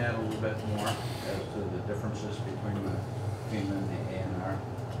explain that a little bit more as to the differences between the FEMA and the A&R?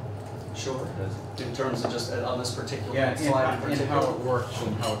 Sure. In terms of just on this particular slide, in particular, and how it works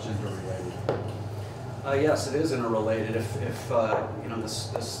and how it's interrelated. Yes, it is interrelated. If you know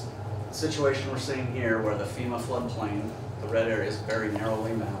this situation we're seeing here, where the FEMA floodplain, the red area, is very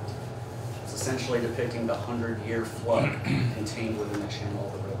narrowly mapped. It's essentially depicting the 100-year flood contained within the channel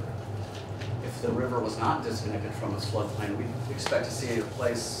of the river. If the river was not disconnected from its floodplain, we'd expect to see a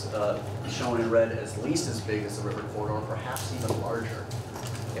place shown in red at least as big as the river corridor, perhaps even larger,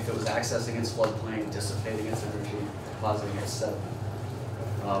 if it was accessing its floodplain, dissipating its energy, depositing its sediment.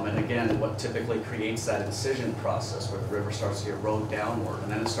 And again, what typically creates that incision process where the river starts to erode downward,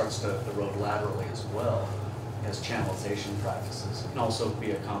 and then it starts to erode laterally as well, as channelization practices. It can also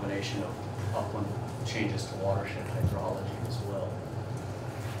be a combination of upland changes to watershed hydrology as well.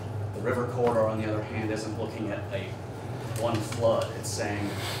 The river corridor, on the other hand, isn't looking at one flood. It's saying,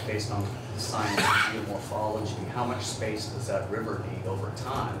 based on science and geomorphology, how much space does that river need over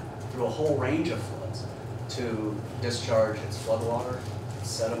time through a whole range of floods to discharge its floodwater, its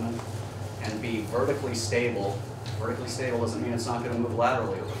sediment, and be vertically stable. Vertically stable doesn't mean it's not going to move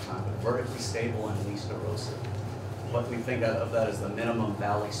laterally over time, but vertically stable and least erosive. What we think of that as the minimum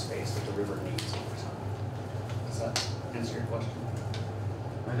valley space that the river needs over time. Does that answer your question?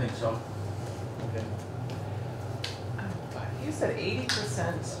 I think so. Okay. You said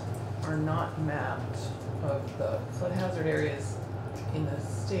 80% are not mapped of the flood hazard areas in the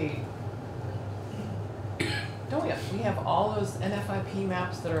state. Don't we have all those NFIP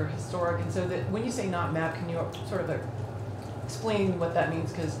maps that are historic, and so that when you say not mapped, can you sort of explain what that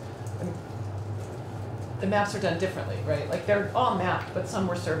means? Because the maps are done differently, right? Like they're all mapped, but some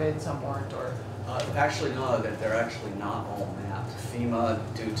were surveyed, some weren't, or Actually, no, they're actually not all mapped. FEMA,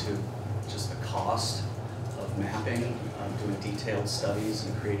 due to just the cost of mapping, doing detailed studies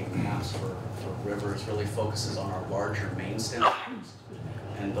and creating maps for rivers, really focuses on our larger main stem rivers.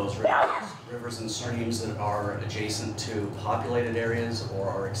 And those rivers and streams that are adjacent to populated areas or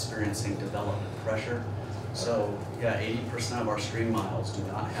are experiencing development pressure. So yeah, 80% of our stream miles do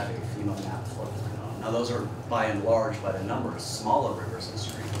not have a FEMA map floodplain on. Now those are by and large by the numbers smaller rivers and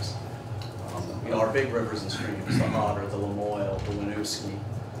streams. Our big rivers and streams, the Otter, the Lamoille, the Winooski,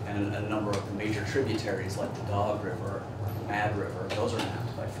 and a number of the major tributaries like the Dog River, the Mad River, those are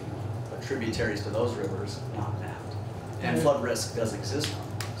mapped by FEMA. But tributaries to those rivers, not mapped. And flood risk does exist on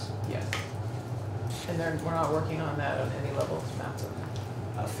those. yes. And we're not working on that on any level to map them.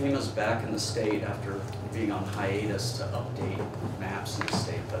 FEMA's back in the state after being on hiatus to update maps in the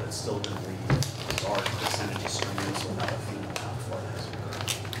state, but it's still going to be a large percentage of streams without a FEMA map flood hazard.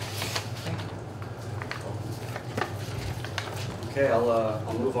 Okay,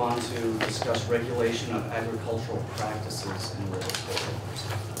 I'll move on to discuss regulation of agricultural practices in river corridors.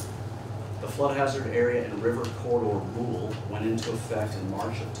 The flood hazard area and river corridor rule went into effect in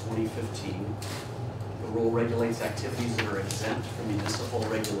March of 2015. The rule regulates activities that are exempt from municipal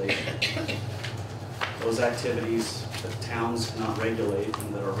regulation. Those activities that towns cannot regulate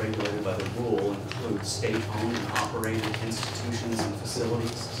and that are regulated by the rule include state-owned and operated institutions and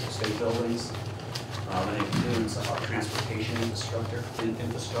facilities, so state buildings. It includes our transportation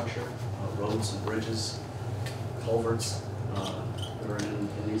infrastructure, roads and bridges, culverts that are in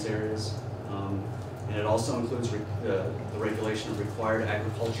these areas. And it also includes the regulation of required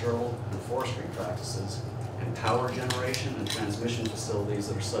agricultural and forestry practices and power generation and transmission facilities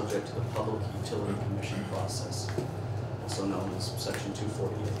that are subject to the Public Utility Commission process, also known as Section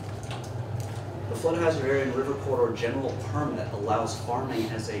 248. The flood hazard area and river corridor general permit allows farming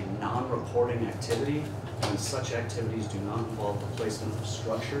as a non-reporting activity when such activities do not involve the placement of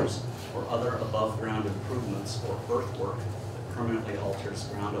structures or other above-ground improvements or earthwork that permanently alters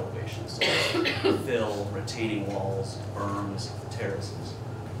ground elevation, such as fill, retaining walls, berms, terraces.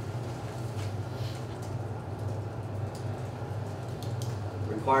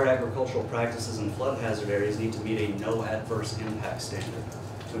 Required agricultural practices in flood hazard areas need to meet a no adverse impact standard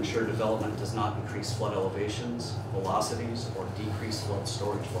to ensure development does not increase flood elevations, velocities, or decrease flood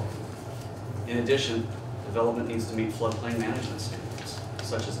storage volume. In addition, development needs to meet floodplain management standards,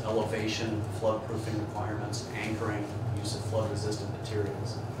 such as elevation, flood-proofing requirements, anchoring, use of flood-resistant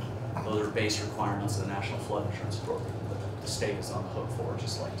materials. Those are base requirements of the National Flood Insurance Program that the state is on the hook for,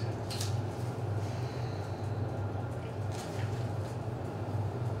 just like towns.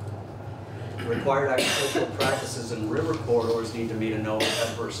 Required agricultural practices in river corridors need to meet a no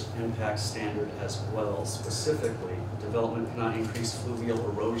adverse impact standard as well. Specifically, development cannot increase fluvial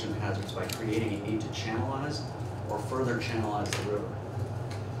erosion hazards by creating a need to channelize or further channelize the river.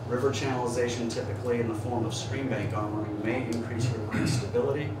 River channelization, typically in the form of stream bank armoring, may increase river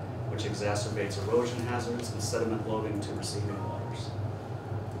instability, which exacerbates erosion hazards and sediment loading to receiving waters.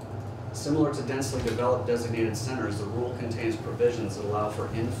 Similar to densely developed designated centers, the rule contains provisions that allow for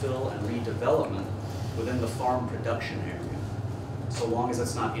infill and redevelopment within the farm production area, so long as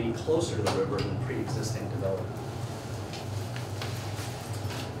it's not any closer to the river than pre-existing development.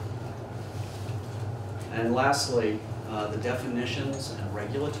 And lastly, the definitions and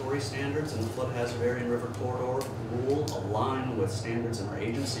regulatory standards in the flood hazard area and river corridor rule align with standards in our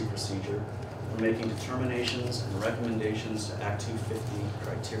agency procedure for making determinations and recommendations to Act 250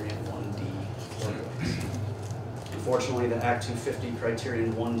 Criterion 1D floodways. Unfortunately, the Act 250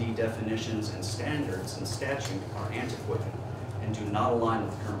 criterion 1D definitions and standards and statute are antiquated and do not align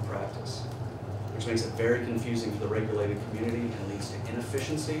with current practice, which makes it very confusing for the regulated community and leads to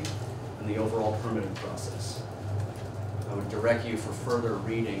inefficiency in the overall permitting process. I would direct you for further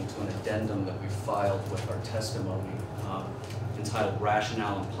reading to an addendum that we filed with our testimony entitled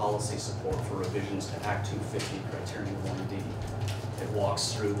Rationale and Policy Support for Revisions to Act 250 Criterion 1D. It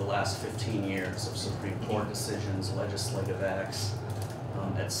walks through the last 15 years of Supreme Court decisions, legislative acts,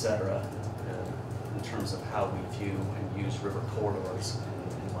 etc., in terms of how we view and use river corridors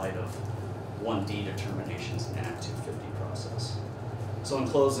in light of 1D determinations in the Act 250 process. So in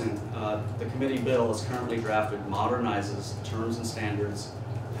closing, the committee bill as currently drafted modernizes terms and standards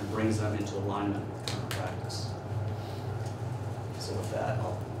and brings them into alignment with current practice. So with that,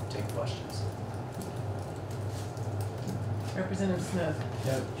 I'll take questions. Representative Smith.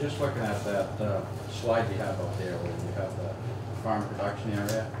 Yeah, just looking at that slide you have up there where you have the farm production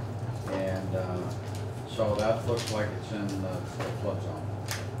area, and so that looks like it's in the flood zone.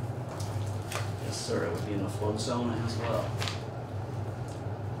 Yes, sir, it would be in the flood zone as well.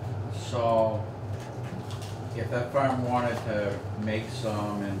 So if that farm wanted to make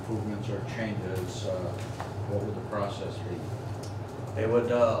some improvements or changes, what would the process be? They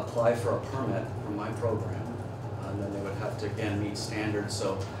would apply for a permit from my program, and then they would have to, again, meet standards.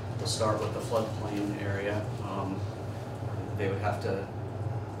 So we'll start with the floodplain area. They would have to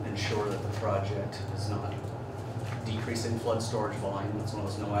ensure that the project is not decreasing flood storage volume. That's one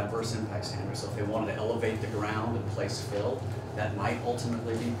of those no adverse impact standards. So if they wanted to elevate the ground and place fill, that might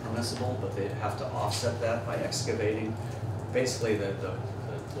ultimately be permissible, but they'd have to offset that by excavating. Basically,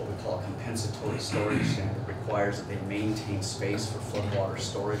 what we call a compensatory storage standard requires that they maintain space for floodwater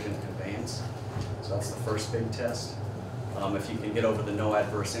storage and conveyance. So that's the first big test. If you can get over the no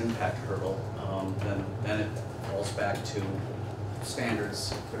adverse impact hurdle, then it falls back to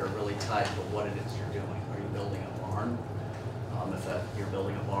standards that are really tied to what it is you're doing. Are you building a barn? If you're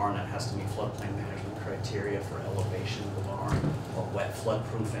building a barn, that has to meet floodplain management criteria for elevation of the barn or wet flood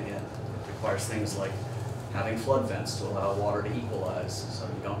proofing it. It requires things like having flood vents to allow water to equalize, so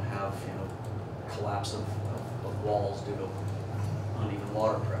you don't have collapse of walls due to uneven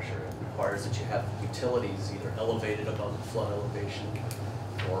water pressure. It requires that you have utilities either elevated above the flood elevation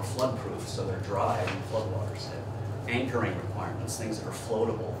or flood proof so they're dry when floodwaters hit. Anchoring requirements, things that are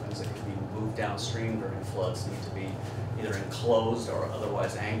floatable, things that can be moved downstream during floods need to be either enclosed or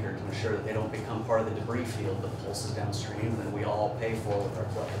otherwise anchored to ensure that they don't become part of the debris field that pulses downstream and we all pay for with our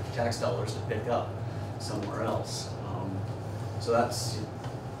tax dollars to pick up somewhere else.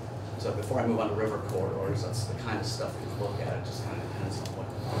 So before I move on to river corridors, that's the kind of stuff we look at. It just kind of depends on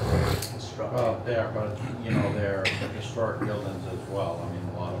what is constructed. Well, they're historic buildings as well. I mean,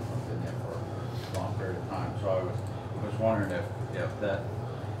 a lot of them have been there for a long period of time. So I was wondering if that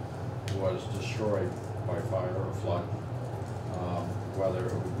was destroyed by fire or flood, whether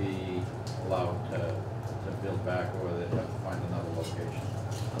it would be allowed to build back or they'd have to find another location.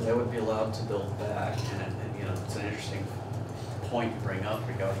 They would be allowed to build back, and it's an interesting point you bring up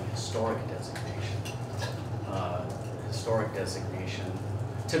regarding historic designation. Historic designation,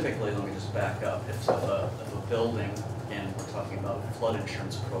 typically, let me just back up, if a building, again, we're talking about a flood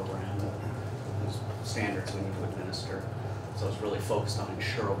insurance program, there's standards we need to administer, so it's really focused on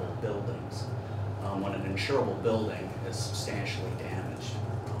insurable buildings. When an insurable building is substantially damaged,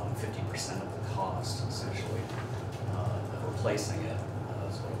 50% of the cost, essentially, of replacing it,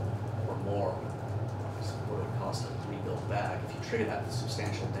 or more, what it would cost to rebuild back. If you trigger that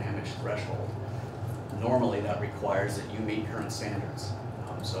substantial damage threshold, normally that requires that you meet current standards.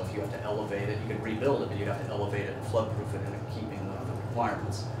 So if you have to elevate it, you can rebuild it, but you have to elevate it and floodproof it in keeping the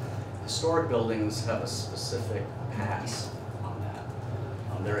requirements. Historic buildings have a specific pass on that.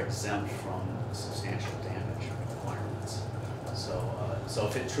 They're exempt from substantial damage requirements. So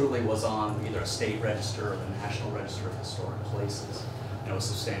if it truly was on either a state register or the National Register of Historic Places, and it was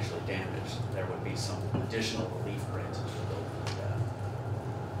substantially damaged, there would be some additional relief granted to the building like that.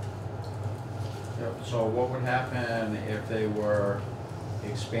 Yep. So what would happen if they were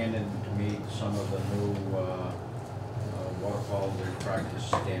expanded to meet some of the new water quality practice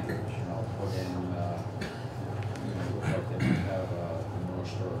standards? Put in, looks like they might have more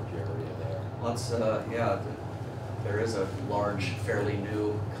storage area there. Well, that's, there is a large, fairly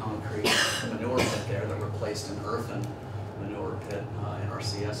new concrete manure pit there that replaced an earthen manure pit.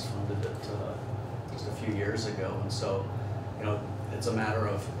 NRCS funded it just a few years ago, and so, it's a matter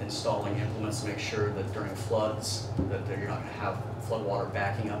of installing implements to make sure that during floods that you're not going to have flood water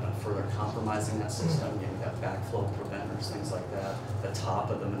backing up and further compromising that system. You've got backflow preventers, things like that. The top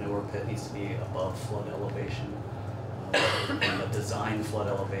of the manure pit needs to be above flood elevation. And the design flood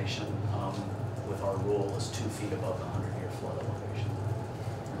elevation with our rule is 2 feet above the 100-year flood elevation.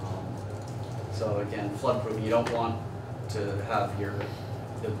 So again, flood proof, you don't want to have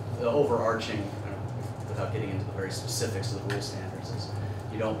the overarching, without getting into the very specifics of the rule standards, is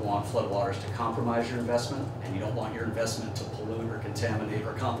you don't want floodwaters to compromise your investment, and you don't want your investment to pollute or contaminate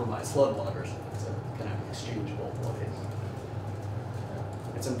or compromise floodwaters. It's a kind of exchange both ways.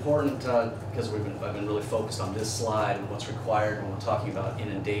 It's important because I've been really focused on this slide and what's required when we're talking about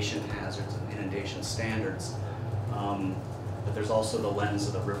inundation hazards and inundation standards. But there's also the lens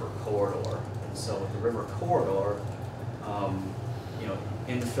of the river corridor. And so with the river corridor, you know,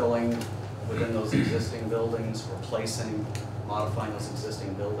 infilling within those existing buildings, replacing, modifying those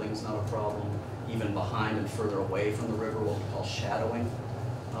existing buildings, not a problem. Even behind and further away from the river, what we call shadowing,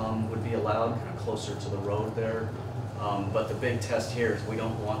 would be allowed, kind of closer to the road there. But the big test here is we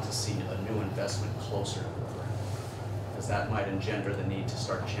don't want to see a new investment closer to the river, because that might engender the need to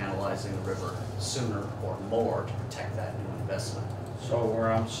start channelizing the river sooner or more to protect that new investment. So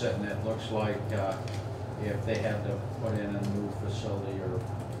where I'm sitting, it looks like if they had to put in a new facility or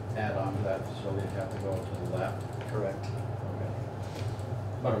add on to that facility, it'd have to go to the left? Correct. Okay.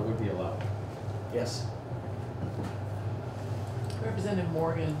 But it would be allowed? Yes. Representative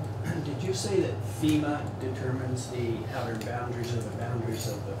Morgan. Did you say that FEMA determines the outer boundaries or the boundaries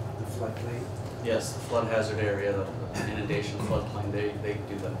of the floodplain? Yes, the flood hazard area, the inundation floodplain, they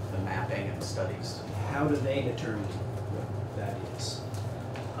do the mapping and studies. How do they determine what that is?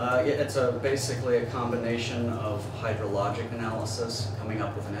 It's basically a combination of hydrologic analysis, coming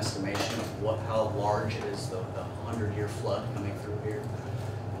up with an estimation of how large is the 100-year flood coming through here.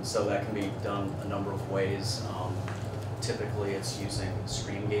 And so that can be done a number of ways. Typically, it's using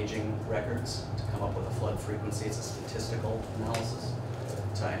stream gauging records to come up with a flood frequency. It's a statistical analysis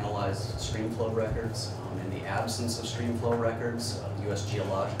to analyze stream flow records. In the absence of stream flow records, the U.S.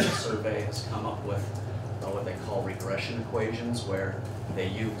 Geological Survey has come up with what they call regression equations, where they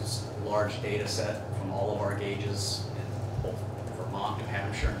use a large data set from all of our gauges in both Vermont, New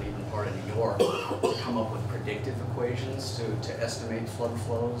Hampshire, and even part of New York to come up with predictive equations to estimate flood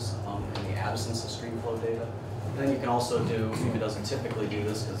flows in the absence of stream flow data. And then you can also do, FEMA doesn't typically do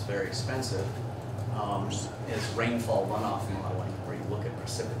this because it's very expensive, is rainfall runoff modeling, where you look at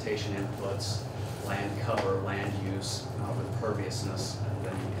precipitation inputs, land cover, land use, imperviousness, and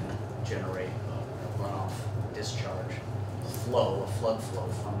then you can generate a runoff discharge flow, a flood flow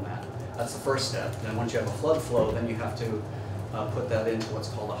from that. That's the first step. Then once you have a flood flow, then you have to put that into what's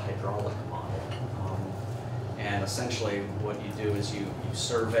called a hydraulic model. And essentially what you do is you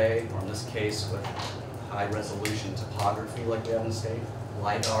survey, or in this case with high resolution topography like we have in the state,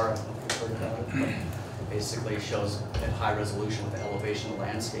 LIDAR, I don't know if you've heard about it, but basically shows at high resolution what the elevation of the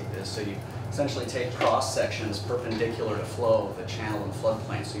landscape is. So you essentially take cross sections perpendicular to flow of the channel and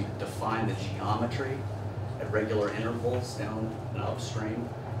floodplain, so you define the geometry at regular intervals down and upstream,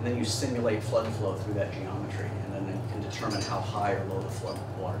 and then you simulate flood flow through that geometry, and then you can determine how high or low the flood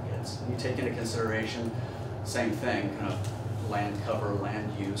water gets. And you take into consideration, same thing, kind of land cover,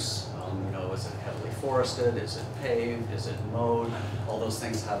 land use, you know, is it heavily forested, is it paved, is it mowed? All those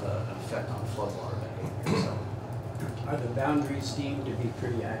things have an effect on floodwater behavior. So, are the boundaries deemed to be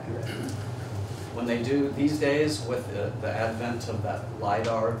pretty accurate? When they do, these days, with the advent of that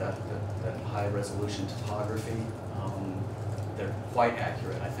LIDAR, that high resolution topography, they're quite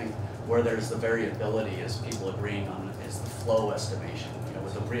accurate. I think where there's the variability is people agreeing on is the flow estimation. You know,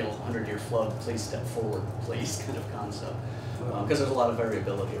 with a real 100-year flood, please step forward, please, kind of concept. Because there's a lot of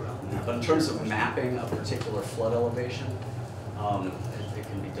variability around that. But in terms of mapping a particular flood elevation, it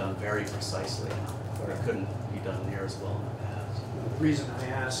can be done very precisely now, where it couldn't be done near as well in the past. The reason I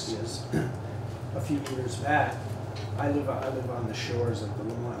ask is, a few years back, I live on the shores of the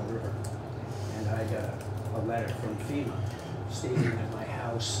Vermont River, and I got a letter from FEMA stating that my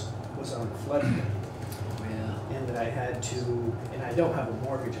house was on a floodplain. Yeah. And that I had to, and I don't have a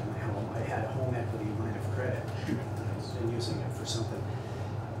mortgage on my home, I had a home equity line of credit. I've been using it for something.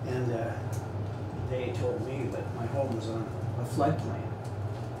 And they told me that my home was on a floodplain,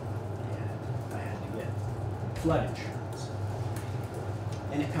 and I had to get flood insurance.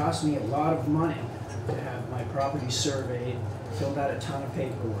 And it cost me a lot of money to have my property surveyed, filled out a ton of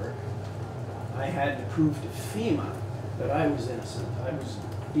paperwork. I had to prove to FEMA that I was innocent. I was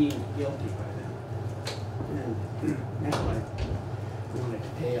deemed guilty by them. And now I wanted to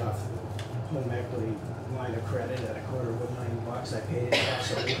pay off the home equity line of credit at $250,000. I paid it off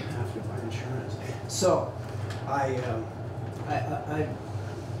so I didn't have to buy insurance. So I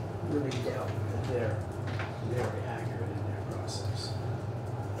really doubt that they're very accurate in their process.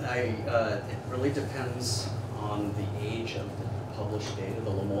 It really depends on the age of the published data.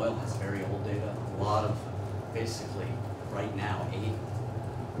 The Lamoille has very old data. A lot of, basically, right now,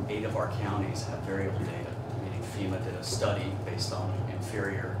 eight of our counties have very old data. Meaning FEMA did a study based on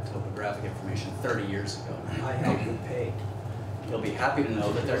inferior topographic information 30 years ago. I helped you pay. You'll be happy to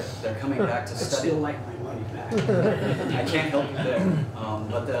know that they're coming back to I'd study. still like my money back. I can't help you there,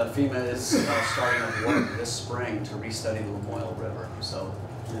 but the FEMA is starting to work this spring to restudy the Lamoille River. So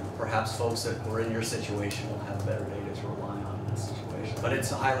perhaps folks that were in your situation will have better data to rely on in this situation. But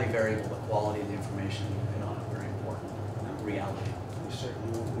it's highly variable. The quality of the information you hit on is very important. Reality. We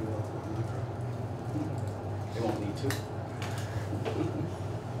certainly won't be welcome on the ground. They won't need to.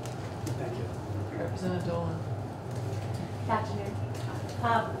 Thank you. Representative Dolan. Afternoon.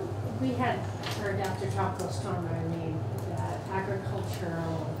 We had heard after Tropical Storm Irene that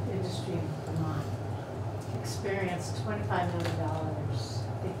agricultural industry in Vermont experienced $25 million, I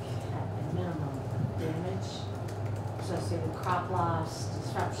think, at minimum, damage associated with crop loss,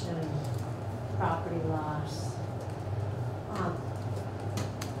 disruption, property loss.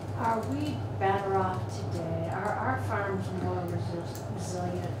 Are we better off today? Are our farms more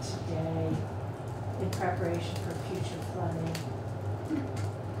resilient today in preparation for future flooding?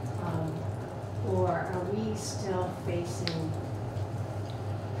 Or are we still facing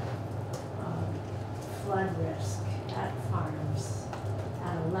flood risk at farms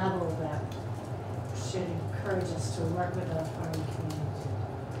at a level that should encourage us to work with the farming community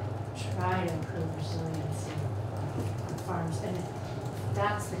to try to improve resiliency on farms? And if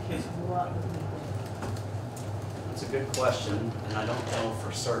that's the case, what would we do? That's a good question, and I don't know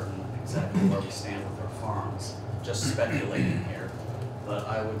for certain exactly where we stand with our farms. Just speculating here. But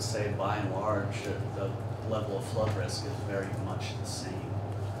I would say by and large, the level of flood risk is very much the same.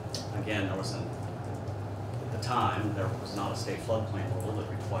 Again, at the time, there was not a state floodplain rule that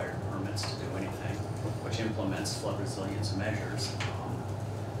required permits to do anything, which implements flood resilience measures.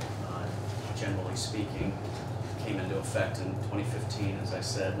 Generally speaking, came into effect in 2015, as I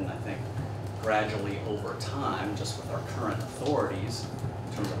said, and I think gradually over time, just with our current authorities,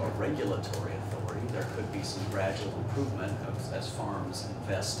 in terms of our regulatory authority, there could be some gradual improvement as farms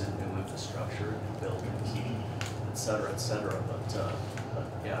invest in new infrastructure, new buildings, et cetera, et cetera. But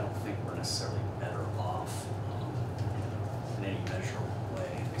yeah, I don't think we're necessarily better off in any measurable way.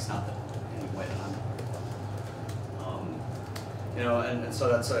 At least not in any way that I'm aware of. You know, and so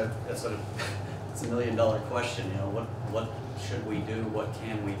that's a it's a $1 million question. You know, what should we do? What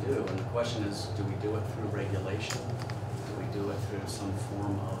can we do? And the question is, do we do it through regulation? Do we do it through some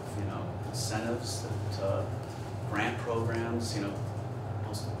form of, you know, incentives, that grant programs? You know,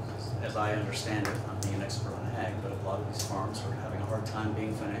 as I understand it, not being an expert on ag, but a lot of these farms are having a hard time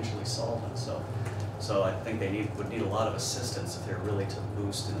being financially solvent. So I think they would need a lot of assistance if they're really to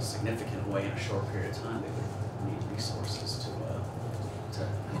boost in a significant way in a short period of time. They would need resources to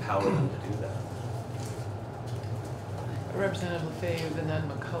empower them to do that. Representative Lefebvre and then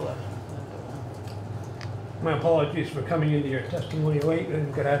McCullough. My apologies for coming into your testimony late,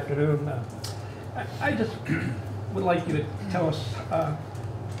 and good afternoon. I just would like you to tell us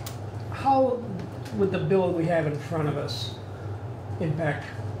how would the bill we have in front of us impact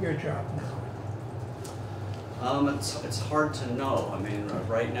your job now? It's hard to know. I mean,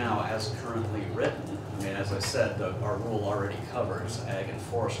 right now, as currently written, I mean, as I said, our rule already covers ag and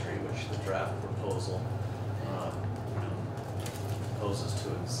forestry, which the draft proposal proposes to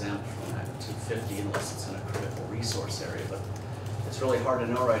exempt from Act 250 unless it's in a critical resource area. But it's really hard to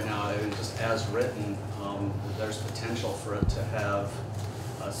know right now. I mean, just as written, there's potential for it to have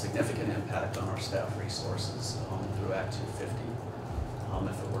a significant impact on our staff resources through Act 250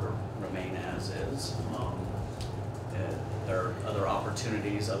 if it were to remain as is. There are other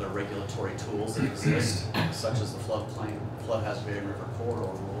opportunities, other regulatory tools that exist, such as the flood hazard river corridor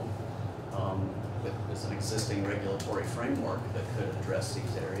rule. There's an existing regulatory framework that could address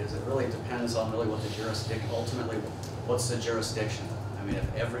these areas. It really depends on really what the jurisdiction, ultimately, what's the jurisdiction? I mean,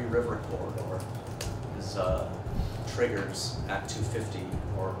 if every river corridor is, triggers Act 250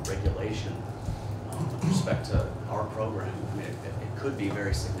 or regulation with respect to our program, I mean, it could be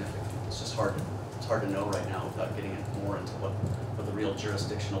very significant. It's just hard to know right now without getting more into what the real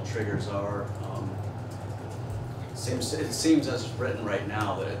jurisdictional triggers are. It seems as written right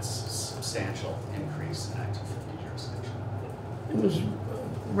now that it's a substantial increase in Act 250 jurisdiction. It was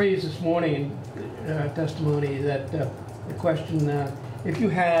raised this morning in testimony that the question, if you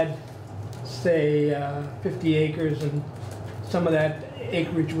had, say, 50 acres and some of that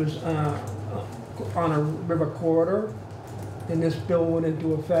acreage was on a river corridor and this bill went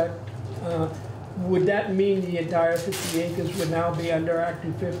into effect, would that mean the entire 50 acres would now be under Act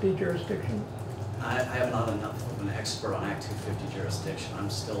 250 jurisdiction? I am not enough of an expert on Act 250 jurisdiction. I'm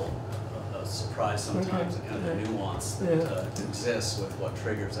still surprised sometimes at kind of the nuance that exists with what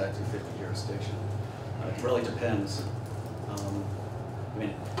triggers Act 250 jurisdiction. It really depends. I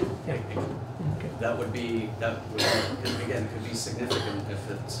mean, that would be, again, could be significant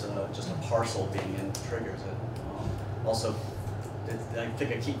if it's just a parcel being in triggers it. Also, I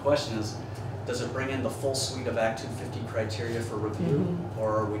think a key question is, does it bring in the full suite of Act 250 criteria for review,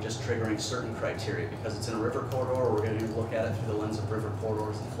 or are we just triggering certain criteria? Because it's in a river corridor, we're going to look at it through the lens of river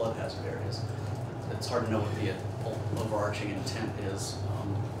corridors and flood hazard areas. It's hard to know what the overarching intent is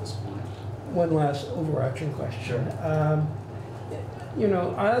at this point. One last overarching question. Sure. You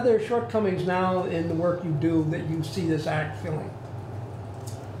know, are there shortcomings now in the work you do that you see this act filling?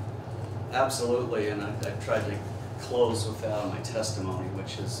 Absolutely, and I've tried to close with that on my testimony,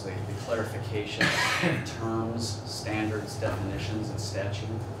 which is the clarification of terms, standards, definitions, and statute.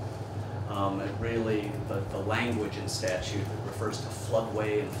 It really, the language in statute that refers to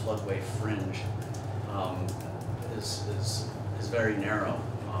floodway and floodway fringe is very narrow,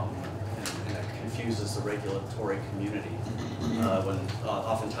 and it confuses the regulatory community. When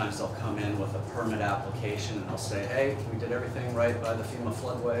oftentimes they'll come in with a permit application and they'll say, hey, we did everything right by the FEMA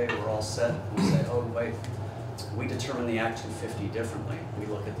floodway, we're all set. And we say, oh wait, we determine the Act 250 differently. We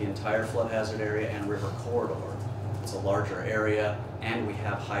look at the entire flood hazard area and river corridor. It's a larger area, and we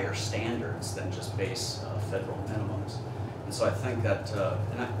have higher standards than just base federal minimums. And so I think that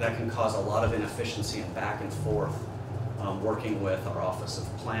that can cause a lot of inefficiency and back and forth working with our Office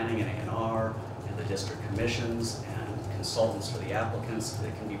of Planning and A&R and the district commissions and consultants for the applicants.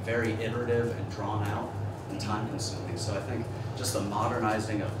 They can be very iterative and drawn out and time consuming. So I think just the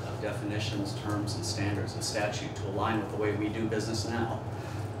modernizing of definitions, terms, and standards and statute to align with the way we do business now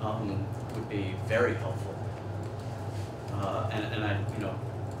would be very helpful. And I, you know,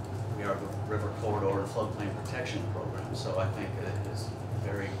 we are the River Corridor and Floodplain Protection Program, so I think it is a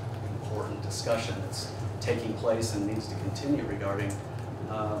very important discussion that's taking place and needs to continue regarding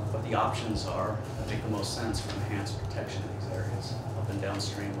what the options are that make the most sense for enhanced protection in these areas, up and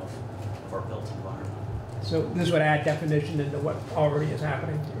downstream of our built environment. So this would add definition into what already is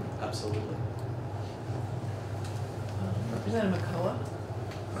happening? Absolutely. Representative McCullough?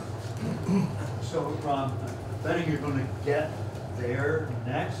 So, Ron, I'm betting you're going to get there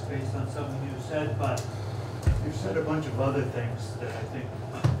next based on something you said, but you've said a bunch of other things that I think,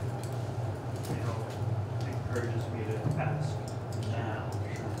 you know, encourages me to ask now.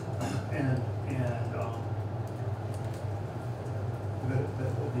 And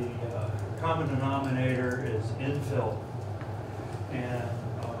the common denominator is infill, and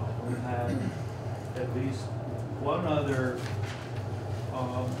we had at least one other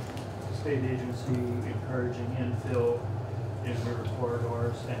state agency encouraging infill in river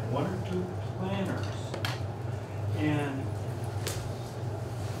corridors, and one or two planners. And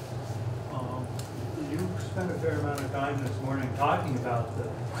you spent a fair amount of time this morning talking about the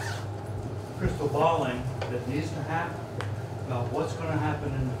crystal balling that needs to happen, about what's going to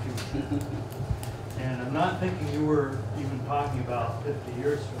happen in the future. And I'm not thinking you were even talking about 50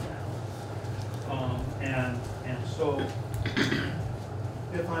 years from now. And so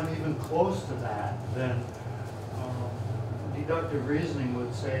if I'm even close to that, then deductive reasoning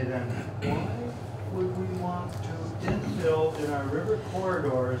would say then, why would we want to infill in our river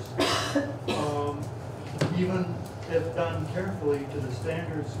corridors, even if done carefully to the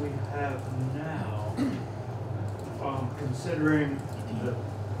standards we have now, considering the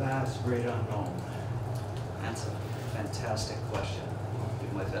vast great unknown? That's a fantastic question. I'll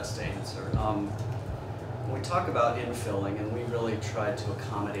do my best to answer. When we talk about infilling, and we really try to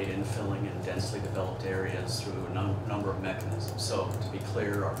accommodate infilling in densely developed areas through a number of mechanisms. So to be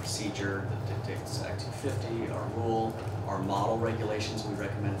clear, our procedure that dictates Act 250, our rule, our model regulations we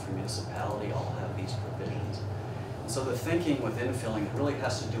recommend for municipality all have these provisions. And so the thinking with infilling really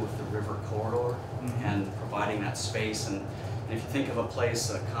has to do with the river corridor and providing that space. And if you think of a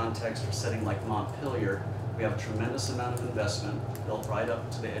place, a context or setting like Montpelier, we have a tremendous amount of investment built right up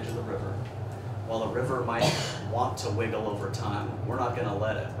to the edge of the river. While the river might want to wiggle over time, we're not going to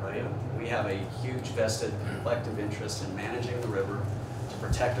let it, right? We have a huge vested collective interest in managing the river to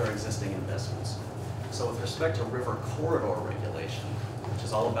protect our existing investments. So with respect to river corridor regulation, which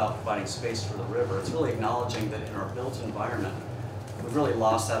is all about providing space for the river, it's really acknowledging that in our built environment, we've really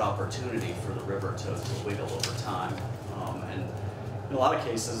lost that opportunity for the river to wiggle over time. And in a lot of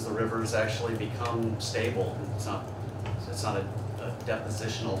cases, the rivers actually become stable. It's not a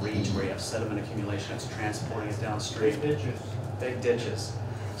depositional reach where you have sediment accumulation that's transporting it downstream. Big ditches. Big ditches.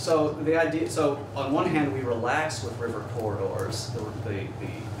 So the idea, so on one hand, we relax with river corridors, the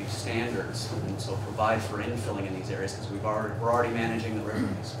standards, and so provide for infilling in these areas because we're already managing the river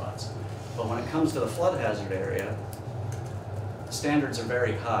in these spots. But when it comes to the flood hazard area, the standards are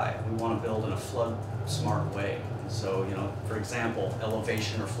very high. We want to build in a flood smart way. So, you know, for example,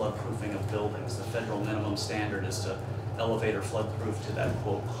 elevation or flood proofing of buildings. The federal minimum standard is to elevate or flood proof to that,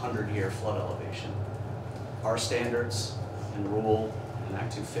 quote, 100-year flood elevation. Our standards and rule and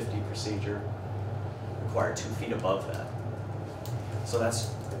Act 250 procedure require 2 feet above that. So that's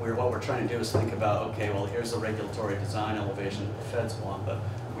what we're trying to do is think about, okay, well, here's the regulatory design elevation that the feds want, but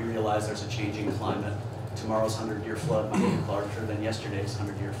we realize there's a changing climate. Tomorrow's 100-year flood might be larger than yesterday's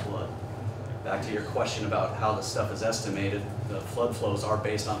 100-year flood. Back to your question about how the stuff is estimated, the flood flows are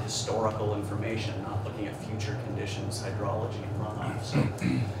based on historical information, not looking at future conditions, hydrology, and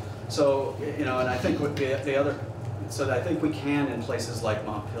runoff. So you know, and I think what the other, so I think we can in places like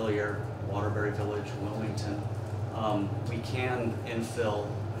Montpelier, Waterbury Village, Wilmington, we can infill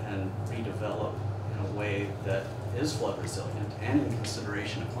and redevelop in a way that is flood resilient and in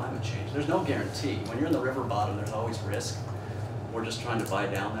consideration of climate change. There's no guarantee. When you're in the river bottom, there's always risk. We're just trying to buy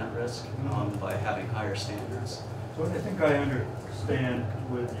down that risk by having higher standards. So what I think I understand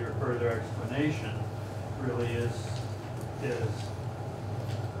with your further explanation really is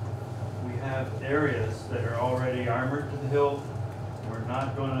we have areas that are already armored to the hill. We're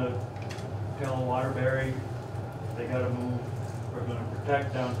not going to tell Waterbury they got to move. We're going to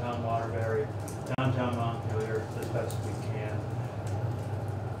protect downtown Waterbury, downtown Montpelier as best we can,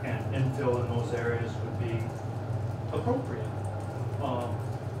 and infill in those areas would be appropriate.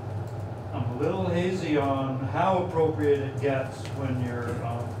 I'm a little hazy on how appropriate it gets when you're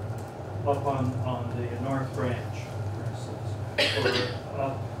up on the North Branch, for instance, or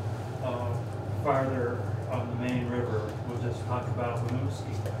up farther on the main river. We'll just talk about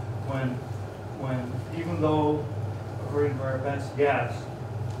Winooski. When even though, according to our best guesses,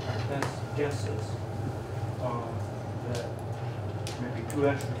 that maybe 2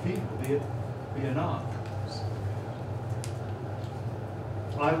 extra feet will be enough.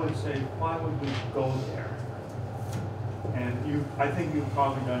 I would say, why would we go there? And I think you've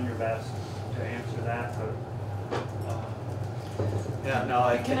probably done your best to answer that, but. Yeah, no,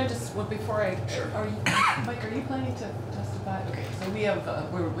 I Can I just, well, before I, Sure. Mike, are you planning to testify? Okay, so we have,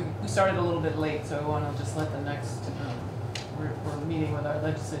 we started a little bit late, so I want to just let the next, we're meeting with our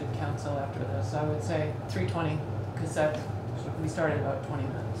legislative council after this. I would say 3:20, because we started about 20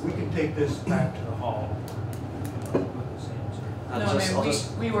 minutes. We can take this back to the hall. No, I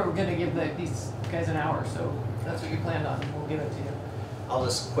mean, we were gonna give these guys an hour, so that's what you planned on, and we'll give it to you. I'll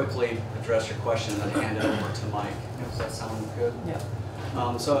just quickly address your question and then hand it over to Mike. Does that sound good? Yeah.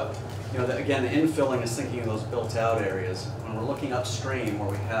 So, you know, again, the infilling is thinking of those built-out areas. When we're looking upstream where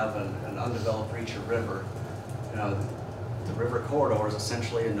we have an undeveloped reach of river, you know, the river corridor is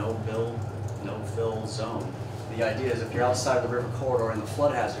essentially a no-build, no-fill zone. The idea is if you're outside of the river corridor in the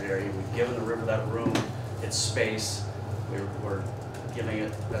flood hazard area, we've given the river that room, its space. We're giving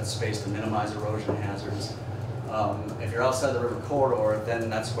it that space to minimize erosion hazards. If you're outside the river corridor, then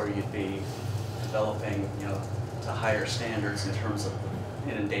that's where you'd be developing, you know, to higher standards in terms of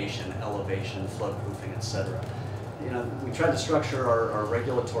inundation, elevation, flood proofing, etc. You know, we tried to structure our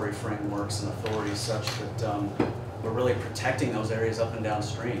regulatory frameworks and authorities such that we're really protecting those areas up and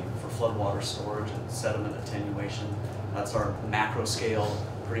downstream for floodwater storage and sediment attenuation. That's our macro scale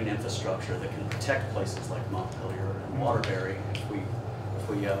green infrastructure that can protect places like Montpelier and Waterbury if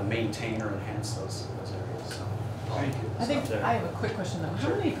we maintain or enhance those areas. So, thank you. I think I have a quick question though.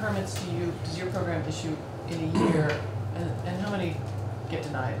 How many permits does your program issue in a year, and how many get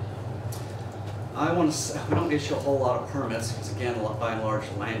denied? I want to say we don't issue a whole lot of permits because again, by and large,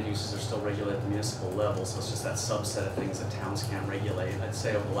 land uses are still regulated at the municipal level, so it's just that subset of things that towns can't regulate. I'd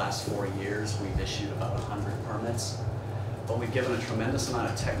say over the last 4 years, we've issued about 100 permits. But we've given a tremendous amount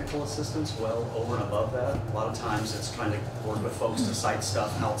of technical assistance well over and above that. A lot of times it's trying to work with folks to site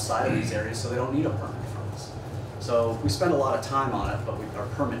stuff outside of these areas so they don't need a permit from us. So we spend a lot of time on it, but our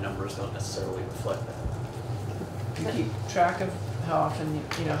permit numbers don't necessarily reflect that. Do you keep track of how often,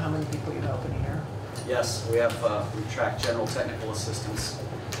 you know, how many people you help in a year? Yes, we track general technical assistance.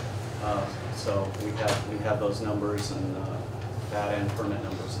 So we have those numbers and that and permit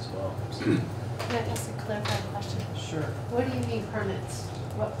numbers as well. So. Can I ask a clarifying question? Sure. What do you mean permits?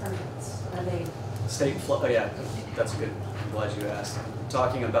 What permits are they? State flood, yeah, that's good. I'm glad you asked. I'm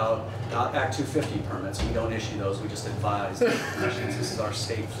talking about not Act 250 permits. We don't issue those. We just advise the commissions. This is our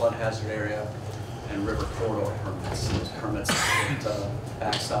state flood hazard area and river corridor permits. Those permits get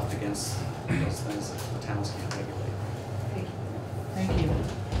backstopped against those things that the towns can't regulate. Thank you. Thank you.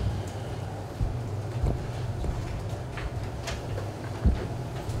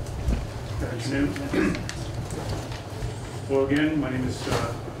 afternoon. Well, again, my name is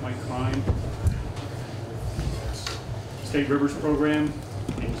Mike Klein. State Rivers Program,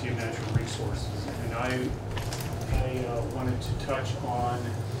 Agency of Natural Resources. And I wanted to touch on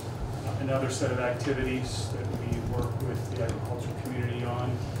another set of activities that we work with the agricultural community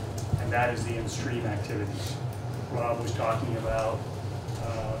on, and that is the in-stream activities. Rob was talking about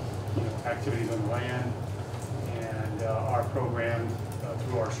activities on the land, and our program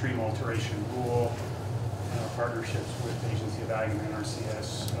through our stream alteration rule and our partnerships with Agency of Ag and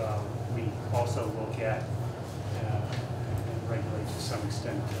NRCS, we also look at and regulate to some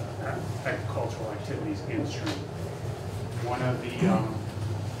extent agricultural activities in stream. One of the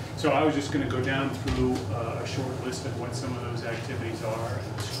so I was just going to go down through a short list of what some of those activities are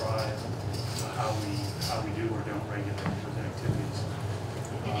and describe how we do or don't regulate those activities.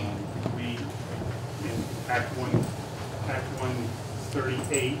 We in Act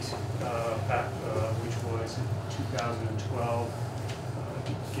 138, which was in 2012,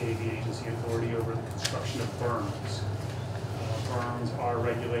 gave the agency authority over the construction of berms. Berms are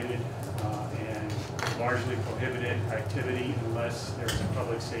regulated and largely prohibited activity unless there's a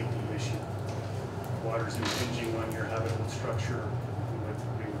public safety issue. Water is impinging on your habitable structure, we would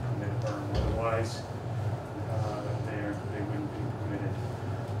permit a berm. Otherwise, they wouldn't be permitted.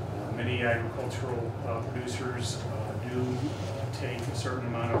 Many agricultural producers do take a certain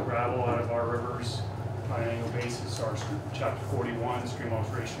amount of gravel out of our rivers on an annual basis. Our Chapter 41 stream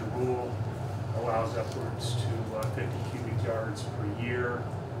alteration rule allows upwards to 50 cubic yards per year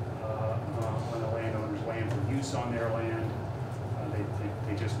on a landowner's land for use on their land.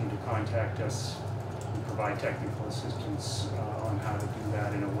 They just need to contact us and provide technical assistance on how to do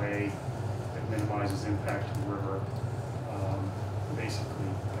that in a way that minimizes impact to the river. Basically,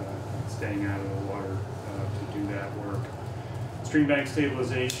 staying out of the water to do that work. Stream bank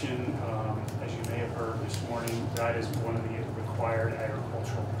stabilization, as you may have heard this morning, that is one of the required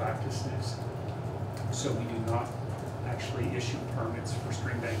agricultural practices. So we do not actually issue permits for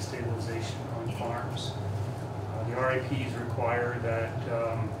stream bank stabilization on farms. The RIPs require that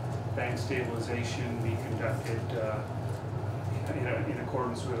bank stabilization be conducted in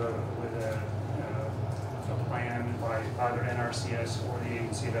accordance with a plan by either NRCS or the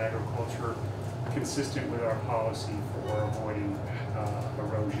Agency of Agriculture, consistent with our policy for avoiding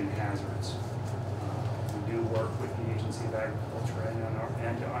erosion hazards. We do work with the Agency of Agriculture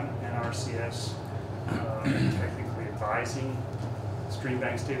and NRCS technically advising stream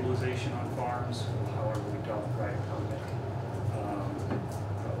bank stabilization on farms. However, we don't write a permit.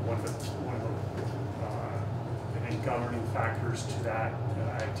 One of the I think governing factors to that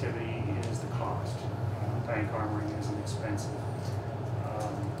activity is the cost. Bank armoring isn't expensive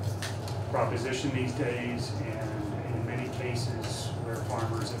proposition these days, and in many cases where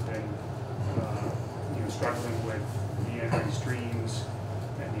farmers have been struggling with meandering streams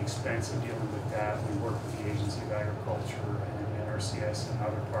and the expense of dealing with that, we work with the Agency of Agriculture and NRCS and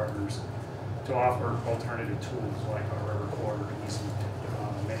other partners to offer alternative tools like our river corridor easement.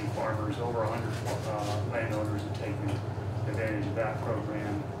 Many farmers, over 100 landowners, have taken advantage of that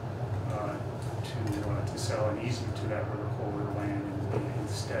program to sell an easement to that river corridor land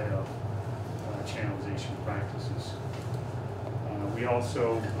instead of channelization practices. We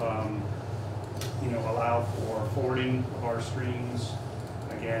also allow for fording of our streams,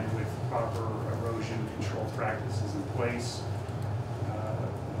 again with proper erosion control practices in place.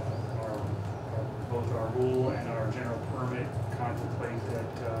 Both our rule and our general permit contemplate that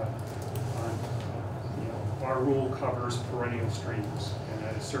our rule covers perennial streams, and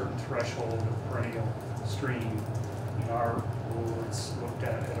at a certain threshold of perennial stream, in our rule it's looked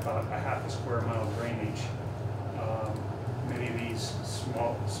at about a half a square mile drainage. Many of these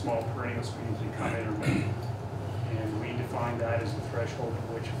small perennial streams become intermittent, and we define that as the threshold at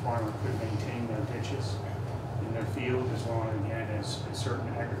which a farmer could maintain their ditches in their field, as long again as certain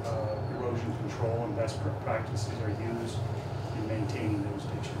erosion control and best practices are used in maintaining those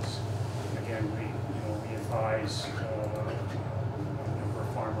ditches. Again, we advise a number of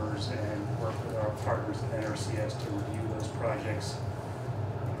farmers and work with our partners at NRCS to review those projects.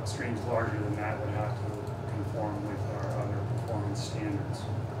 Streams larger than that would have to conform with our other performance standards.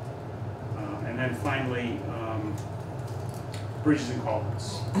 And then finally, bridges and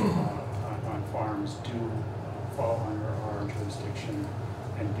culverts on farms do fall under our jurisdiction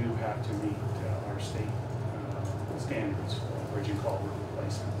and do have to meet our state standards for bridge and culvert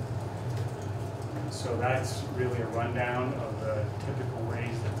replacement. So that's really a rundown of the typical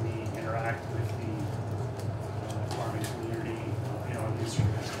ways that we interact with the farming community on these stream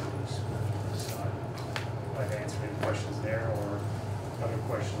activities. So I've answered any questions there or other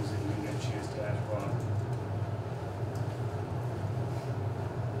questions that you can get a chance to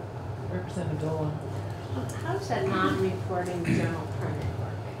Representative Dolan. How does that non-reporting general permit work?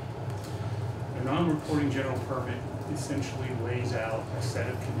 The non-reporting general permit essentially lays out a set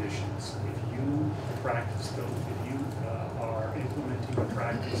of conditions. If you practice those, if you are implementing a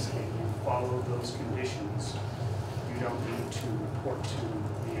practice and you follow those conditions, you don't need to report to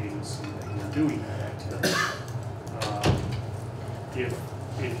the agency that you're doing that activity. If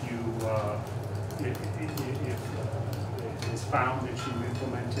it is found that you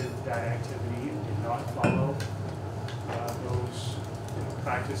implemented that activity and did not follow those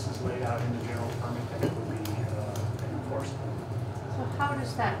practices laid out in the general permit, then it will be enforceable. So how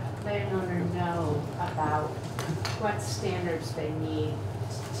does that landowner know about what standards they need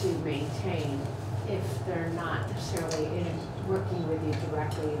to maintain if they're not necessarily working with you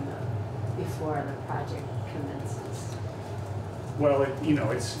directly before the project commences? Well,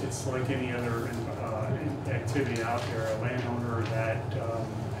 it's like any other activity out there. A landowner that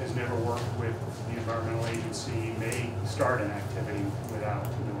has never worked with the environmental agency may start an activity without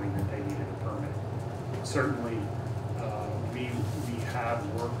knowing that they needed a permit. Certainly, we have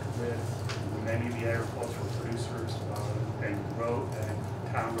worked with many of the agricultural producers and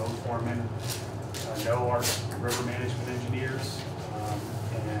town road foremen, know our river management engineers,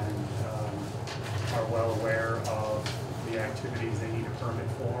 and are well aware of the activities they need a permit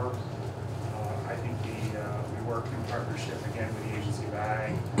for. I think we work in partnership again with the Agency of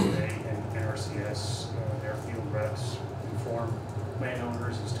Ag, they and NRCS, their field reps inform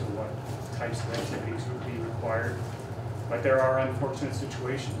landowners as to what types of activities would be required. But there are unfortunate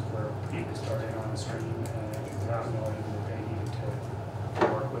situations where people start in on a stream without knowing that they need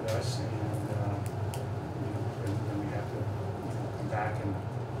to work with us, and then we have to come back and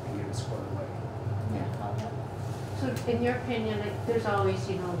get it squared away. Yeah. So in your opinion, there's always,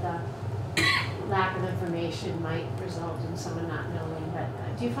 the lack of information might result in someone not knowing, but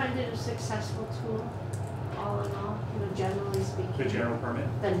do you find it a successful tool, all in all, generally speaking? The general permit?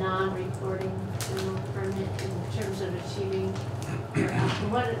 The non-reporting general permit in terms of achieving your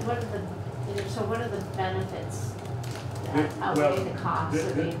outcome? What are the benefits that outweigh the costs?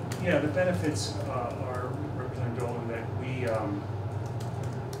 The benefits are, Representative Dolan, that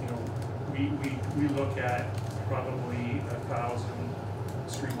we look at probably 1,000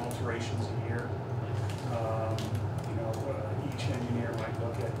 stream alterations a year. Each engineer might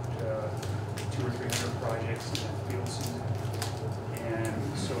look at 200 or 300 projects in that field season.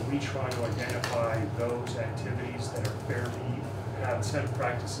 And so we try to identify those activities that are have a set of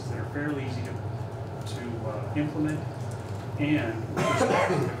practices that are fairly easy to implement, and with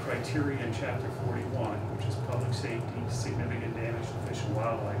respect to the criteria in Chapter 41, which is public safety, significant damage to fish and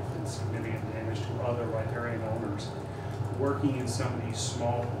wildlife, and significant damage to other riparian owners, working in some of these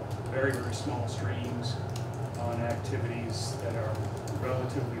small, very, very small streams on activities that are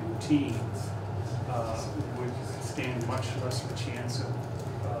relatively routine would stand much less of a chance of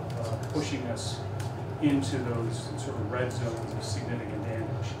pushing us into those sort of red zones of significant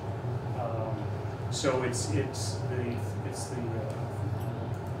damage. So it's the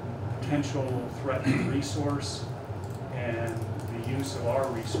potential threatened resource and the use of our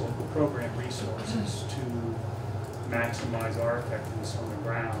program resources to maximize our effectiveness on the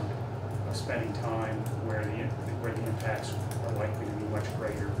ground of spending time where the impacts are likely to be much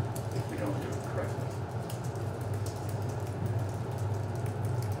greater if we don't do it correctly.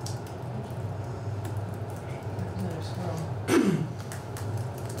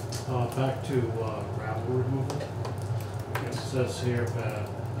 Back to gravel removal. It says here that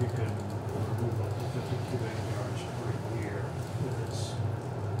you can remove up to 50 cubic yards per year if it's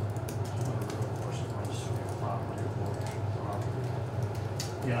on a river course that runs through your property or your property.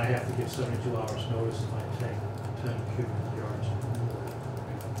 Yeah, I have to give 72 hours notice if I take 10 cubic yards or more.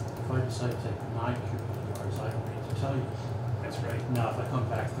 If I decide to take 9 cubic yards, I don't need to tell you. That's right. Now, if I come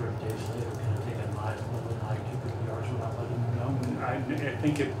back 30 days later, can I take another 9 cubic yards without letting you know?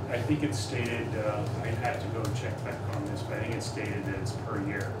 I think it's stated, I'd have to go check back on this, but I think it's stated that it's per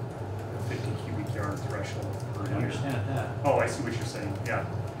year, a 50 cubic yard threshold per year. I understand that. Oh, I see what you're saying, yeah.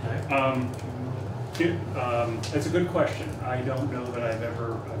 Okay. That's a good question. I don't know that I've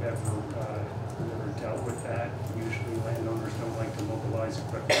ever dealt with that. Usually landowners don't like to mobilize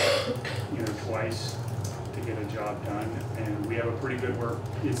equipment, twice to get a job done, and we have a pretty good work.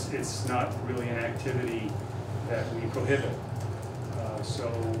 It's not really an activity that we prohibit.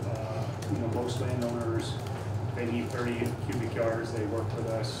 Most landowners, they need 30 cubic yards. They work with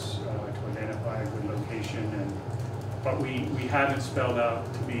us to identify a good location, but we haven't spelled out,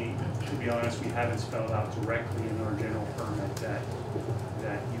 to be honest, we haven't spelled out directly in our general permit that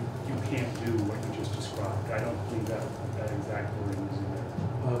you can't do what you just described. I don't believe that exact wording is in there.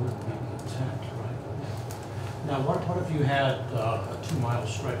 Well, it wouldn't make any intent, right? Now, what if you had a 2-mile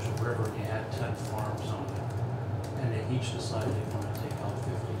stretch of river and you had 10 farms on it, and they each decided they want to take out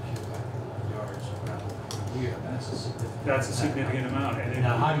 50 cubic yards of gravel per year? That's a significant amount. And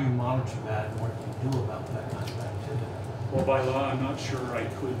now, how do you monitor that, and what do you do about that kind of activity? Well, by law, I'm not sure I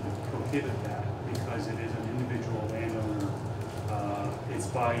could prohibit that because it is an individual landowner. It's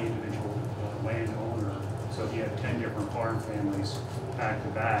by individual landowner. So if you have 10 different farm families back to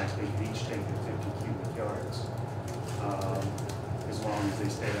back, they could each take it 50 cubic yards, as long as they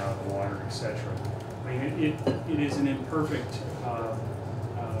stay out of the water, etc. I mean, it is an imperfect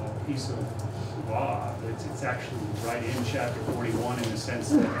piece of law. It's actually right in chapter 41 in the sense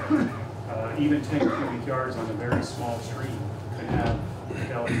that even 10 cubic yards on a very small stream can have a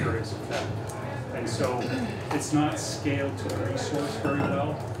deleterious effect. And so it's not scaled to a resource very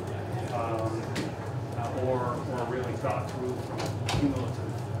well, or really thought through from a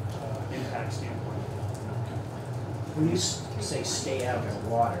cumulative impact standpoint. When you say stay out of the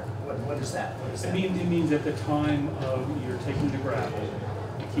water, what is that? What does that mean? It means at the time of you're taking the gravel,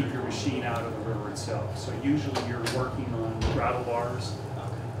 you keep your machine out of the river itself. So usually you're working on gravel bars,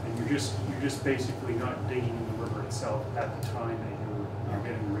 and you're just basically not digging in the river itself at the time that you're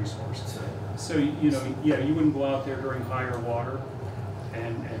getting the resources. So you wouldn't go out there during higher water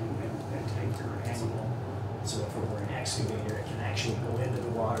and take your annual. So if it were an excavator, it can actually go into the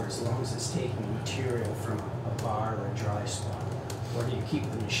water as long as it's taking material from a bar or a dry spot. Or do you keep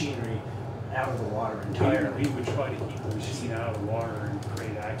the machinery out of the water entirely? We would try to keep the machine out of the water and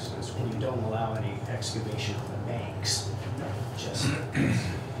create access. And you don't allow any excavation on the banks? No. Just...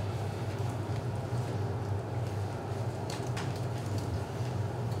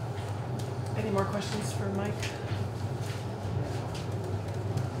 Any more questions for Mike?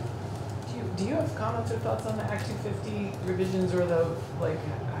 Do you have comments or thoughts on the Act 250 revisions, or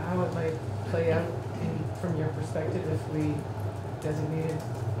how it might play out from your perspective if we designated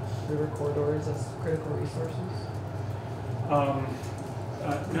river corridors as critical resources?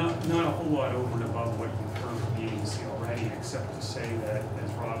 Not a whole lot over and above what you've heard from the agency already, except to say that,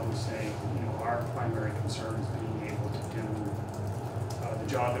 as Rob was saying, our primary concern is being able to do the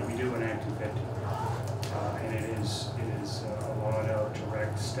job that we do in Act 250. And it is a lot of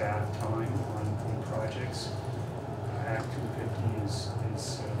direct staff time on projects. Act 250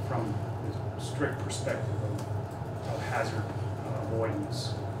 is from the strict perspective of hazard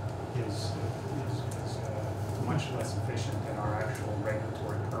avoidance is much less efficient than our actual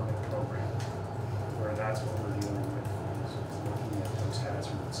regulatory permit program, where that's what we're dealing with, is looking at those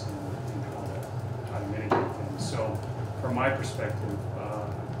hazards and how to mitigate them. So from my perspective,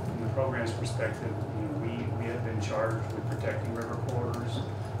 from the program's perspective, we have been charged with protecting river corridors.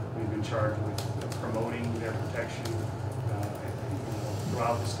 We've been charged with promoting their protection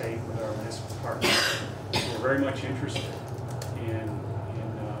throughout the state with our municipal partners. We're very much interested in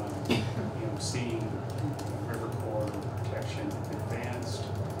seeing river corridor protection advanced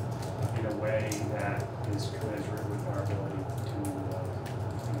in a way that is commensurate with our ability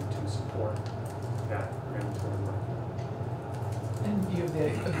to support that regulatory work. And do you have the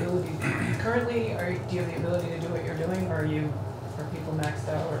ability currently, do you have the ability to do what you're doing, or are people maxed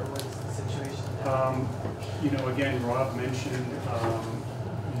out, or what's the situation? Again, Rob mentioned,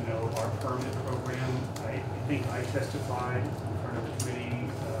 our permit program. I think I testified in front of the committee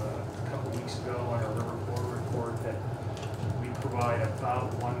a couple weeks ago on our river corridor report that we provide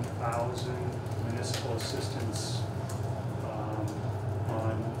about 1,000 municipal assistance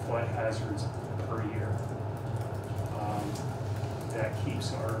on flood hazards per year. That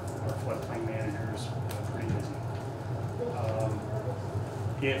keeps our floodplain managers pretty busy.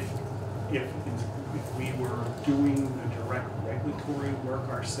 If we were doing the direct regulatory work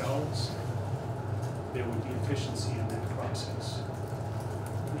ourselves, there would be efficiency in that process.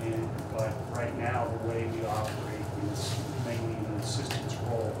 But right now, the way we operate is mainly in an assistance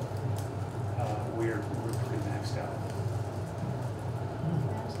role. We're pretty maxed out.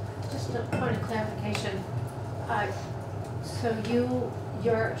 Just a point of clarification. So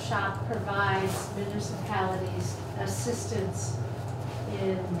your shop provides municipalities assistance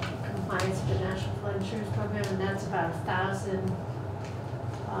in compliance with the National Flood Insurance Program, and that's about 1,000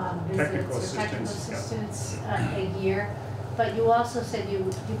 visits or technical assistance a year. But you also said you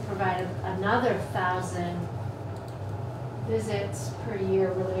provide another 1,000 visits per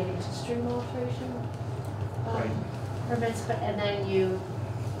year relating to stream alteration permits, and then you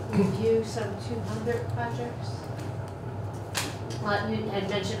review some 200 projects. You had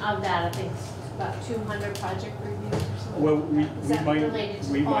mentioned of that, I think about 200 project reviews or something. Well, related to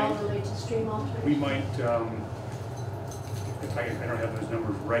stream alteration? We might, I don't have those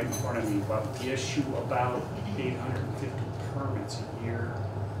numbers right in front of me, but we issue about 850 permits a year.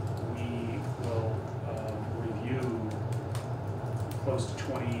 We will review close to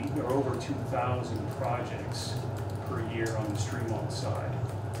 20 or over 2,000 projects per year on the Streamwall side.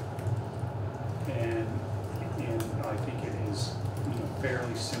 And I think it is, you know,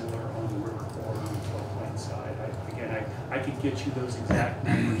 fairly similar on the river corridor and floodplain side. I could get you those exact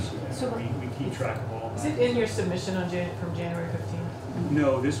numbers. So we keep track of all Is that. it in your submission on from January 15th?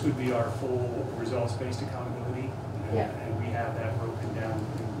 No, this would be our full results-based accountability. Yeah. And we have that broken down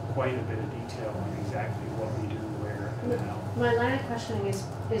in quite a bit of detail on exactly what we do, where, and how. My line of questioning is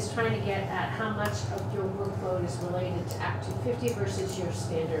trying to get at how much of your workload is related to Act 250 versus your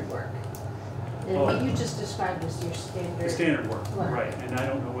standard work. And what you just described was your standard. The standard work, right. And I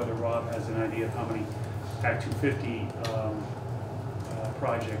don't know whether Rob has an idea of how many Act 250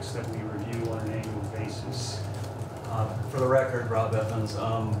 projects that we review on an annual basis. For the record, Rob Evans,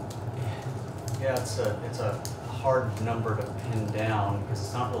 yeah, it's a hard number to pin down because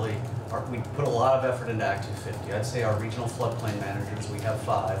it's not really, we put a lot of effort into Act 250. I'd say our regional floodplain managers, we have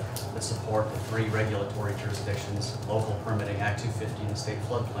 5 that support the 3 regulatory jurisdictions, local permitting, Act 250, and the state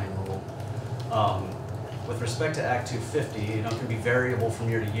floodplain rule. With respect to Act 250, you know, it can be variable from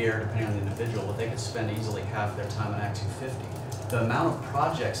year to year depending on the individual, but they could spend easily half their time in Act 250. The amount of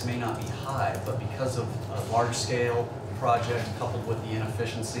projects may not be high, but because of a large-scale project coupled with the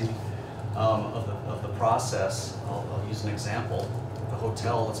inefficiency of the process, I'll use an example. The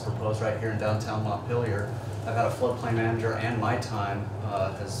hotel that's proposed right here in downtown Montpelier, I've had a floodplain manager and my time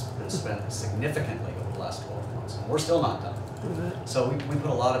has been spent significantly over the last 12 months, and we're still not done. So we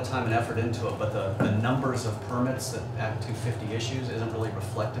put a lot of time and effort into it, but the numbers of permits that Act 250 issues isn't really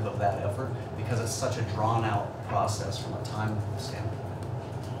reflective of that effort because it's such a drawn-out process from a time standpoint.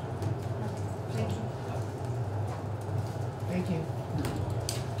 Thank you. Thank you.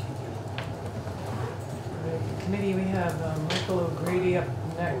 All right, committee, we have Michael O'Grady up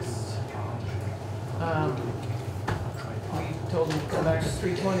next. We told him to come back at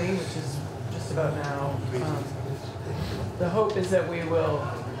 3:20, which is just about now. The hope is that we will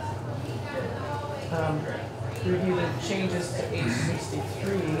review the changes to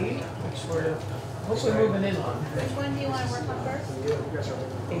H63, which we're hopefully moving in on. Which one do you want to work on first?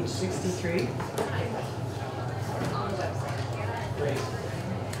 H63. On the website.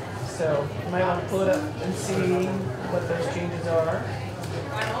 So you might want to pull it up and see what those changes are.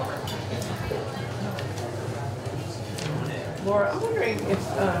 Laura, I'm wondering if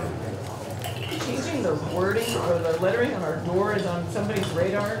changing the wording or the lettering on our door is on somebody's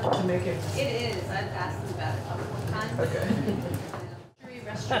radar to make it. It is. I've asked them about it a couple of times. Okay.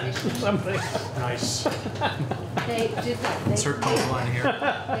 Restoration. Nice. They did that. Insert code line here.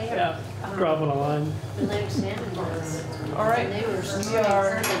 They Yeah, dropping a line. Atlantic salmon boats. All right, And they were we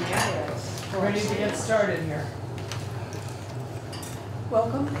are certain areas. ready to get started here.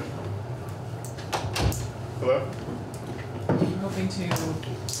 Welcome. Hello? I'm hoping to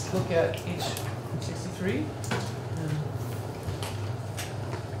look at H63 and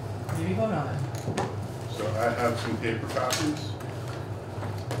maybe vote on it. So I have some paper copies.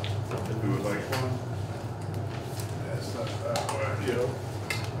 If you would like one. That's not that way. That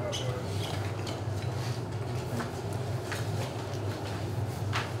way.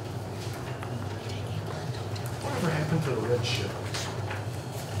 Whatever happened to the red ship?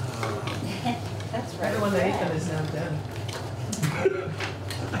 That's right. Everyone that ate them is now dead.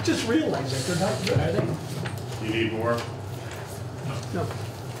 I just realized that they're not good, are they? You need more? No.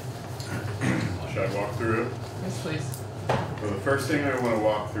 Should I walk through it? Yes, please. Well, the first thing I want to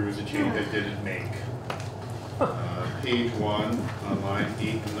walk through is a change I didn't make. Page 1 on line 8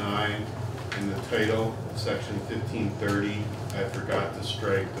 and 9 in the title, section 1530, I forgot to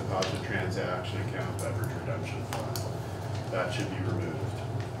strike deposit transaction account leverage redemption fund. That should be removed.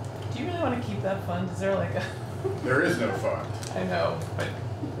 Do you really want to keep that fund? Is there like a? There is no fund. I know, but.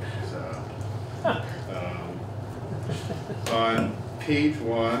 So, on page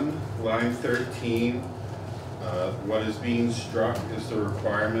 1, line 13, what is being struck is the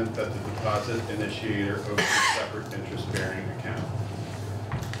requirement that the deposit initiator opens a separate interest-bearing account.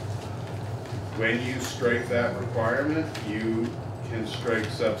 When you strike that requirement, you can strike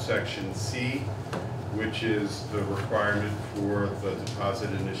subsection C, which is the requirement for the deposit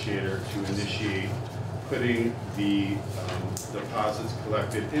initiator to initiate putting the deposits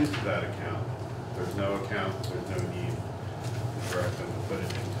collected into that account. If there's no account, there's no need to direct them to put it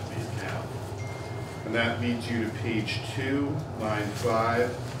into the account. And that leads you to page 2, line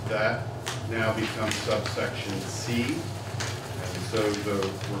 5. That now becomes subsection C. And So the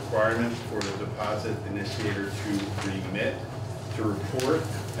requirement for the deposit initiator to remit, to report,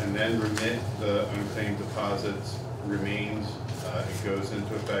 and then remit the unclaimed deposits remains. It goes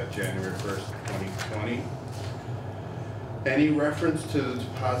into effect January 1st, 2020. Any reference to the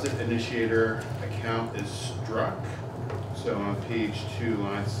deposit initiator account is struck. So on page 2,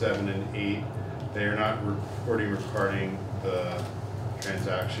 lines 7 and 8, they are not reporting regarding the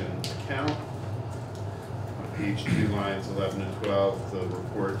transaction account. On page 2, lines 11 and 12, the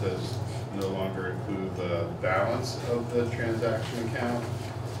report does no longer include the balance of the transaction account.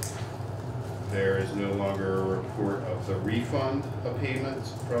 There is no longer a report of the refund of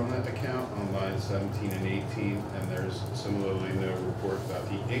payments from that account on lines 17 and 18, and there's similarly no report about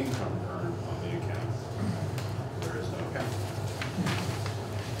the income earned on the account. There is no account.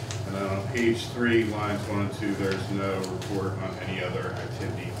 And then on page 3, lines 1 and 2, there's no report on any other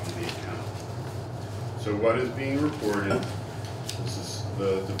activity on the account. So what is being reported? This is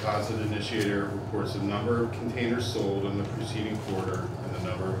the deposit initiator reports the number of containers sold in the preceding quarter and the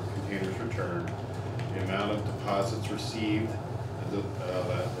number of containers returned, the amount of deposits received,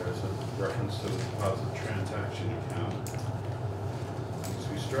 there's a reference to the deposit transaction account. Needs to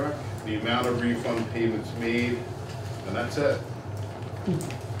be struck. The amount of refund payments made, and that's it.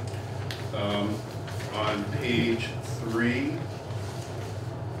 On page 3,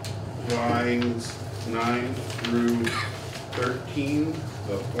 lines 9 through 13,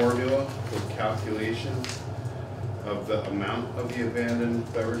 the formula for calculation of the amount of the abandoned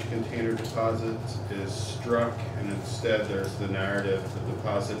beverage container deposits is struck, and instead there's the narrative, the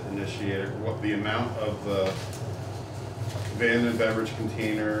deposit initiator, what the amount of the abandoned beverage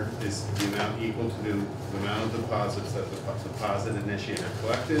container is the amount equal to the amount of deposits that the deposit initiator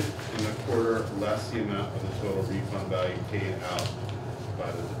collected in the quarter, less the amount of the total refund value paid out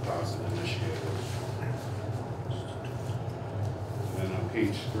by the deposit initiator. And then on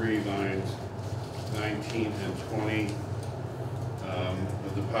page 3, lines 19 and 20,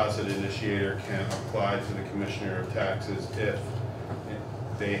 the deposit initiator can apply to the Commissioner of Taxes if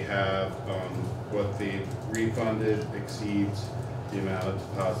they have what they've refunded exceeds the amount of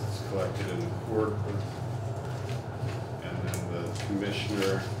deposits collected in the quarter. And then the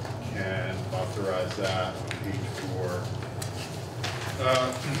Commissioner can authorize that on page 4.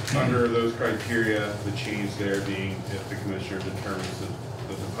 Under those criteria, the change there being if the Commissioner determines that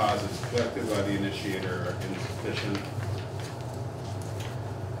the deposits collected by the initiator are insufficient.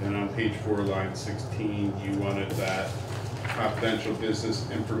 And on page 4, line 16, you wanted that confidential business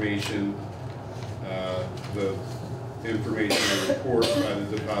information, the information report by the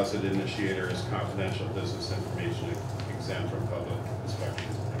deposit initiator is confidential business information exempt from public inspection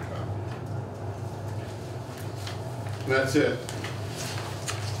and copy. And that's it.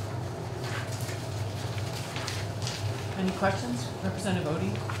 Any questions? Representative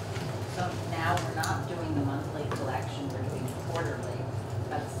Odie? So now we're not doing the monthly collection, we're doing quarterly,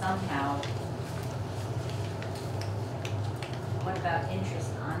 but somehow, what about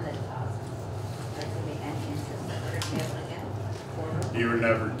interest on the deposits? There could be any interest that we're gonna be able to get quarterly? You were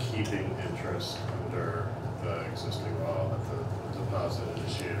never keeping interest under the existing law that the deposit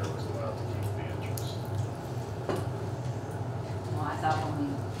initiator was allowed to keep the interest. Well, I thought when we,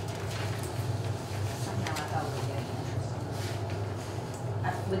 somehow I thought we were getting interest on this.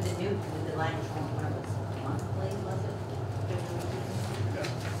 With the language from when it was monthly, was it? Yeah.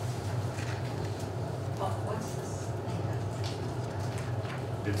 Well, what's this thing that?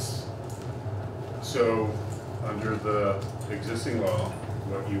 It's, so, under the existing law,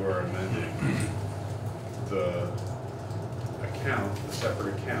 what you are amending, the account, the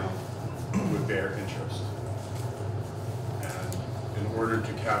separate account, would bear interest. And in order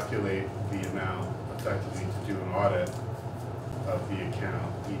to calculate the amount, effectively to do an audit of the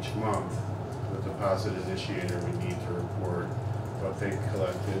account each month, the deposit initiator would need to report what they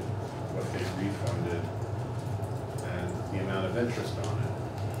collected, what they refunded, and the amount of interest on it.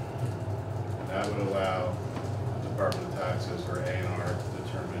 And that would allow the Department of Taxes or A&R to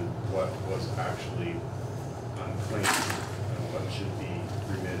determine what was actually unclaimed and what should be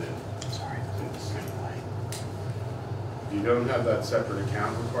remitted to the city. You don't have that separate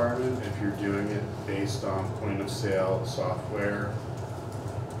account requirement if you're doing it based on point of sale software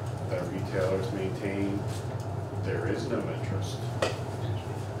that retailers maintain. There is no interest.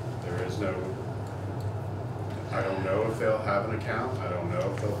 There is no, I don't know if they'll have an account. I don't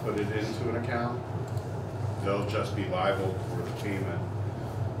know if they'll put it into an account. They'll just be liable for the payment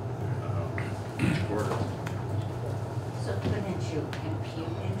each quarter. So couldn't you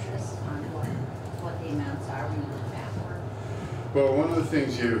impute interest on what the amounts are when you look backward? Well, one of the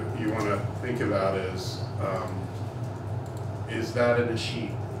things you want to think about is is that in a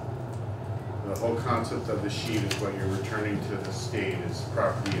sheet? The whole concept of the sheet is what you're returning to the state is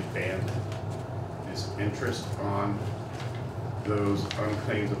property abandoned. Is interest on those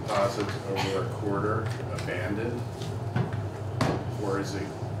unclaimed deposits over a quarter abandoned? Or is it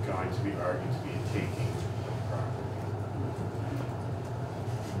going to be argued to be a taking of property?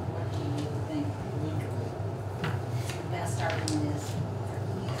 What do you think legally the best argument is for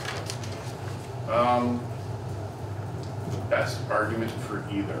either? The best argument for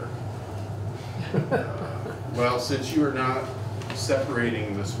either. Well, since you are not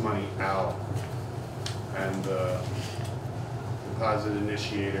separating this money out and the deposit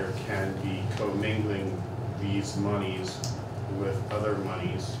initiator can be commingling these monies with other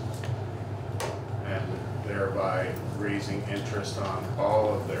monies and thereby raising interest on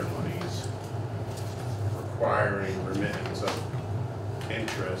all of their monies, requiring remittance of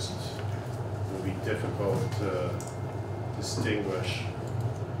interest will be difficult to distinguish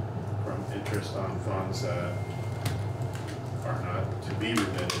from interest on funds that are not to be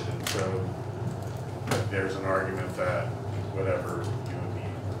remitted. And so there's an argument that whatever you would be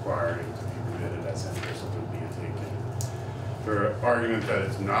requiring to be remitted as interest would be a taking. The argument that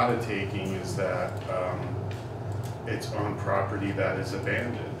it's not a taking is that it's on property that is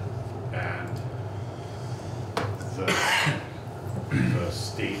abandoned, and the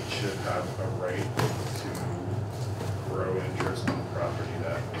state should have a right to grow interest on property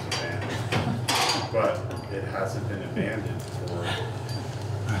that was abandoned. But it hasn't been abandoned for more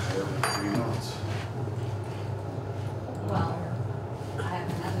than 3 months. Well, I have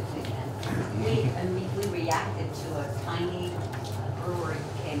another thing then. We reacted to a tiny brewery who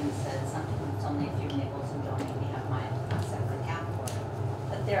came and said something, it's only a few nickels and don't make me have my separate account for it.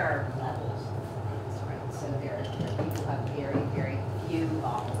 But there are levels of things, right? So there are people who have very, very few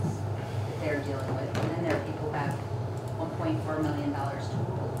bottles that they're dealing with. And then there are people who have $1.4 million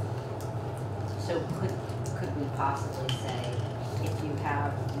total. So could we possibly say if you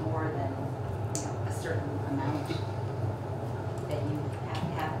have more than a certain amount that you have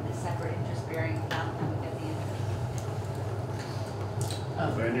to have a separate interest-bearing account and we get the interest?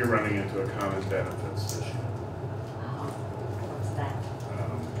 Then you're running into a common benefits issue. What's that?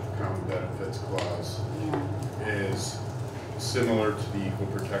 Common benefits clause Yeah. is similar to the Equal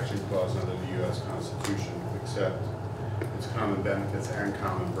Protection Clause under the U.S. Constitution, except it's common benefits and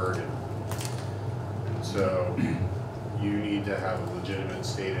common burden. And so you need to have a legitimate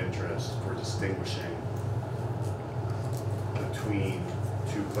state interest for distinguishing between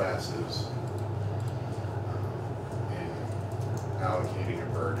 2 classes in allocating a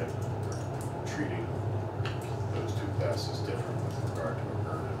burden, or treating those 2 classes different with regard to a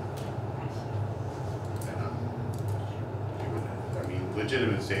burden. And I mean,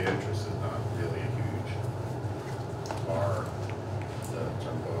 legitimate state interest is not really a huge bar to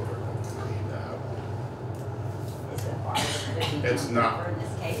vote or what we need to have. Is it part of the It's not. in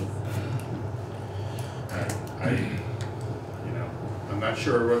this case? I'm not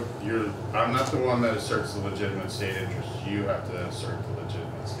sure what I'm not the one that asserts the legitimate state interest. You have to assert the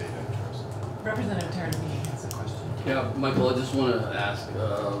legitimate state interest. Representative Tarantini has a question. Yeah, Michael, I just want to ask,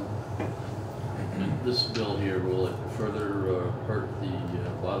 this bill here, will it further hurt the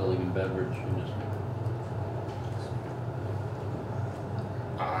bottling and beverage industry?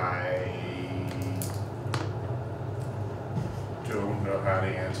 I don't know how to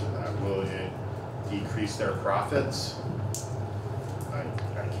answer that. Will it decrease their profits?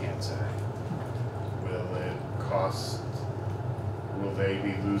 I can't say. Will it cost, will they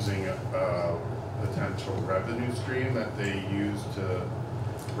be losing a potential revenue stream that they use to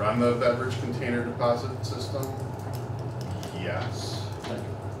run the beverage container deposit system? Yes. Thank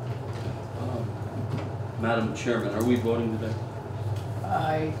you. Madam Chairman, are we voting today?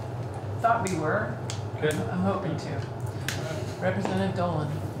 I thought we were. Okay. I'm hoping to. Representative Dolan.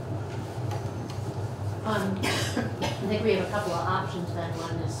 I think we have a couple of options then.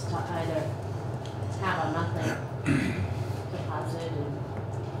 One is to either have a monthly deposit and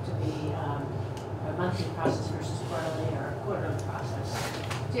to be a monthly process versus quarterly, or a quarterly process.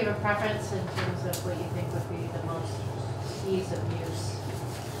 Do you have a preference in terms of what you think would be the most ease of use?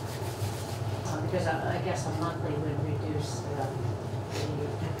 Because I guess a monthly would reduce the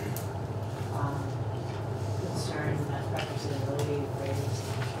concern that Representative Levy raised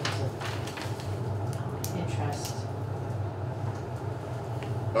in terms of interest.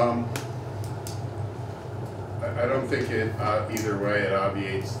 I don't think it either way it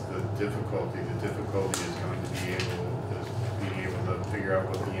obviates the difficulty. The difficulty is going to be being able to figure out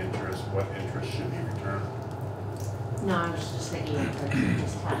what interest should be returned. No, I was just thinking of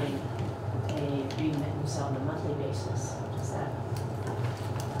just having a remittance on a monthly basis. Does that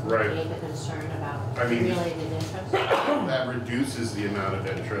Right. alleviate the concern about I mean, accumulated interest? that reduces the amount of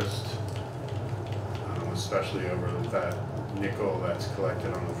interest, especially over that nickel that's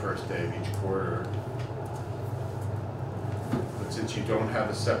collected on the first day of each quarter. But since you don't have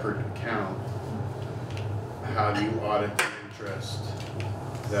a separate account, how do you audit the interest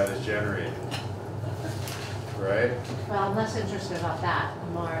that is generated? Right? Well, I'm less interested about that,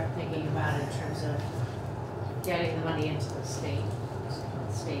 I'm more thinking about it in terms of getting the money into the state.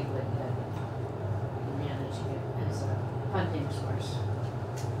 The state would be managing it as a funding source.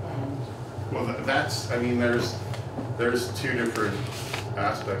 And Well, that's, I mean, there's two different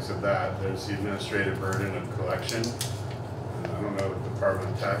aspects of that. There's the administrative burden of collection. And I don't know if the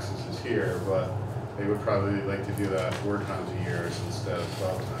Department of Taxes is here, but they would probably like to do that 4 times a year instead of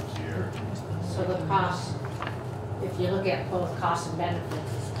 12 times a year. so the cost, if you look at both costs and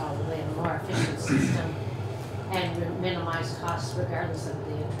benefits, it's probably a more efficient system and would minimize costs regardless of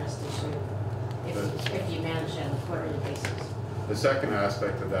the interest issue if you manage it on a quarterly basis. The second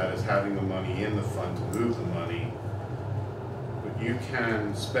aspect of that is having the money in the fund to move the money. But you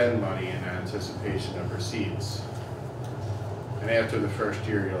can spend money in anticipation of receipts. And after the first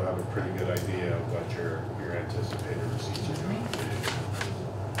year, you'll have a pretty good idea of what your anticipated receipts are going to be.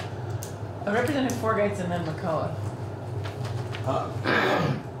 Representative Forgeit's and then McCullough.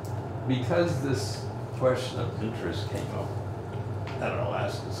 Because this question of interest came up at our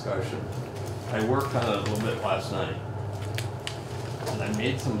last discussion, I worked on it a little bit last night. And I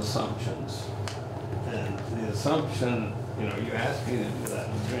made some assumptions. And the assumption, you know, you asked me to do that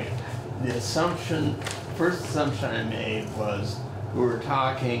in the dream. The assumption, first assumption I made was we were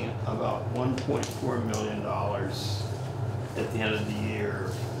talking about $1.4 million at the end of the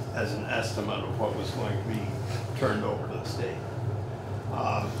year as an estimate of what was going to be turned over to the state.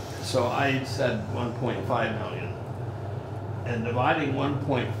 So I said 1.5 million. And dividing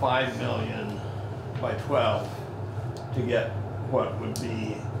 1.5 million by 12 to get what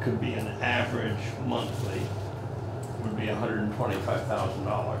could be an average monthly would be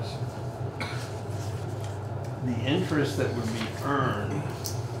 $125,000. The interest that would be earned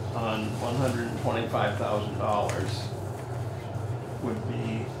on $125,000 would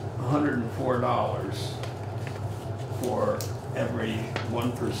be $104 for every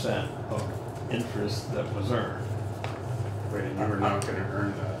 1% of interest that was earned. Wait, and you were not going to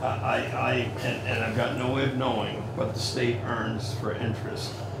earn that? And I've got no way of knowing what the state earns for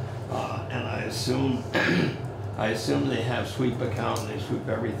interest. And I assume they have sweep account and they sweep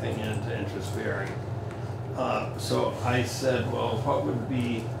everything into interest bearing. So I said, well, what would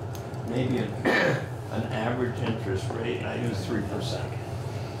be maybe an average interest rate? And I used 3%.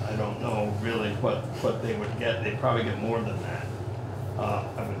 I don't know really what they would get. They'd probably get more than that.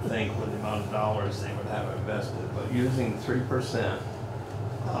 I would think with the amount of dollars they would have invested. But using 3%,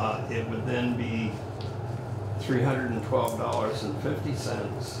 it would then be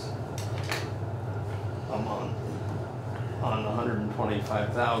 $312.50 a month on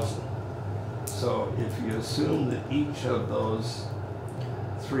 125,000. So if you assume that each of those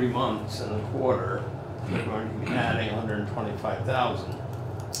 3 months in a quarter, they're going to be adding 125,000.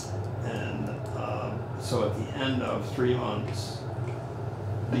 And so at the end of 3 months,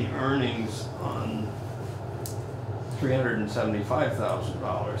 the earnings on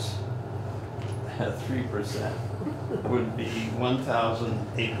 $375,000 at 3% would be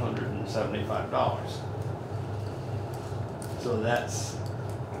 $1,875. So that's,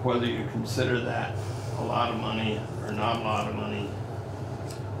 whether you consider that a lot of money or not a lot of money,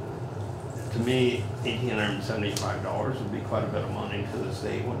 to me, $1,875 would be quite a bit of money to the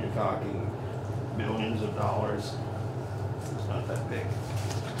state when you're talking billions of dollars. It's not that big.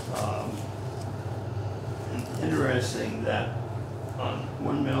 Interesting that on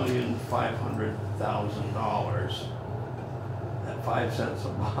 $1,500,000 at 5 cents a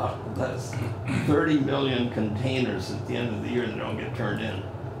bottle, that's 30 million containers at the end of the year that don't get turned in.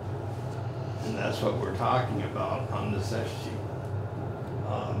 And that's what we're talking about on this S sheet.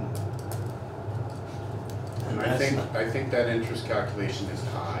 And I think that interest calculation is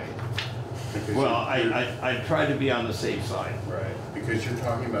high. Well, I try to be on the safe side. Right, because you're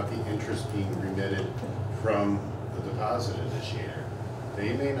talking about the interest being remitted from the deposit initiator.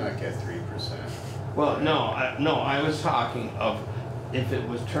 They may not get 3%. Well, no, I was talking of if it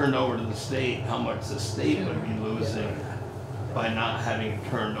was turned over to the state, how much the state would be losing by not having it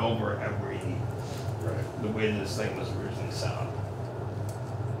turned over every, the way this thing was originally set up.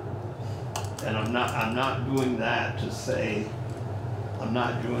 And I'm not doing that to say, I'm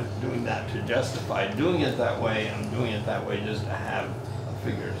not doing that to justify doing it that way. I'm doing it that way just to have a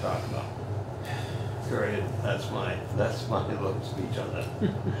figure to talk about. period. That's my little speech on that.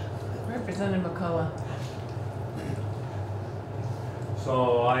 Representative McCullough.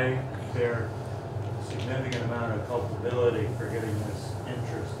 So I bear a significant amount of culpability for getting this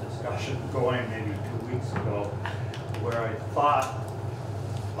interest discussion going maybe 2 weeks ago, where I thought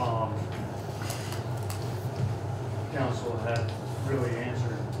council had really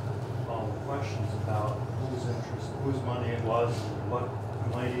answered all the questions about whose money it was, and what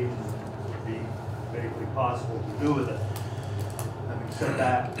might even be vaguely possible to do with it. Having said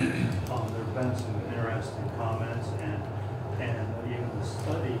that, there have been some interesting comments and even the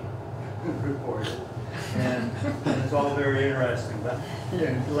study reported, and it's all very interesting. But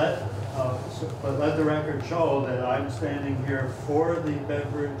let the record show that I'm standing here for the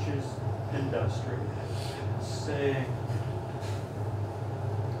beverages industry, saying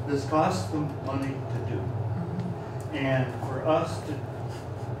this costs them money to do, and for us to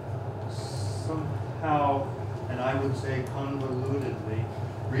somehow, and I would say convolutedly,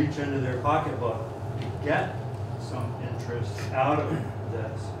 reach into their pocketbook to get some interest out of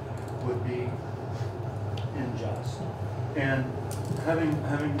this would be unjust. And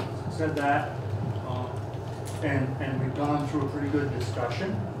having said that, and we've gone through a pretty good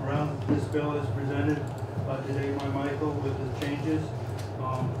discussion around this bill as presented today by Michael with the changes,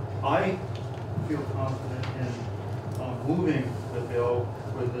 I feel confident in moving the bill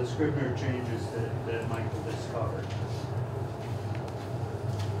with the Scribner changes that Michael discovered.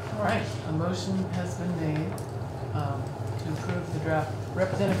 All right, a motion has been made to approve the draft.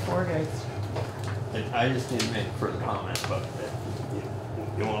 Representative Forgates. I just need to make a further comment, but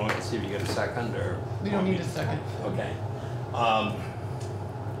you want to wait and see if you get a second, or? We don't need a second. Okay.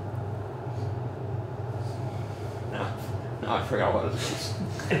 Now I forgot what it was.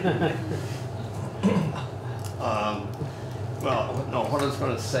 Well, no, what I was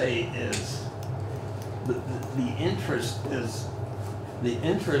going to say is the interest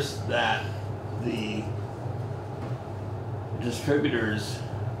that the distributors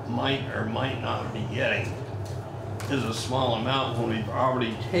might or might not be getting is a small amount when we've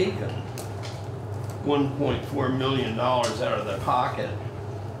already taken $1.4 million out of their pocket,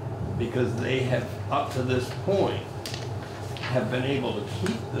 because they have, up to this point, have been able to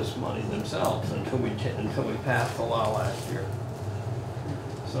keep this money themselves until we passed the law last year.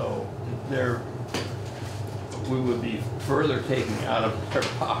 So we would be further taking out of their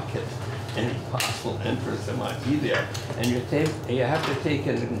pocket any possible interest that might be there. And you have to take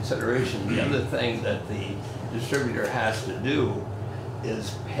into consideration the other thing that the distributor has to do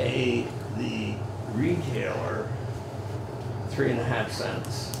is pay the retailer 3.5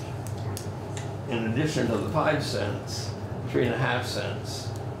 cents. In addition to the 5 cents, 3.5 cents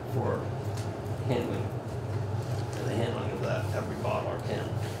for handling, the handling of that every bottle or can.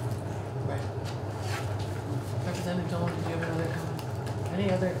 Right. Representative Dolan, did you have another comment?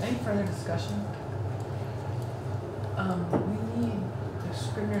 Any further discussion? We need the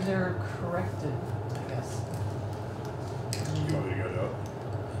Scribner's error corrected, I guess. You want me to go to it?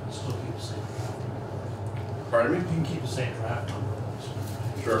 Still keep the same draft. Pardon me? You can keep the same draft number.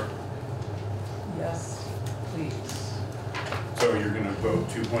 Sure. Yes, please. So you're gonna vote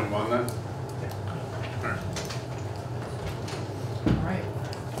 2.1 then? Yeah. Alright. All right.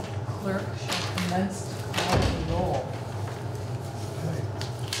 Clerk shall commence to call the roll.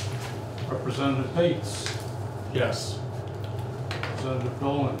 Representative Bates. Yes. Representative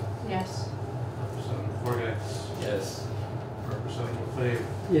Dolan. Yes. Representative Forgates. Yes. Representative Fave.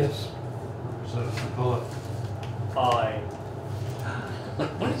 Yes. Representative McCullough. Aye.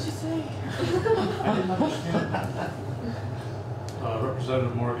 What did you say? I didn't understand.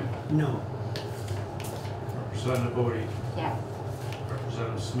 Representative Morgan. No. Representative Bodie. Yeah.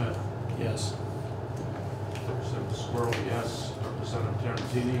 Representative Smith. Yes. Representative Squirrel, yes. Representative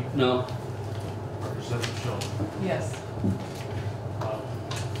Tarantini. No. Representative Sheldon. Yes.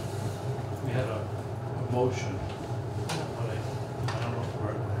 We had a motion, but I don't know if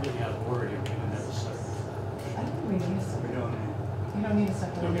we're really out of order here. We didn't have a second. I think we need a second. We don't need. You don't need a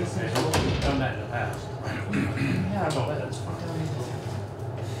second. Okay, we've done that in the past. Yeah, Oh, but that's fine. we don't need a second.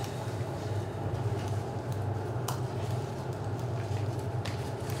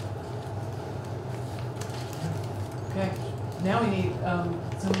 Okay, now we need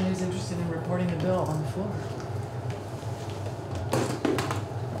someone who's interested in reporting the bill on the floor.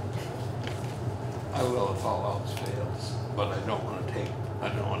 I will if all else fails, but I don't want to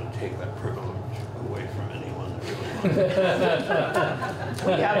take that privilege away from anyone that really wants.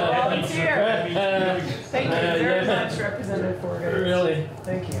 We got a volunteer. Thank you very much, Representative Forgates. Really?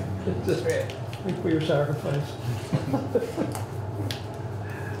 Thank you. Thank you for your sacrifice. All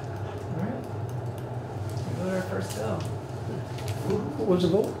right. was the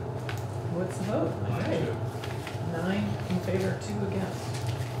vote? What's the vote? Okay. 9 in favor, 2 against.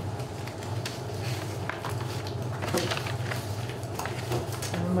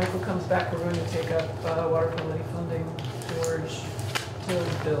 And when Michael comes back, we're going to take up water quality funding, George,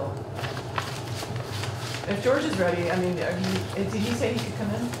 Tilly's bill. If George is ready, I mean, did he say he could come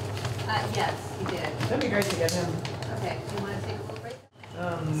in? Yes, he did. That'd be great to get him. Okay, do you wanna take a little break?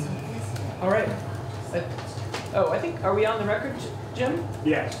 All right. I think, are we on the record, Jim?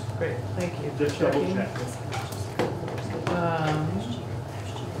 Yes. Great, thank you. Just double Checking. check.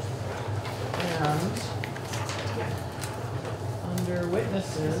 And under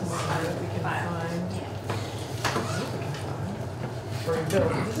witnesses, we can find, for a bill,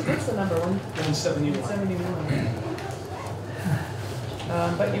 what's the number, 171.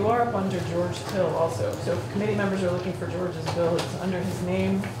 171. But you are up under George Till also, so if committee members are looking for George's bill, it's under his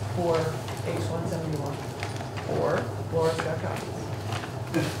name for H171, or Laura's got copies.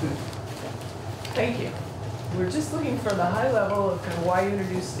 Thank you. We're just looking for the high level of kind of why you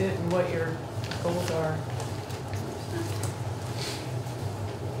introduced it and what your goals are.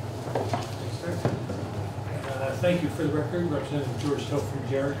 Thank you. For the record, Representative George Till from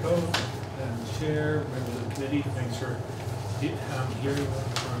Jericho, Madam Chair, members of the committee, thanks for hearing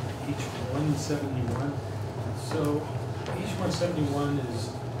on H171. So H171 is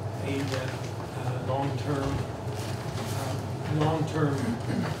aimed at long-term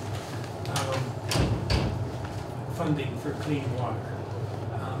funding for clean water.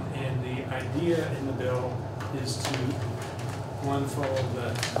 And the idea in the bill is to, one, follow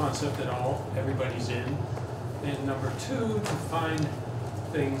the concept that everybody's in, and number two, to find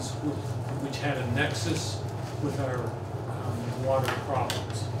things which had a nexus with our water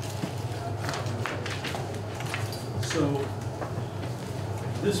problems. So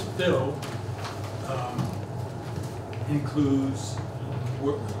this bill includes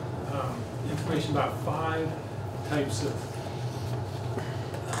information about 5 types of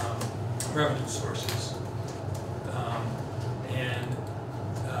revenue sources.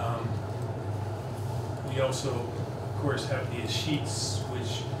 We also, of course, have the sheets,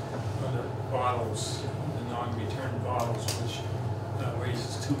 which are the bottles, the non-return bottles, which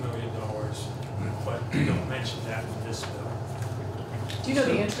raises $2 million, but we don't mention that in this bill. Do you know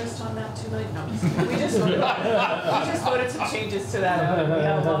the interest on that $2 million? No, we just voted some changes to that out, and we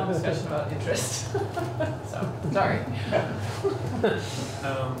had a long discussion about interest. So, sorry. No,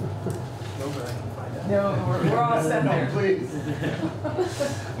 but I can find out. No, we're all set there. No, please.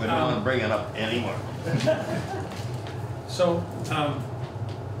 We don't want to bring it up anymore. So,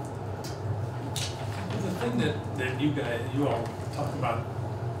 the thing that you all talk about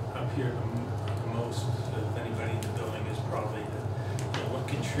up here the most, if anybody in the building, is probably what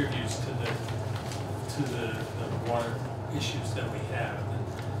contributes to the water issues that we have. And,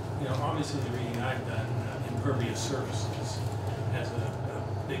 obviously the reading I've done, impervious surfaces has a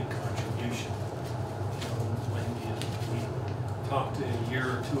big contribution. When we talked a year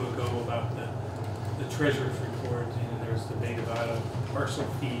or 2 ago about the treasurer's report, there's debate about a parcel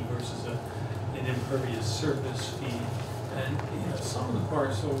fee versus an impervious surface fee. And some of the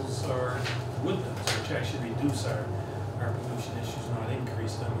parcels are woodlands, which actually reduce our pollution issues, not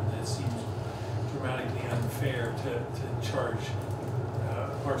increase them, and it seems dramatically unfair to charge a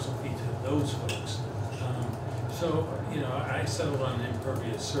parcel fee to those folks. So I settled on an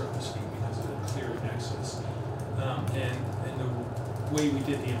impervious surface fee because of the clear nexus. And the way we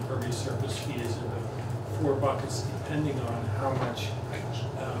did the impervious surface fee is in the 4 buckets, depending on how much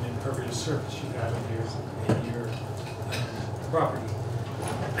impervious surface you have in your property.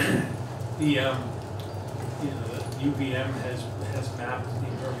 The the UVM has mapped the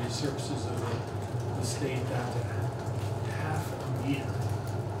impervious surfaces of the state down to half a meter.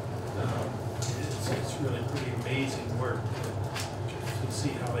 It's really pretty amazing work to see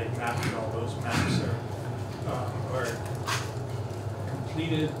how they mapped it. All those maps are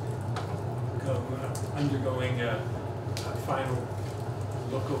completed, undergoing a final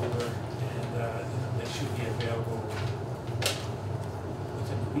look over, and they should be available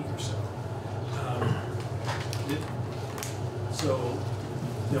within a week or so. So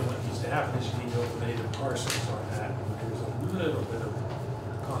then what needs to happen is you need to overlay the parcels on that. And there's a little bit of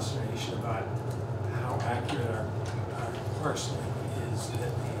consternation about how accurate our parceling is at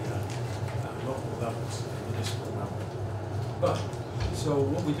the local levels, the municipal level. But, so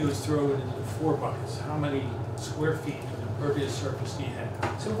what we do is throw it into 4 buckets. How many square feet of impervious surface do you have?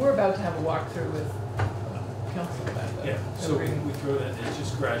 So we're about to have a walkthrough with council about that. Yeah, so we throw that, it's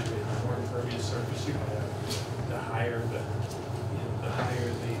just graduated. The more impervious surface you have, the higher the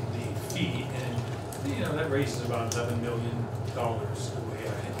fee, and that raises about $11 million dollars the way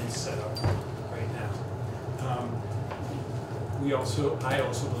it's set up right now. I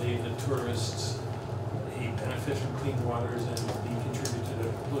also believe that tourists benefit from clean waters and we contribute to the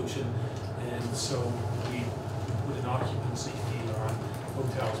pollution, and so we put an occupancy fee on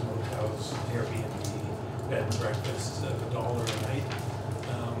hotels, motels, Airbnb, bed and breakfasts of $1 a night.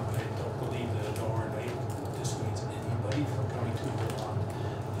 I don't believe that $1 a night dissuades anybody from coming to Vermont,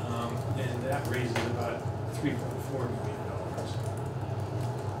 and that raises about $3.4 million.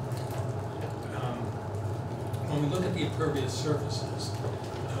 When we look at the impervious surfaces,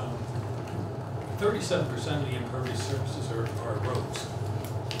 37% of the impervious surfaces are roads,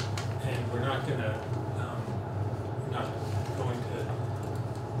 and we're not going to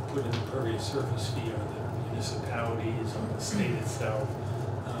put an impervious surface fee on the municipalities, on the state itself.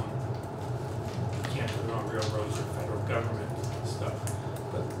 We can't put it on railroads or federal government stuff.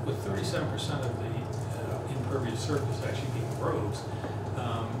 But with 37% of the impervious surface actually being roads, I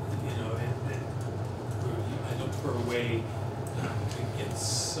look for a way to get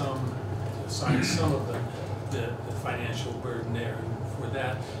assign some of the financial burden there. And for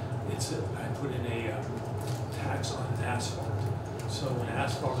that, I put in a tax on asphalt. So when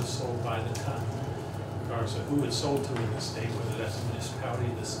asphalt is sold by the ton, regardless of who it's sold to in the state, whether that's a municipality,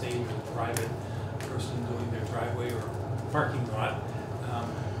 the state, or a private person doing their driveway or parking lot, I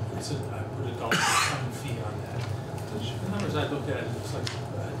put a $1 per ton fee on that. The numbers I looked at, it's like a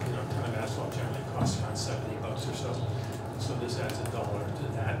ton of asphalt generally costs around $70 or so. So this adds $1 to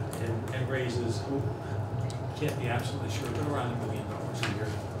that and raises, can't be absolutely sure, but around $1 million a year.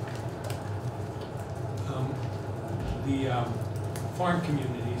 The farm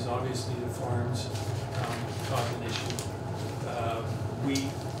communities, obviously the farms cause an issue. I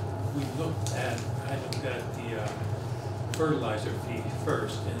looked at the fertilizer fee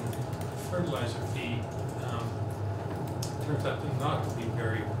first, and the fertilizer fee turns out not to be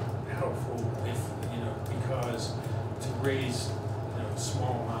very helpful because to raise a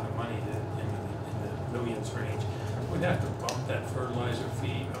small amount of money in the millions range, we'd have to bump that fertilizer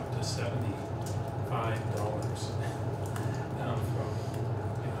fee up to $75 from,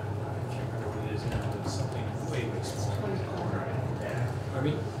 I can't remember what it is now, but it's something way smaller.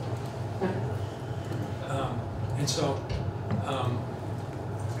 Pardon me? And so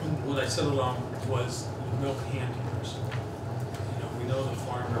what I settled on was milk handlers. We know the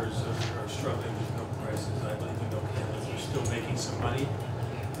farmers are struggling with milk prices. I believe the milk handlers are still making some money.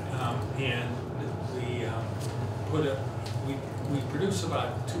 And we produce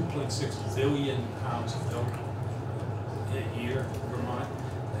about 2.6 billion pounds of milk a year in Vermont.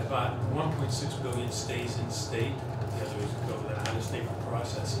 About 1.6 billion stays in state. The others go to out of state for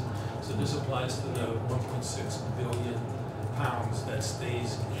processing. So this applies to the 1.6 billion pounds that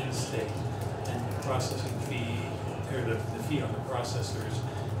stays in state. And the processing fee, or the fee on the processors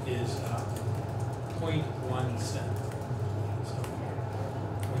is 0.1 cent. So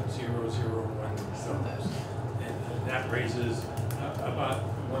 0.001 cents. And that raises about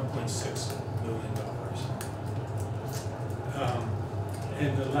 $1.6 million.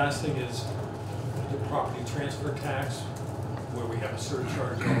 And the last thing is the property transfer tax, where we have a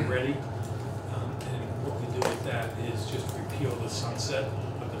surcharge already. And what we do with that is just repeal the sunset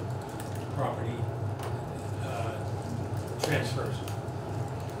of the property transfers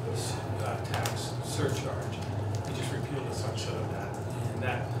tax surcharge. We just repeal the sunset of that. And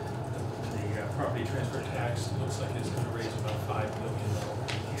that, the property transfer tax looks like it's going to raise about $5 million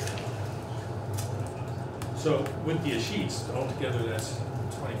a year. So with the sheets, altogether that's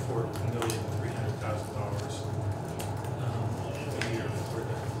 $24,300,000 a year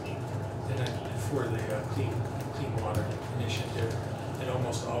for the clean water initiative. It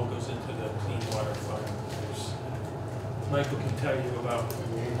almost all goes into the clean water fund. Michael can tell you about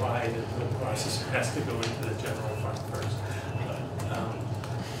why the milk processor has to go into the general fund first.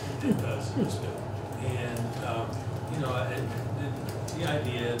 It does in this bill. And the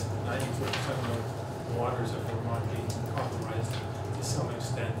idea, 94% of the waters of Vermont being compromised to some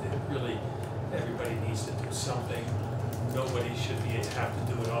extent, everybody needs to do something. Nobody should have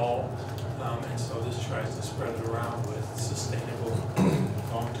to do it all. And so this tries to spread it around with sustainable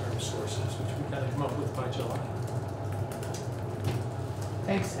long-term sources, which we've got to come up with by July.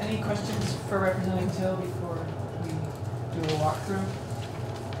 Thanks. Any questions for Representative Till before we do a walkthrough?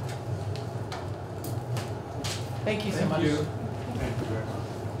 Thank you so much. Thank you. Thank you very much.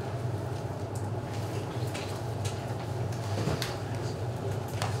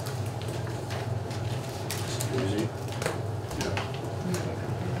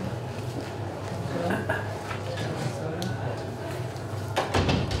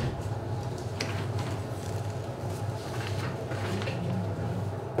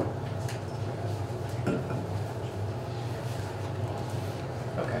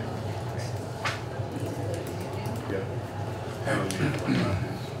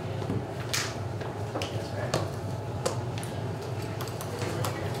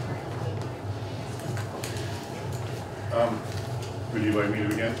 Would you like me to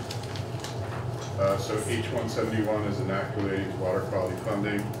begin? So H171 is an act relating to water quality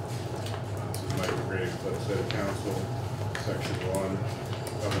funding. This is micrograding legislative council, section 1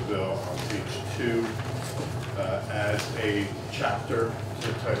 of the bill on page 2 adds a chapter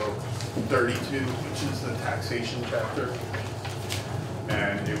to title 32, which is the taxation chapter,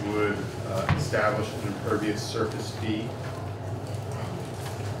 and it would establish an impervious surface fee.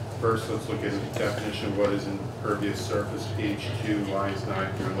 First, let's look at the definition of what is impervious surface, page 2, lines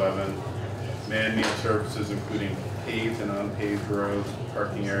 9 through 11. Man-made surfaces including paved and unpaved roads,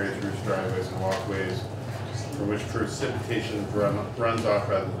 parking areas, roofs, driveways, and walkways, for which precipitation runs off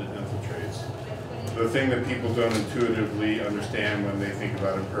rather than infiltrates. The thing that people don't intuitively understand when they think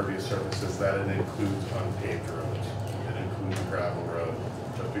about impervious surface is that it includes unpaved roads. It includes gravel road.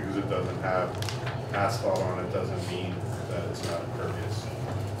 Just because it doesn't have asphalt on it doesn't mean that it's not impervious.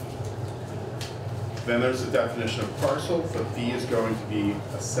 Then there's the definition of parcel. The fee is going to be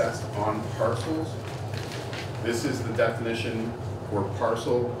assessed on parcels. This is the definition for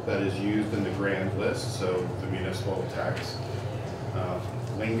parcel that is used in the grand list, so the municipal tax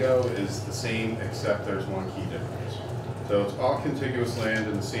lingo is the same, except there's one key difference. So it's all contiguous land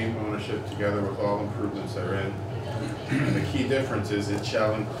in the same ownership together with all improvements therein. And the key difference is it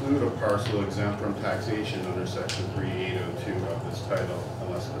shall include a parcel exempt from taxation under section 3802 of this title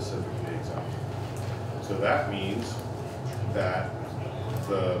unless specifically exempt. So that means that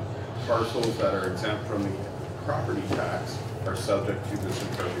the parcels that are exempt from the property tax are subject to this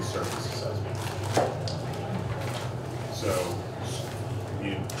impervious surface assessment. So,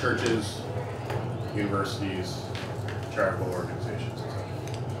 churches, universities, charitable organizations, etc.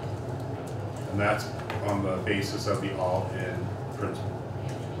 And that's on the basis of the all-in principle.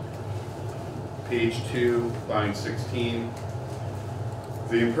 Page 2, line 16.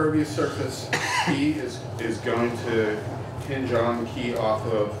 The impervious surface key is going to hinge on key off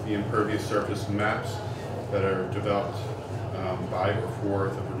of the impervious surface maps that are developed by or for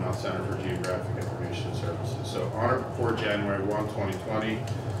the Vermont Center for Geographic Information Services. So on or before January 1, 2020,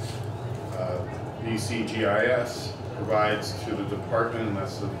 VCGIS provides to the department, and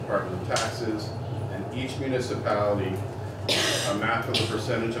that's the Department of Taxes, and each municipality a map of the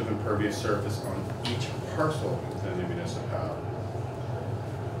percentage of impervious surface on each parcel within the municipality.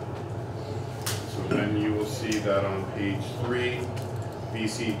 So then you will see that on page 3,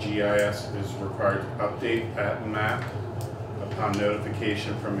 VCGIS is required to update that map upon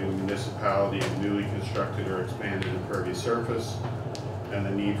notification from a municipality of newly constructed or expanded impervious surface and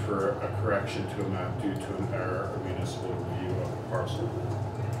the need for a correction to a map due to an error or municipal review of the parcel.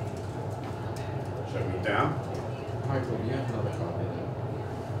 Should I move down? Michael, do you have another copy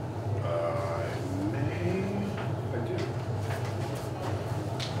I do.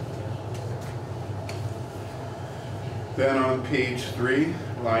 Then on page 3,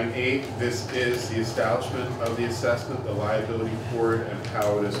 line 8, this is the establishment of the assessment, the liability for it, and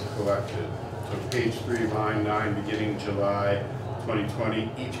how it is collected. So page 3, line 9, beginning July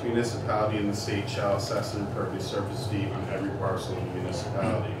 2020, each municipality in the state shall assess an impervious surface fee on every parcel in the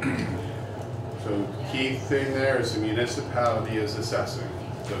municipality. So key thing there is the municipality is assessing.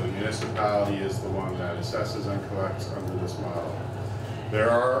 So the municipality is the one that assesses and collects under this model. There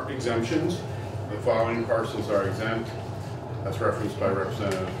are exemptions. The following parcels are exempt. That's referenced by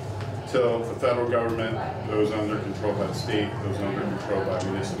Representative Till. The federal government, those under control by the state, those under control by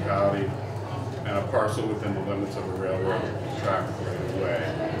municipality, and a parcel within the limits of a railroad track right of way.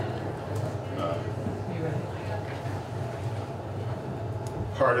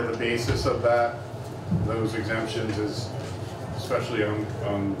 Part of the basis of that, those exemptions is, especially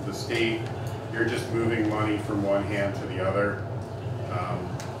on the state, you're just moving money from one hand to the other.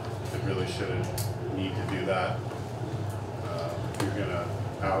 It really shouldn't need to do that. If you're gonna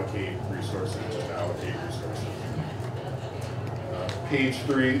allocate resources, just allocate resources. Page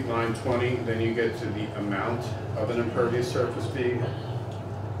 3, line 20, then you get to the amount of an impervious surface fee.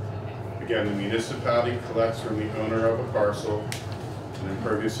 Again, the municipality collects from the owner of a parcel an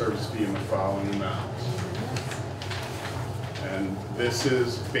impervious surface fee in the following amounts. And this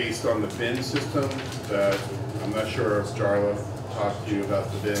is based on the bin system that, I'm not sure if Jarlath talked to you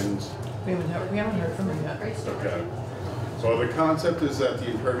about the bins. We haven't heard from him yet. Okay. So the concept is that the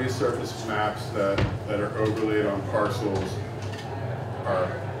impervious surface maps that are overlaid on parcels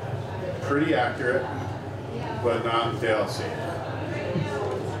are pretty accurate, but not fail-safe.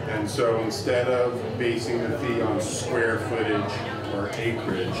 And so instead of basing the fee on square footage or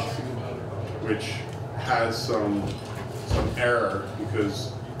acreage, which has some some error,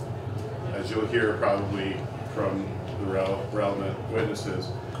 because as you'll hear probably from the relevant witnesses,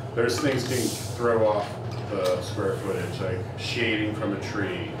 there's things can throw off the square footage, like shading from a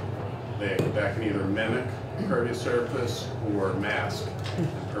tree. That can either mimic impervious surface or mask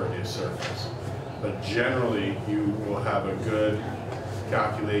impervious surface. But generally, you will have a good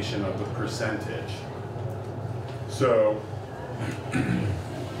calculation of the percentage. So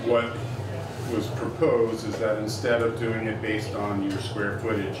what was proposed is that instead of doing it based on your square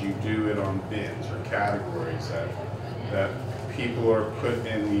footage, you do it on bins or categories that people are put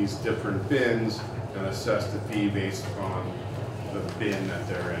in these different bins and assessed a fee based on the bin that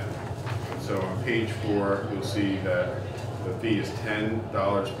they're in. So on page 4, you'll see that the fee is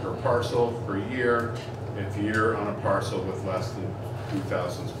 $10 per parcel per year if you're on a parcel with less than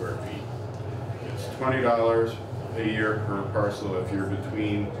 2,000 square feet. It's $20 a year per parcel if you're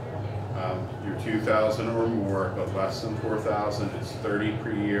between your 2,000 or more but less than 4,000. It's $30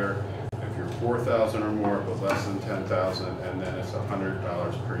 per year if you're 4,000 or more but less than 10,000, and then it's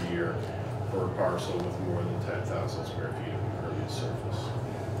 $100 per year for a parcel with more than 10,000 square feet of impervious surface.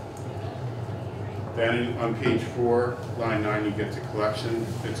 Then on page 4, line 9, you get to collection.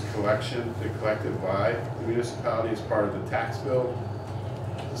 It's collected by the municipality as part of the tax bill.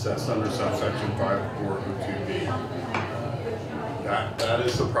 Assessed under subsection 5402B. That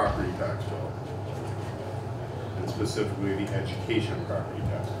is the property tax bill, and specifically the education property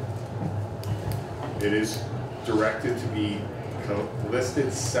tax bill. It is directed to be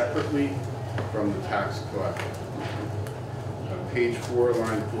listed separately from the tax collected. On page 4,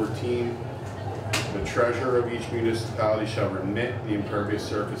 line 14, the treasurer of each municipality shall remit the impervious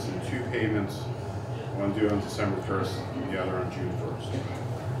surface in 2 payments, one due on December 1st, and the other on June 1st.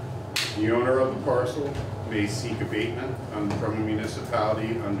 The owner of the parcel may seek abatement from a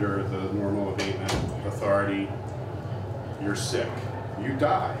municipality under the normal abatement authority. You're sick, you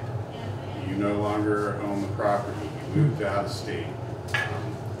died, you no longer own the property, you moved out of state.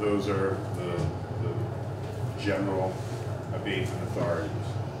 Those are the general abatement authorities.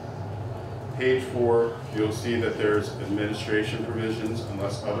 Page 4, you'll see that there's administration provisions.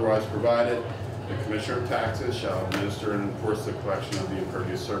 Unless otherwise provided, the Commissioner of Taxes shall administer and enforce the collection of the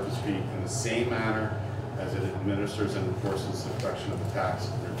impervious surface fee in the same manner as it administers and enforces the collection of the tax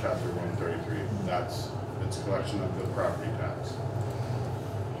under Chapter 133. That's its collection of the property tax.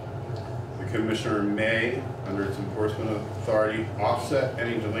 The Commissioner may, under its enforcement authority, offset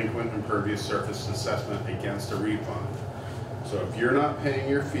any delinquent impervious surface assessment against a refund. So if you're not paying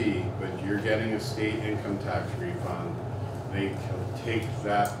your fee, but you're getting a state income tax refund, they can take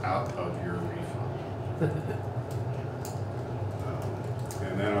that out of your refund.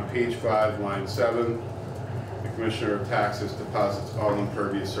 And then on page 5, line 7, the Commissioner of Taxes deposits all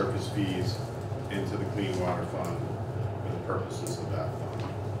impervious surface fees into the Clean Water Fund for the purposes of that fund.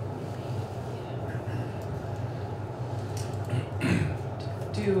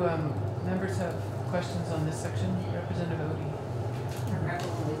 Do members have questions on this section? Representative Odie. Remember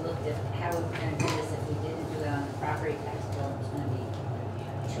when we looked at how we were going to do this, if we didn't do it on the property tax bill, it was going to be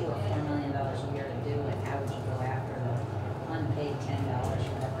 $2 or $4 million a year to do it. How would you go after the unpaid $10 or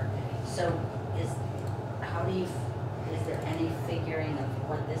whatever? So is there any figuring of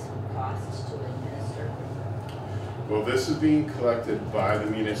what this would cost to administer? Well, this is being collected by the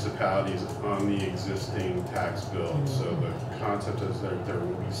municipalities on the existing tax bill. So the concept is that there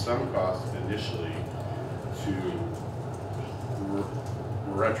will be some cost initially to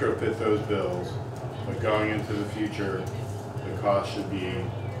retrofit those bills, but going into the future, the cost should be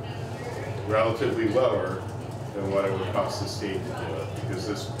relatively lower than what it would cost the state to do it, because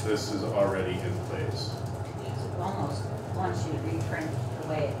this is already in place. Almost, once you reprint the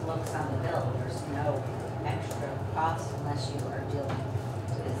way it looks on the bill, there's no extra cost unless you are dealing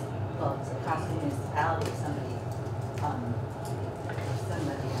with, well, it's a cost of municipality if somebody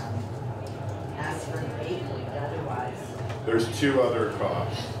asks for an abatement, but otherwise. There's 2 other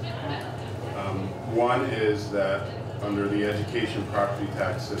costs. One is that under the education property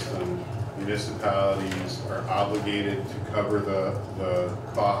tax system, municipalities are obligated to cover the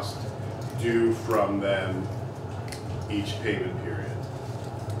cost due from them each payment period.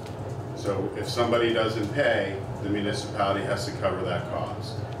 So if somebody doesn't pay, the municipality has to cover that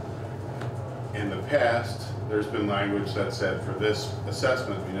cost. In the past, there's been language that said for this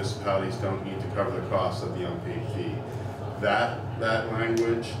assessment, municipalities don't need to cover the cost of the unpaid fee. That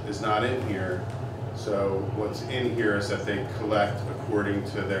language is not in here. So what's in here is that they collect according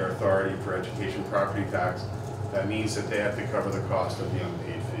to their authority for education property tax. That means that they have to cover the cost of the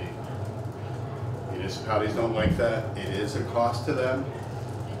unpaid fee. Municipalities don't like that. It is a cost to them.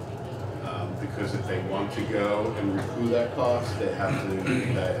 because if they want to go and recoup that cost, they have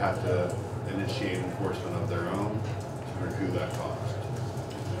to initiate enforcement of their own to recoup that cost.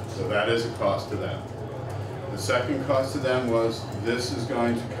 So that is a cost to them. The second cost to them was this is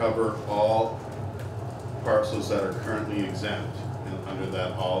going to cover all parcels that are currently exempt and under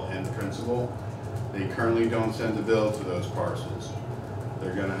that all-in principle. They currently don't send a bill to those parcels.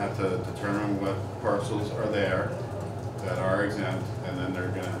 They're gonna have to determine what parcels are there that are exempt, and then they're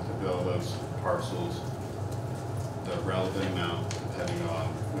gonna have to bill those parcels the relevant amount depending on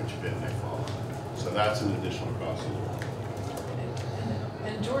which bin they fall on. So that's an additional cost as well.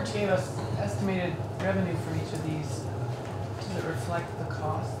 And George gave us estimated revenue for each of these. Does it reflect the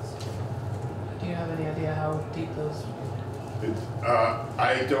costs? Do you have any idea how deep those?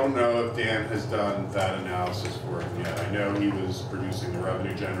 I don't know if Dan has done that analysis for him yet. I know he was producing the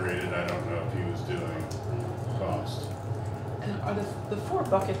revenue generated. I don't know if he was doing cost. And are the 4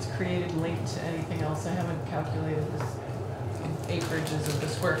 buckets created linked to anything else? I haven't calculated this acreages of the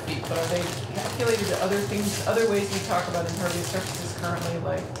square feet, but are they calculated to other things, other ways we talk about impervious surfaces currently,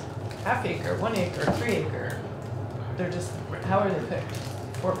 like half acre, 1 acre, 3 acre? They're just, how are they picked?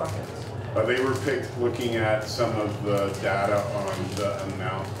 4 buckets. They were picked looking at some of the data on the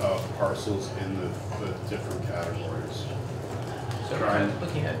amount of parcels in the different categories. So kind of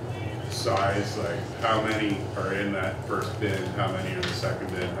looking at size, like how many are in that first bin, how many are in the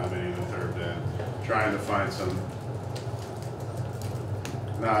second bin, how many in the third bin. Trying to find some,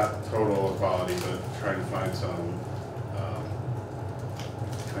 not total equality, but trying to find some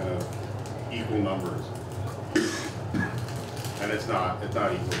kind of equal numbers. And it's not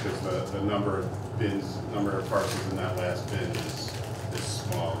equal because the number of bins, number of parcels in that last bin is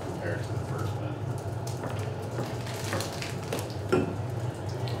small compared to the first bin.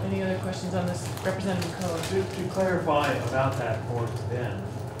 Any other questions on this, Representative Coe? To clarify about that 4th bin,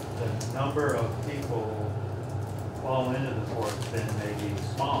 the number of people fall into the 4th bin may be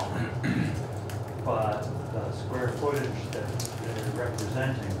small, but the square footage that they're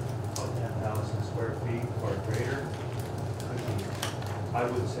representing of 10,000 square feet or greater could be, I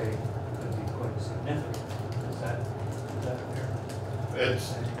would say, could be quite significant. Is that fair?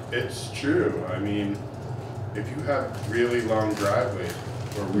 It's true. I mean, if you have really long driveways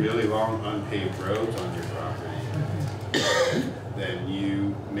or really long unpaved roads on your property, then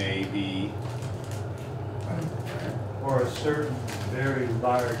you may be, or a certain very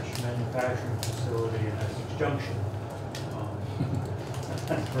large manufacturing facility in Essex Junction,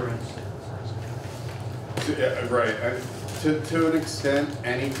 for instance. Yeah, right. To an extent,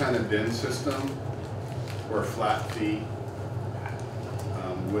 any kind of bin system or flat fee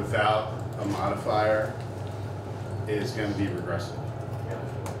without a modifier is going to be regressive.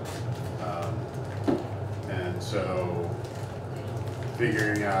 And so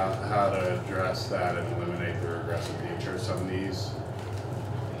figuring out how to address that and eliminate the regressive nature of some of these,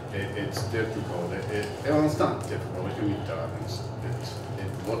 it's difficult. Well, it's not difficult. It can be done.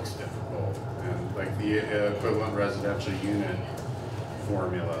 It looks difficult. And like the equivalent residential unit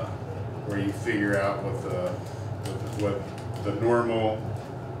formula, where you figure out what the normal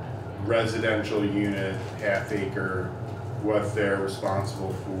residential unit, half acre, what they're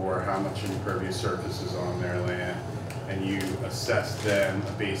responsible for, how much impervious surface is on their land, and you assess them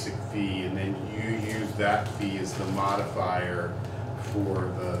a basic fee, and then you use that fee as the modifier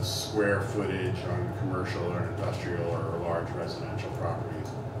for the square footage on commercial or industrial or large residential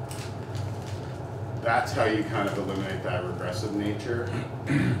properties. That's how you kind of eliminate that regressive nature,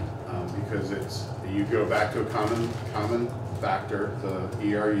 because you go back to a common factor, the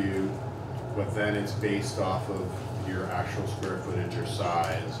ERU, but then it's based off of your actual square footage or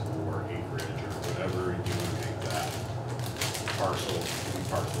size or acreage or whatever you want to make that parcel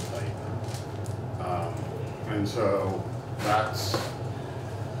type. And so that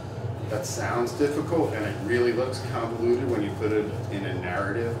sounds difficult, and it really looks convoluted when you put it in a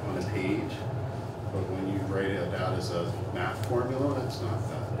narrative on a page, but when you write it out as a math formula, it's not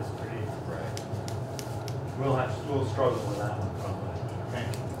that. That's pretty right. We'll struggle with that one probably. Thank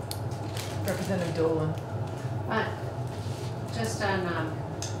you. Representative Dolan. Just on,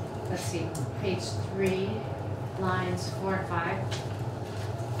 let's see, page 3, lines 4 and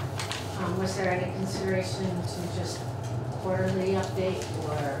 5. Was there any consideration to just quarterly update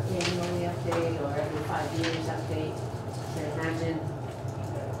or annually update or every 5 years update? I imagine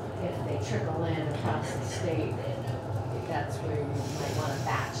if they trickle in across the state, that's where you might want to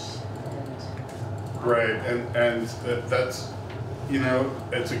batch. Right, and that's,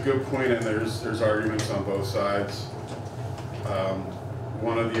 it's a good point, and there's arguments on both sides.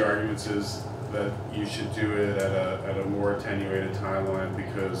 One of the arguments is that you should do it at a more attenuated timeline,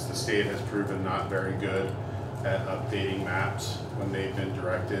 because the state has proven not very good at updating maps when they've been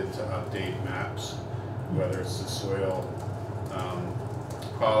directed to update maps, whether it's the soil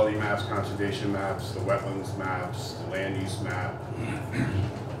quality maps, conservation maps, the wetlands maps, the land use map.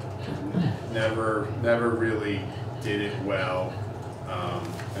 Never really did it well,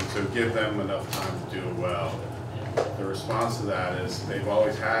 and so give them enough time to do it well. The response to that is they've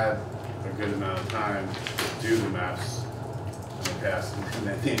always had a good amount of time to do the maps in the past, and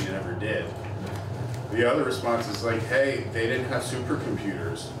they never did. The other response is like, hey, they didn't have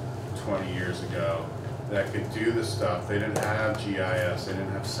supercomputers 20 years ago that could do this stuff. They didn't have GIS, they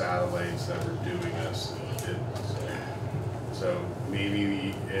didn't have satellites that were doing this. So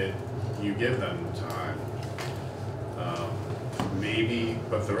maybe you give them time. Maybe,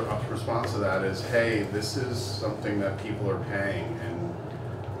 but the response to that is, hey, this is something that people are paying, and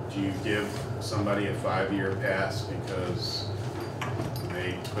do you give somebody a 5-year pass because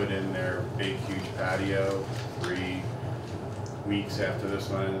they put in their big, huge patio 3 weeks after this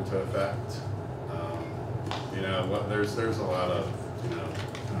went into effect? You know, there's a lot of, you know,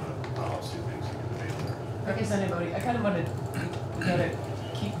 policy things you can debate there. I guess anybody, I kind of wanted to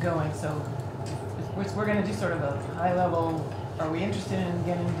keep going, so we're going to do sort of a high level. Are we interested in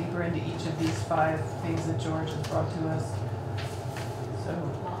getting deeper into each of these 5 things that George has brought to us? So.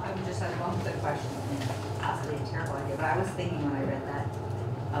 Well, I would just have one quick question, and possibly a terrible idea, but I was thinking when I read that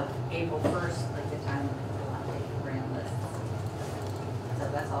of April 1st, like the time when people update grand lists. So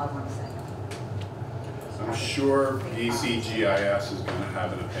that's all I want to say. I'm sure BCGIS is going to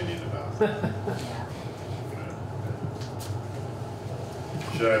have an opinion about that.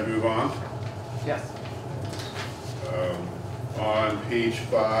 Should I move on? Yes. On page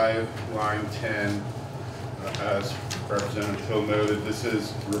 5, line 10, as Representative Hill noted, this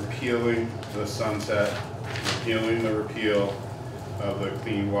is repealing the sunset, repealing the repeal of the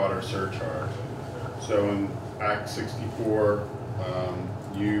clean water surcharge. So in Act 64,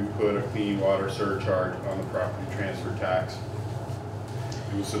 you put a clean water surcharge on the property transfer tax.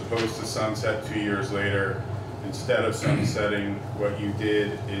 It was supposed to sunset 2 years later. Instead of sunsetting, what you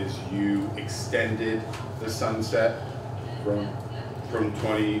did is you extended the sunset from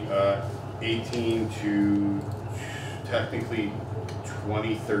 2018 to technically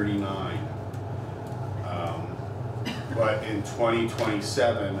 2039. But in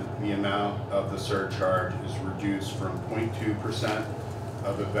 2027, the amount of the surcharge is reduced from 0.2%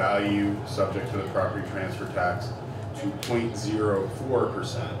 of the value subject to the property transfer tax to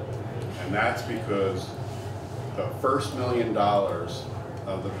 0.04%. And that's because the first $1 million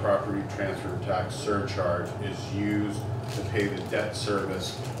of the property transfer tax surcharge is used to pay the debt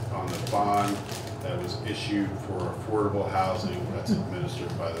service on the bond that was issued for affordable housing that's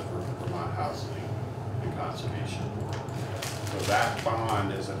administered by the Vermont Housing and Conservation Board. So that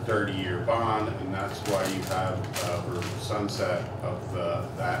bond is a 30-year bond, and that's why you have for sunset of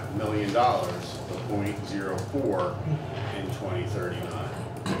that $1 million, the 0.04 in 2039.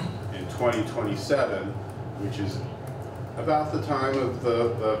 In 2027, which is about the time of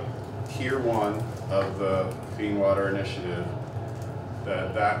the tier 1 of the Clean Water Initiative,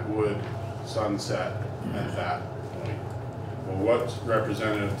 that would sunset at that point. Well, what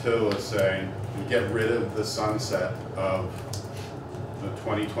Representative Till is saying, you get rid of the sunset of the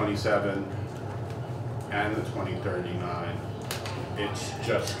 2027 and the 2039. It's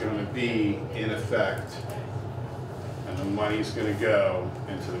just going to be in effect, and the money's going to go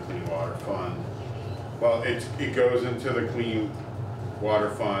into the Clean Water Fund. Well, it goes into the Clean Water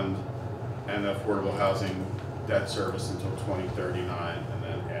Fund and the Affordable Housing Debt Service until 2039, and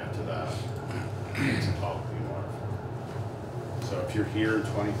then add to that, it's all Clean Water Fund. So if you're here in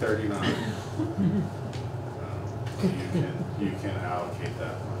 2039, you can allocate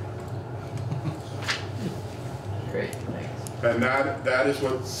that money. Great, thanks. And that is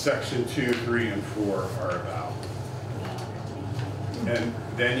what section 2, 3, and 4 are about. And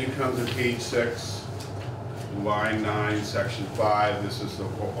then you come to page 6. Line 9, section 5, this is the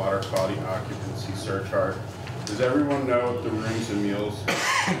water quality occupancy surcharge. Does everyone know what the rooms and meals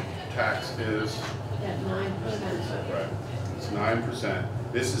tax is? Yeah, 9%. Right, it's 9%.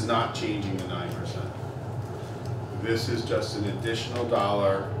 This is not changing the 9%. This is just an additional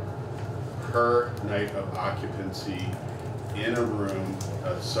 $1 per night of occupancy in a room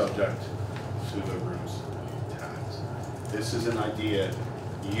that's subject to the room's tax. This is an idea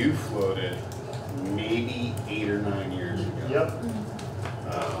you floated maybe 8 or 9 years ago. Yep.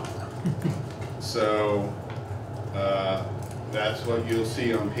 So that's what you'll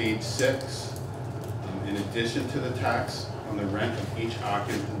see on page 6. In addition to the tax on the rent of each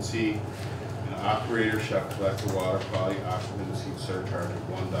occupancy, operator shall collect a water quality occupancy surcharge of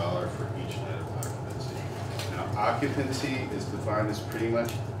 $1 for each night of occupancy. Now, occupancy is defined as pretty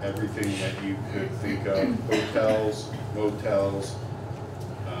much everything that you could think of: hotels, motels,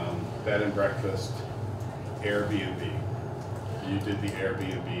 bed and breakfast, Airbnb. You did the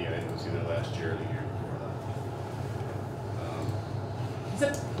Airbnb, it was either last year or the year before that. Is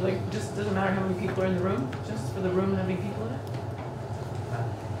it, like, just doesn't matter how many people are in the room, just for the room having people in it?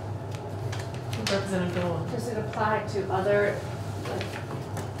 Representative Dolan. Does it apply to other, like,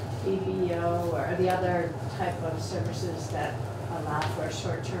 BBO or the other type of services that allow for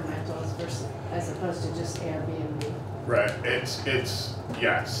short-term rentals versus, as opposed to just Airbnb? Right,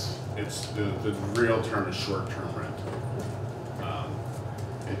 yes, it's, the real term is short-term rental.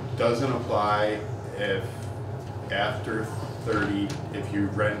 It doesn't apply if after 30, if you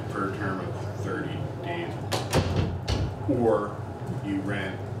rent for a term of 30 days, or you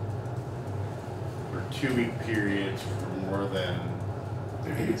rent for 2-week periods for more than,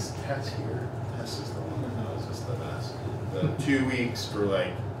 is Tess here? Tess is the one that knows this the best. The 2 weeks for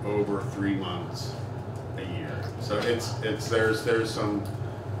like over 3 months a year. So there's some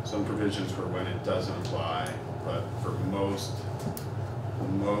provisions for when it doesn't apply, but for most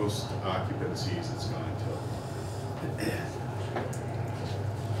occupancies it's going to.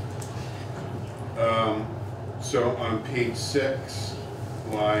 So on page 6,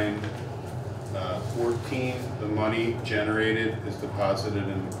 line 14, the money generated is deposited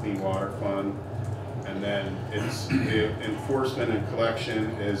in the Clean Water Fund, and then it's the enforcement and collection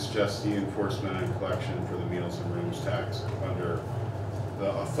is just the enforcement and collection for the meals and rooms tax under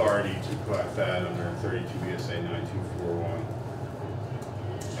the authority to collect that under 32 VSA 9241.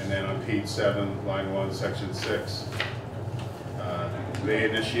 And then on page 7, line 1, section 6, they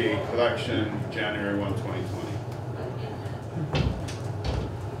initiate collection January 1, 2020.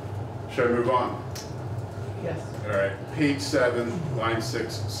 Should I move on? Yes. All right, page 7, line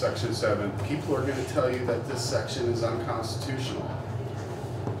 6, section 7. People are going to tell you that this section is unconstitutional.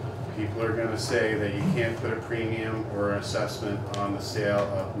 People are going to say that you can't put a premium or assessment on the sale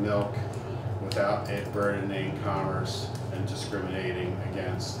of milk without it burdening commerce and discriminating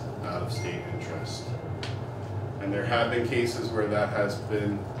against out-of-state interest. And there have been cases where that has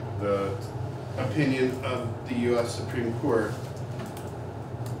been the opinion of the U.S. Supreme Court,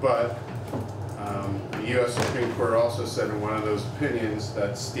 but the U.S. Supreme Court also said in one of those opinions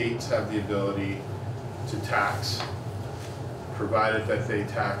that states have the ability to tax, provided that they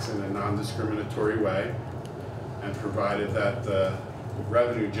tax in a non-discriminatory way, and provided that the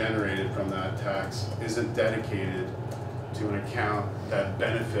revenue generated from that tax isn't dedicated to an account that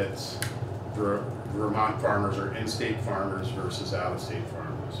benefits Vermont farmers or in-state farmers versus out-of-state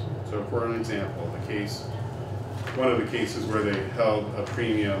farmers. So for an example, one of the cases where they held a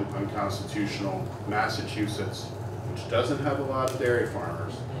premium unconstitutional, Massachusetts, which doesn't have a lot of dairy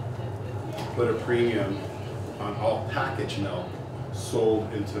farmers, put a premium on all packaged milk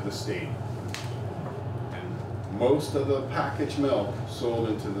sold into the state. And most of the packaged milk sold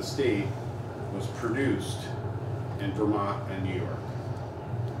into the state was produced in Vermont and New York.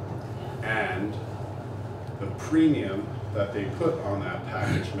 And the premium that they put on that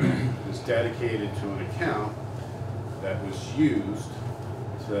packaged milk was dedicated to an account that was used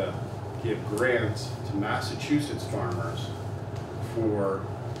to give grants to Massachusetts farmers for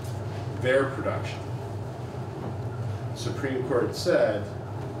their production. Supreme Court said,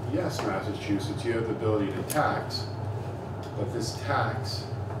 yes, Massachusetts, you have the ability to tax, but this tax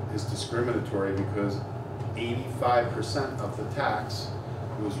is discriminatory because 85% of the tax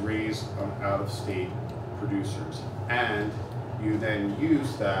was raised on out-of-state producers. And you then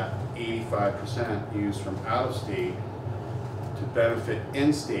use that 85% used from out-of-state to benefit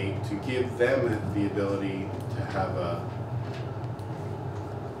in-state, to give them the ability to have a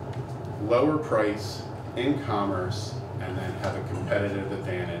lower price in commerce and then have a competitive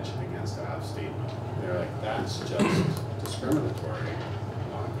advantage against out-of-state milk. They're like, that's just discriminatory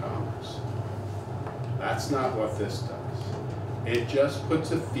on commerce. That's not what this does. It just puts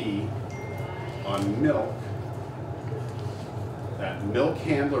a fee on milk that milk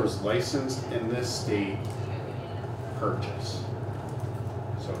handlers licensed in this state purchase.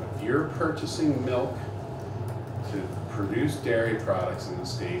 So if you're purchasing milk to produce dairy products in the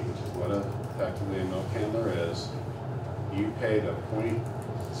state, which is what effectively a milk handler is, you pay the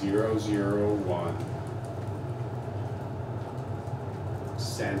 0.001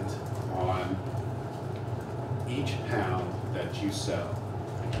 cent on each pound that you sell.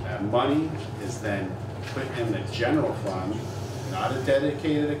 That money is then put in the general fund, not a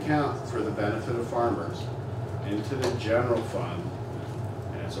dedicated account for the benefit of farmers, into the general fund,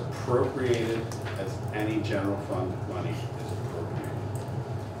 and it's appropriated as any general fund money is appropriated.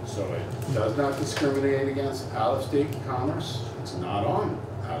 So it does not discriminate against out-of-state commerce. It's not on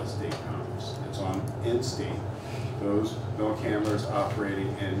out-of-state commerce. It's on in-state. Those milk handlers operating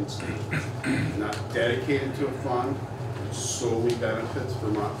in-state. Not dedicated to a fund. It solely benefits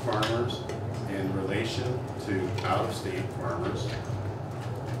Vermont farmers in relation to out-of-state farmers.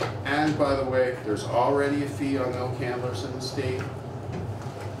 And by the way, there's already a fee on milk handlers in the state.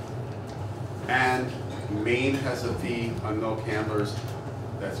 And Maine has a fee on milk handlers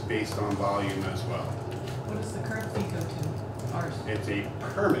that's based on volume as well. What does the current fee go to? Ours? It's a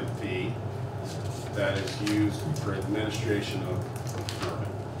permit fee that is used for administration of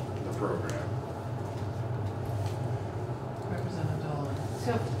the program. Representative Dolan.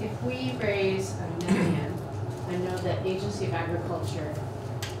 So if we raise $1 million, I know that Agency of Agriculture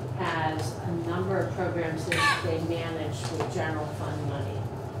has a number of programs that they manage with general fund money.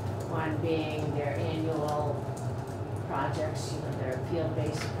 One being their annual projects, their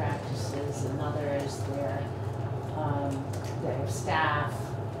field-based practices. Another is their staff.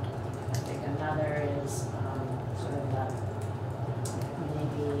 I think another is sort of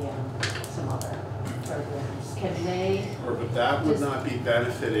maybe some other programs. Can they? But that would not be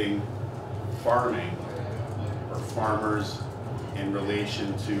benefiting farming or farmers in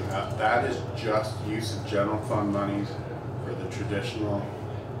relation to, that is just use of general fund monies for the traditional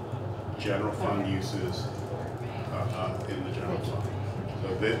general fund uses in the general fund. So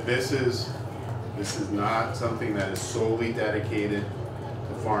this is not something that is solely dedicated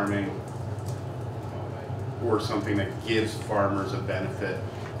to farming or something that gives farmers a benefit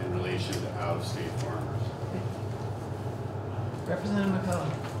in relation to out-of-state farmers. Representative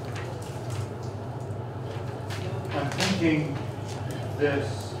McCullough. I'm thinking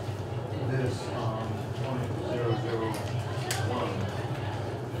this 0.001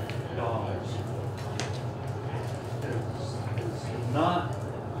 dollars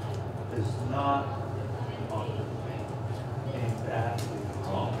is not aimed at the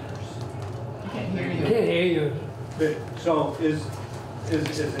haulers. I can't hear you. Can't hear you. So is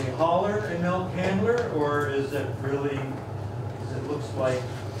a hauler a milk handler, or is it really? It looks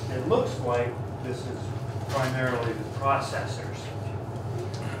like this is primarily the processors.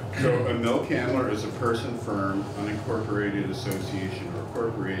 So a milk handler is a person, firm, unincorporated association, or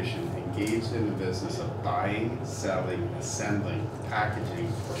corporation engaged in the business of buying, selling, assembling,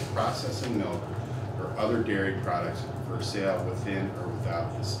 packaging, or processing milk or other dairy products for sale within or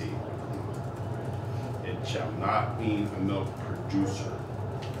without the state of Vermont. It shall not mean a milk producer.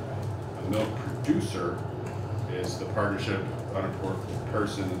 A milk producer is the partnership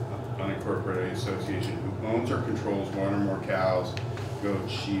unincorporated association who owns or controls one or more cows,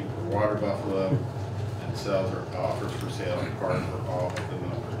 goats, sheep, or water buffalo, and sells or offers for sale in part or all of the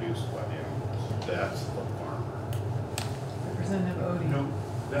milk produced by the animals. That's the farmer. Representative Odie. No,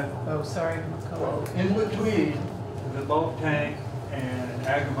 that. Oh, sorry, Well, McCullough. in between the boat tank and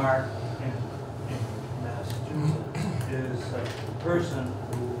Agamark in Massachusetts is a person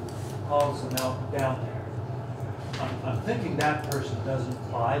who hauls the milk down there. I'm thinking that person doesn't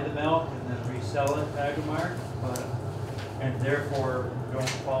buy the milk and then resell it to Agamark, and therefore don't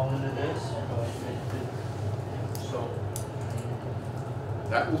fall into this. So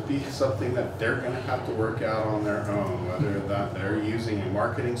that will be something that they're going to have to work out on their own, whether that they're using a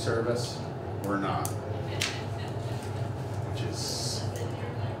marketing service or not, which is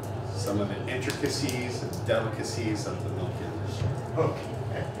some of the intricacies and delicacies of the milk industry.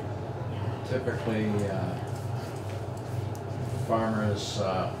 okay. Typically, farmers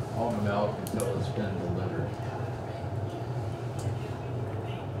own the milk until it's been delivered.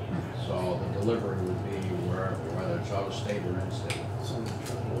 So the delivery would be wherever, whether it's out of state or in state.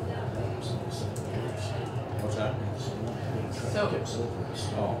 What's that? So,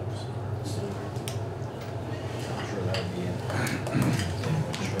 Oh. I'm sure that would be in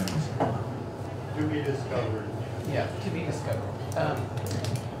insurance. To be discovered. yeah, to be discovered.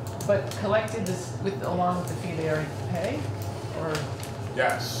 But collected this along with the fee they already pay, or?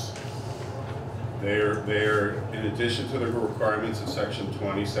 Yes. They're in addition to the requirements of section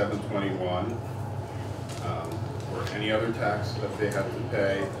 2721, or any other tax that they have to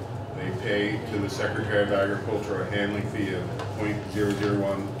pay, they pay to the Secretary of Agriculture a handling fee of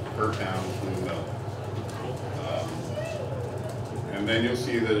 0.001 per pound of milk. And then you'll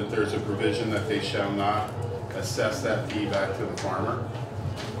see that there's a provision that they shall not assess that fee back to the farmer,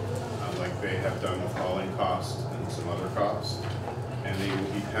 like they have done with hauling costs and some other costs. And they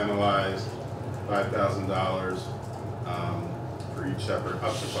will be penalized $5,000 for for each separate,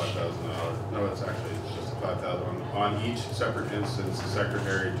 up to $5,000. No, it's just $5,000. On each separate instance, the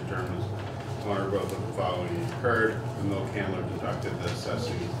secretary determines one or both of the following occurred. The milk handler deducted the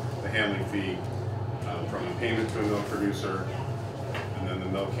handling fee from a payment to a milk producer, and then the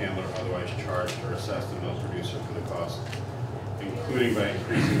milk handler otherwise charged or assessed the milk producer for the cost, including by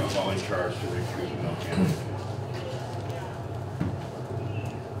increasing the hauling charge to recoup the milk handling fee.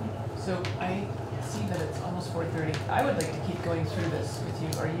 So I see that it's almost 4:30. I would like to keep going through this with you.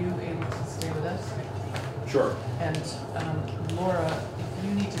 Are you able to stay with us? Sure. And Laura, if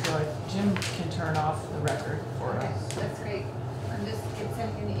you need to go, Jim can turn off the record for Okay, us. that's great. I'm just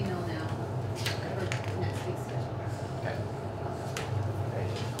sending an email now for next week's schedule. Okay.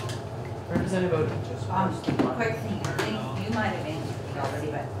 Representative Odom. Quick thing, I think you might have answered it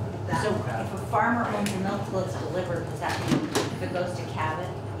already, but so if a farmer owns a milk till it's delivered, does that mean if it goes to Cabot,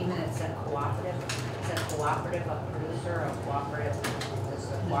 even if it's a cooperative, is a cooperative a producer or a cooperative, does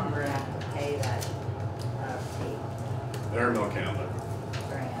the cooperative have to pay that fee? They're a milk handler.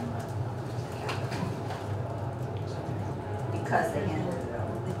 Because they handle it.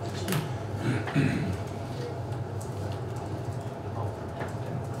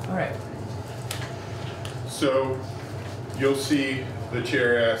 All right. So you'll see the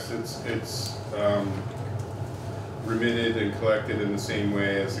chair asks it's remitted and collected in the same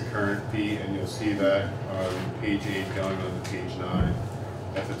way as the current fee, and you'll see that on page 8 going on to page 9.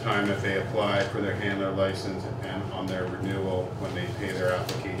 At the time that they apply for their handler license and on their renewal, when they pay their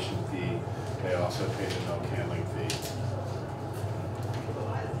application fee, they also pay the milk handling fee.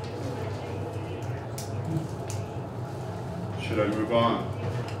 Should I move on?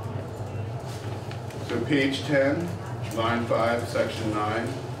 So page 10, line 5, section 9,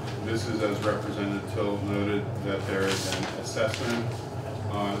 this is as Representative Till noted that there is an assessment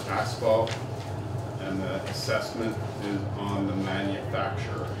on asphalt, and the assessment is on the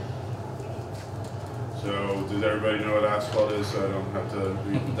manufacturer. So does everybody know what asphalt is, so I don't have to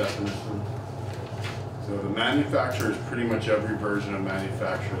read the definition? So the manufacturer is pretty much every version of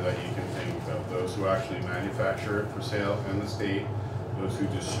manufacturer that you can think of. Those who actually manufacture it for sale in the state, those who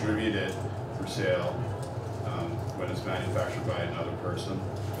distribute it for sale when it's manufactured by another person,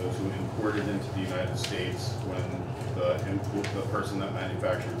 those who import it into the United States when the person that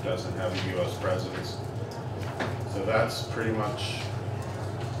manufactured doesn't have a U.S. presence. So that's pretty much,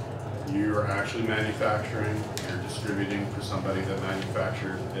 you're actually manufacturing, you're distributing for somebody that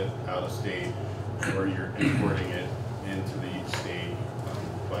manufactured it out of state, or you're importing it into the state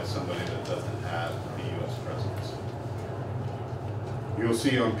by somebody that doesn't have a U.S. presence. You'll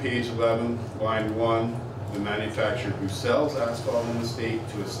see on page 11, line 1, the manufacturer who sells asphalt in the state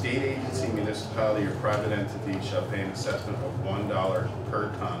to a state agency, municipality, or private entity shall pay an assessment of $1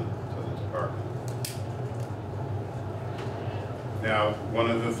 per ton to the department. Now, one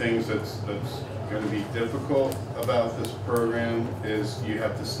of the things that's going to be difficult about this program is you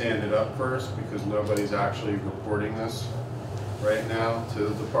have to stand it up first, because nobody's actually reporting this right now to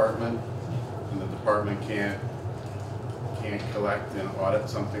the department, and the department can't collect and audit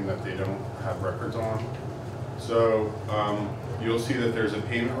something that they don't have records on. So you'll see that there's a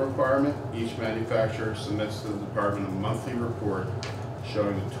payment requirement. Each manufacturer submits to the department a monthly report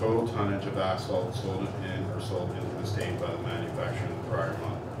showing the total tonnage of asphalt sold in or sold into the state by the manufacturer in the prior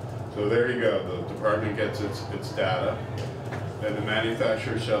month. So there you go, the department gets its data. Then the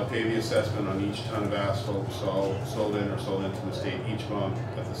manufacturer shall pay the assessment on each ton of asphalt sold in or sold into the state each month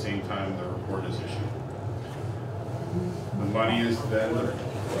at the same time the report is issued. The money is then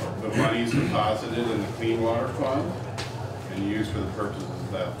deposited in the Clean Water Fund and used for the purposes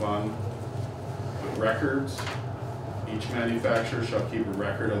of that fund. With records, each manufacturer shall keep a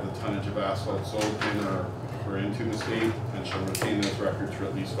record of the tonnage of asphalt sold in or into the state and shall retain those records for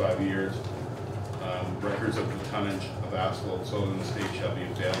at least 5 years. Records of the tonnage of asphalt sold in the state shall be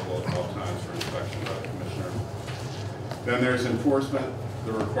available at all times for inspection by the Commissioner. Then there's enforcement.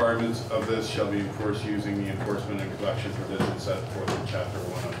 The requirements of this shall be enforced using the enforcement and collection provisions set forth in Chapter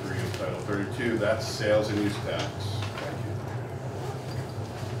 103 of Title 32. That's sales and use tax. Thank you.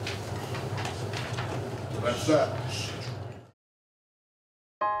 So that's that.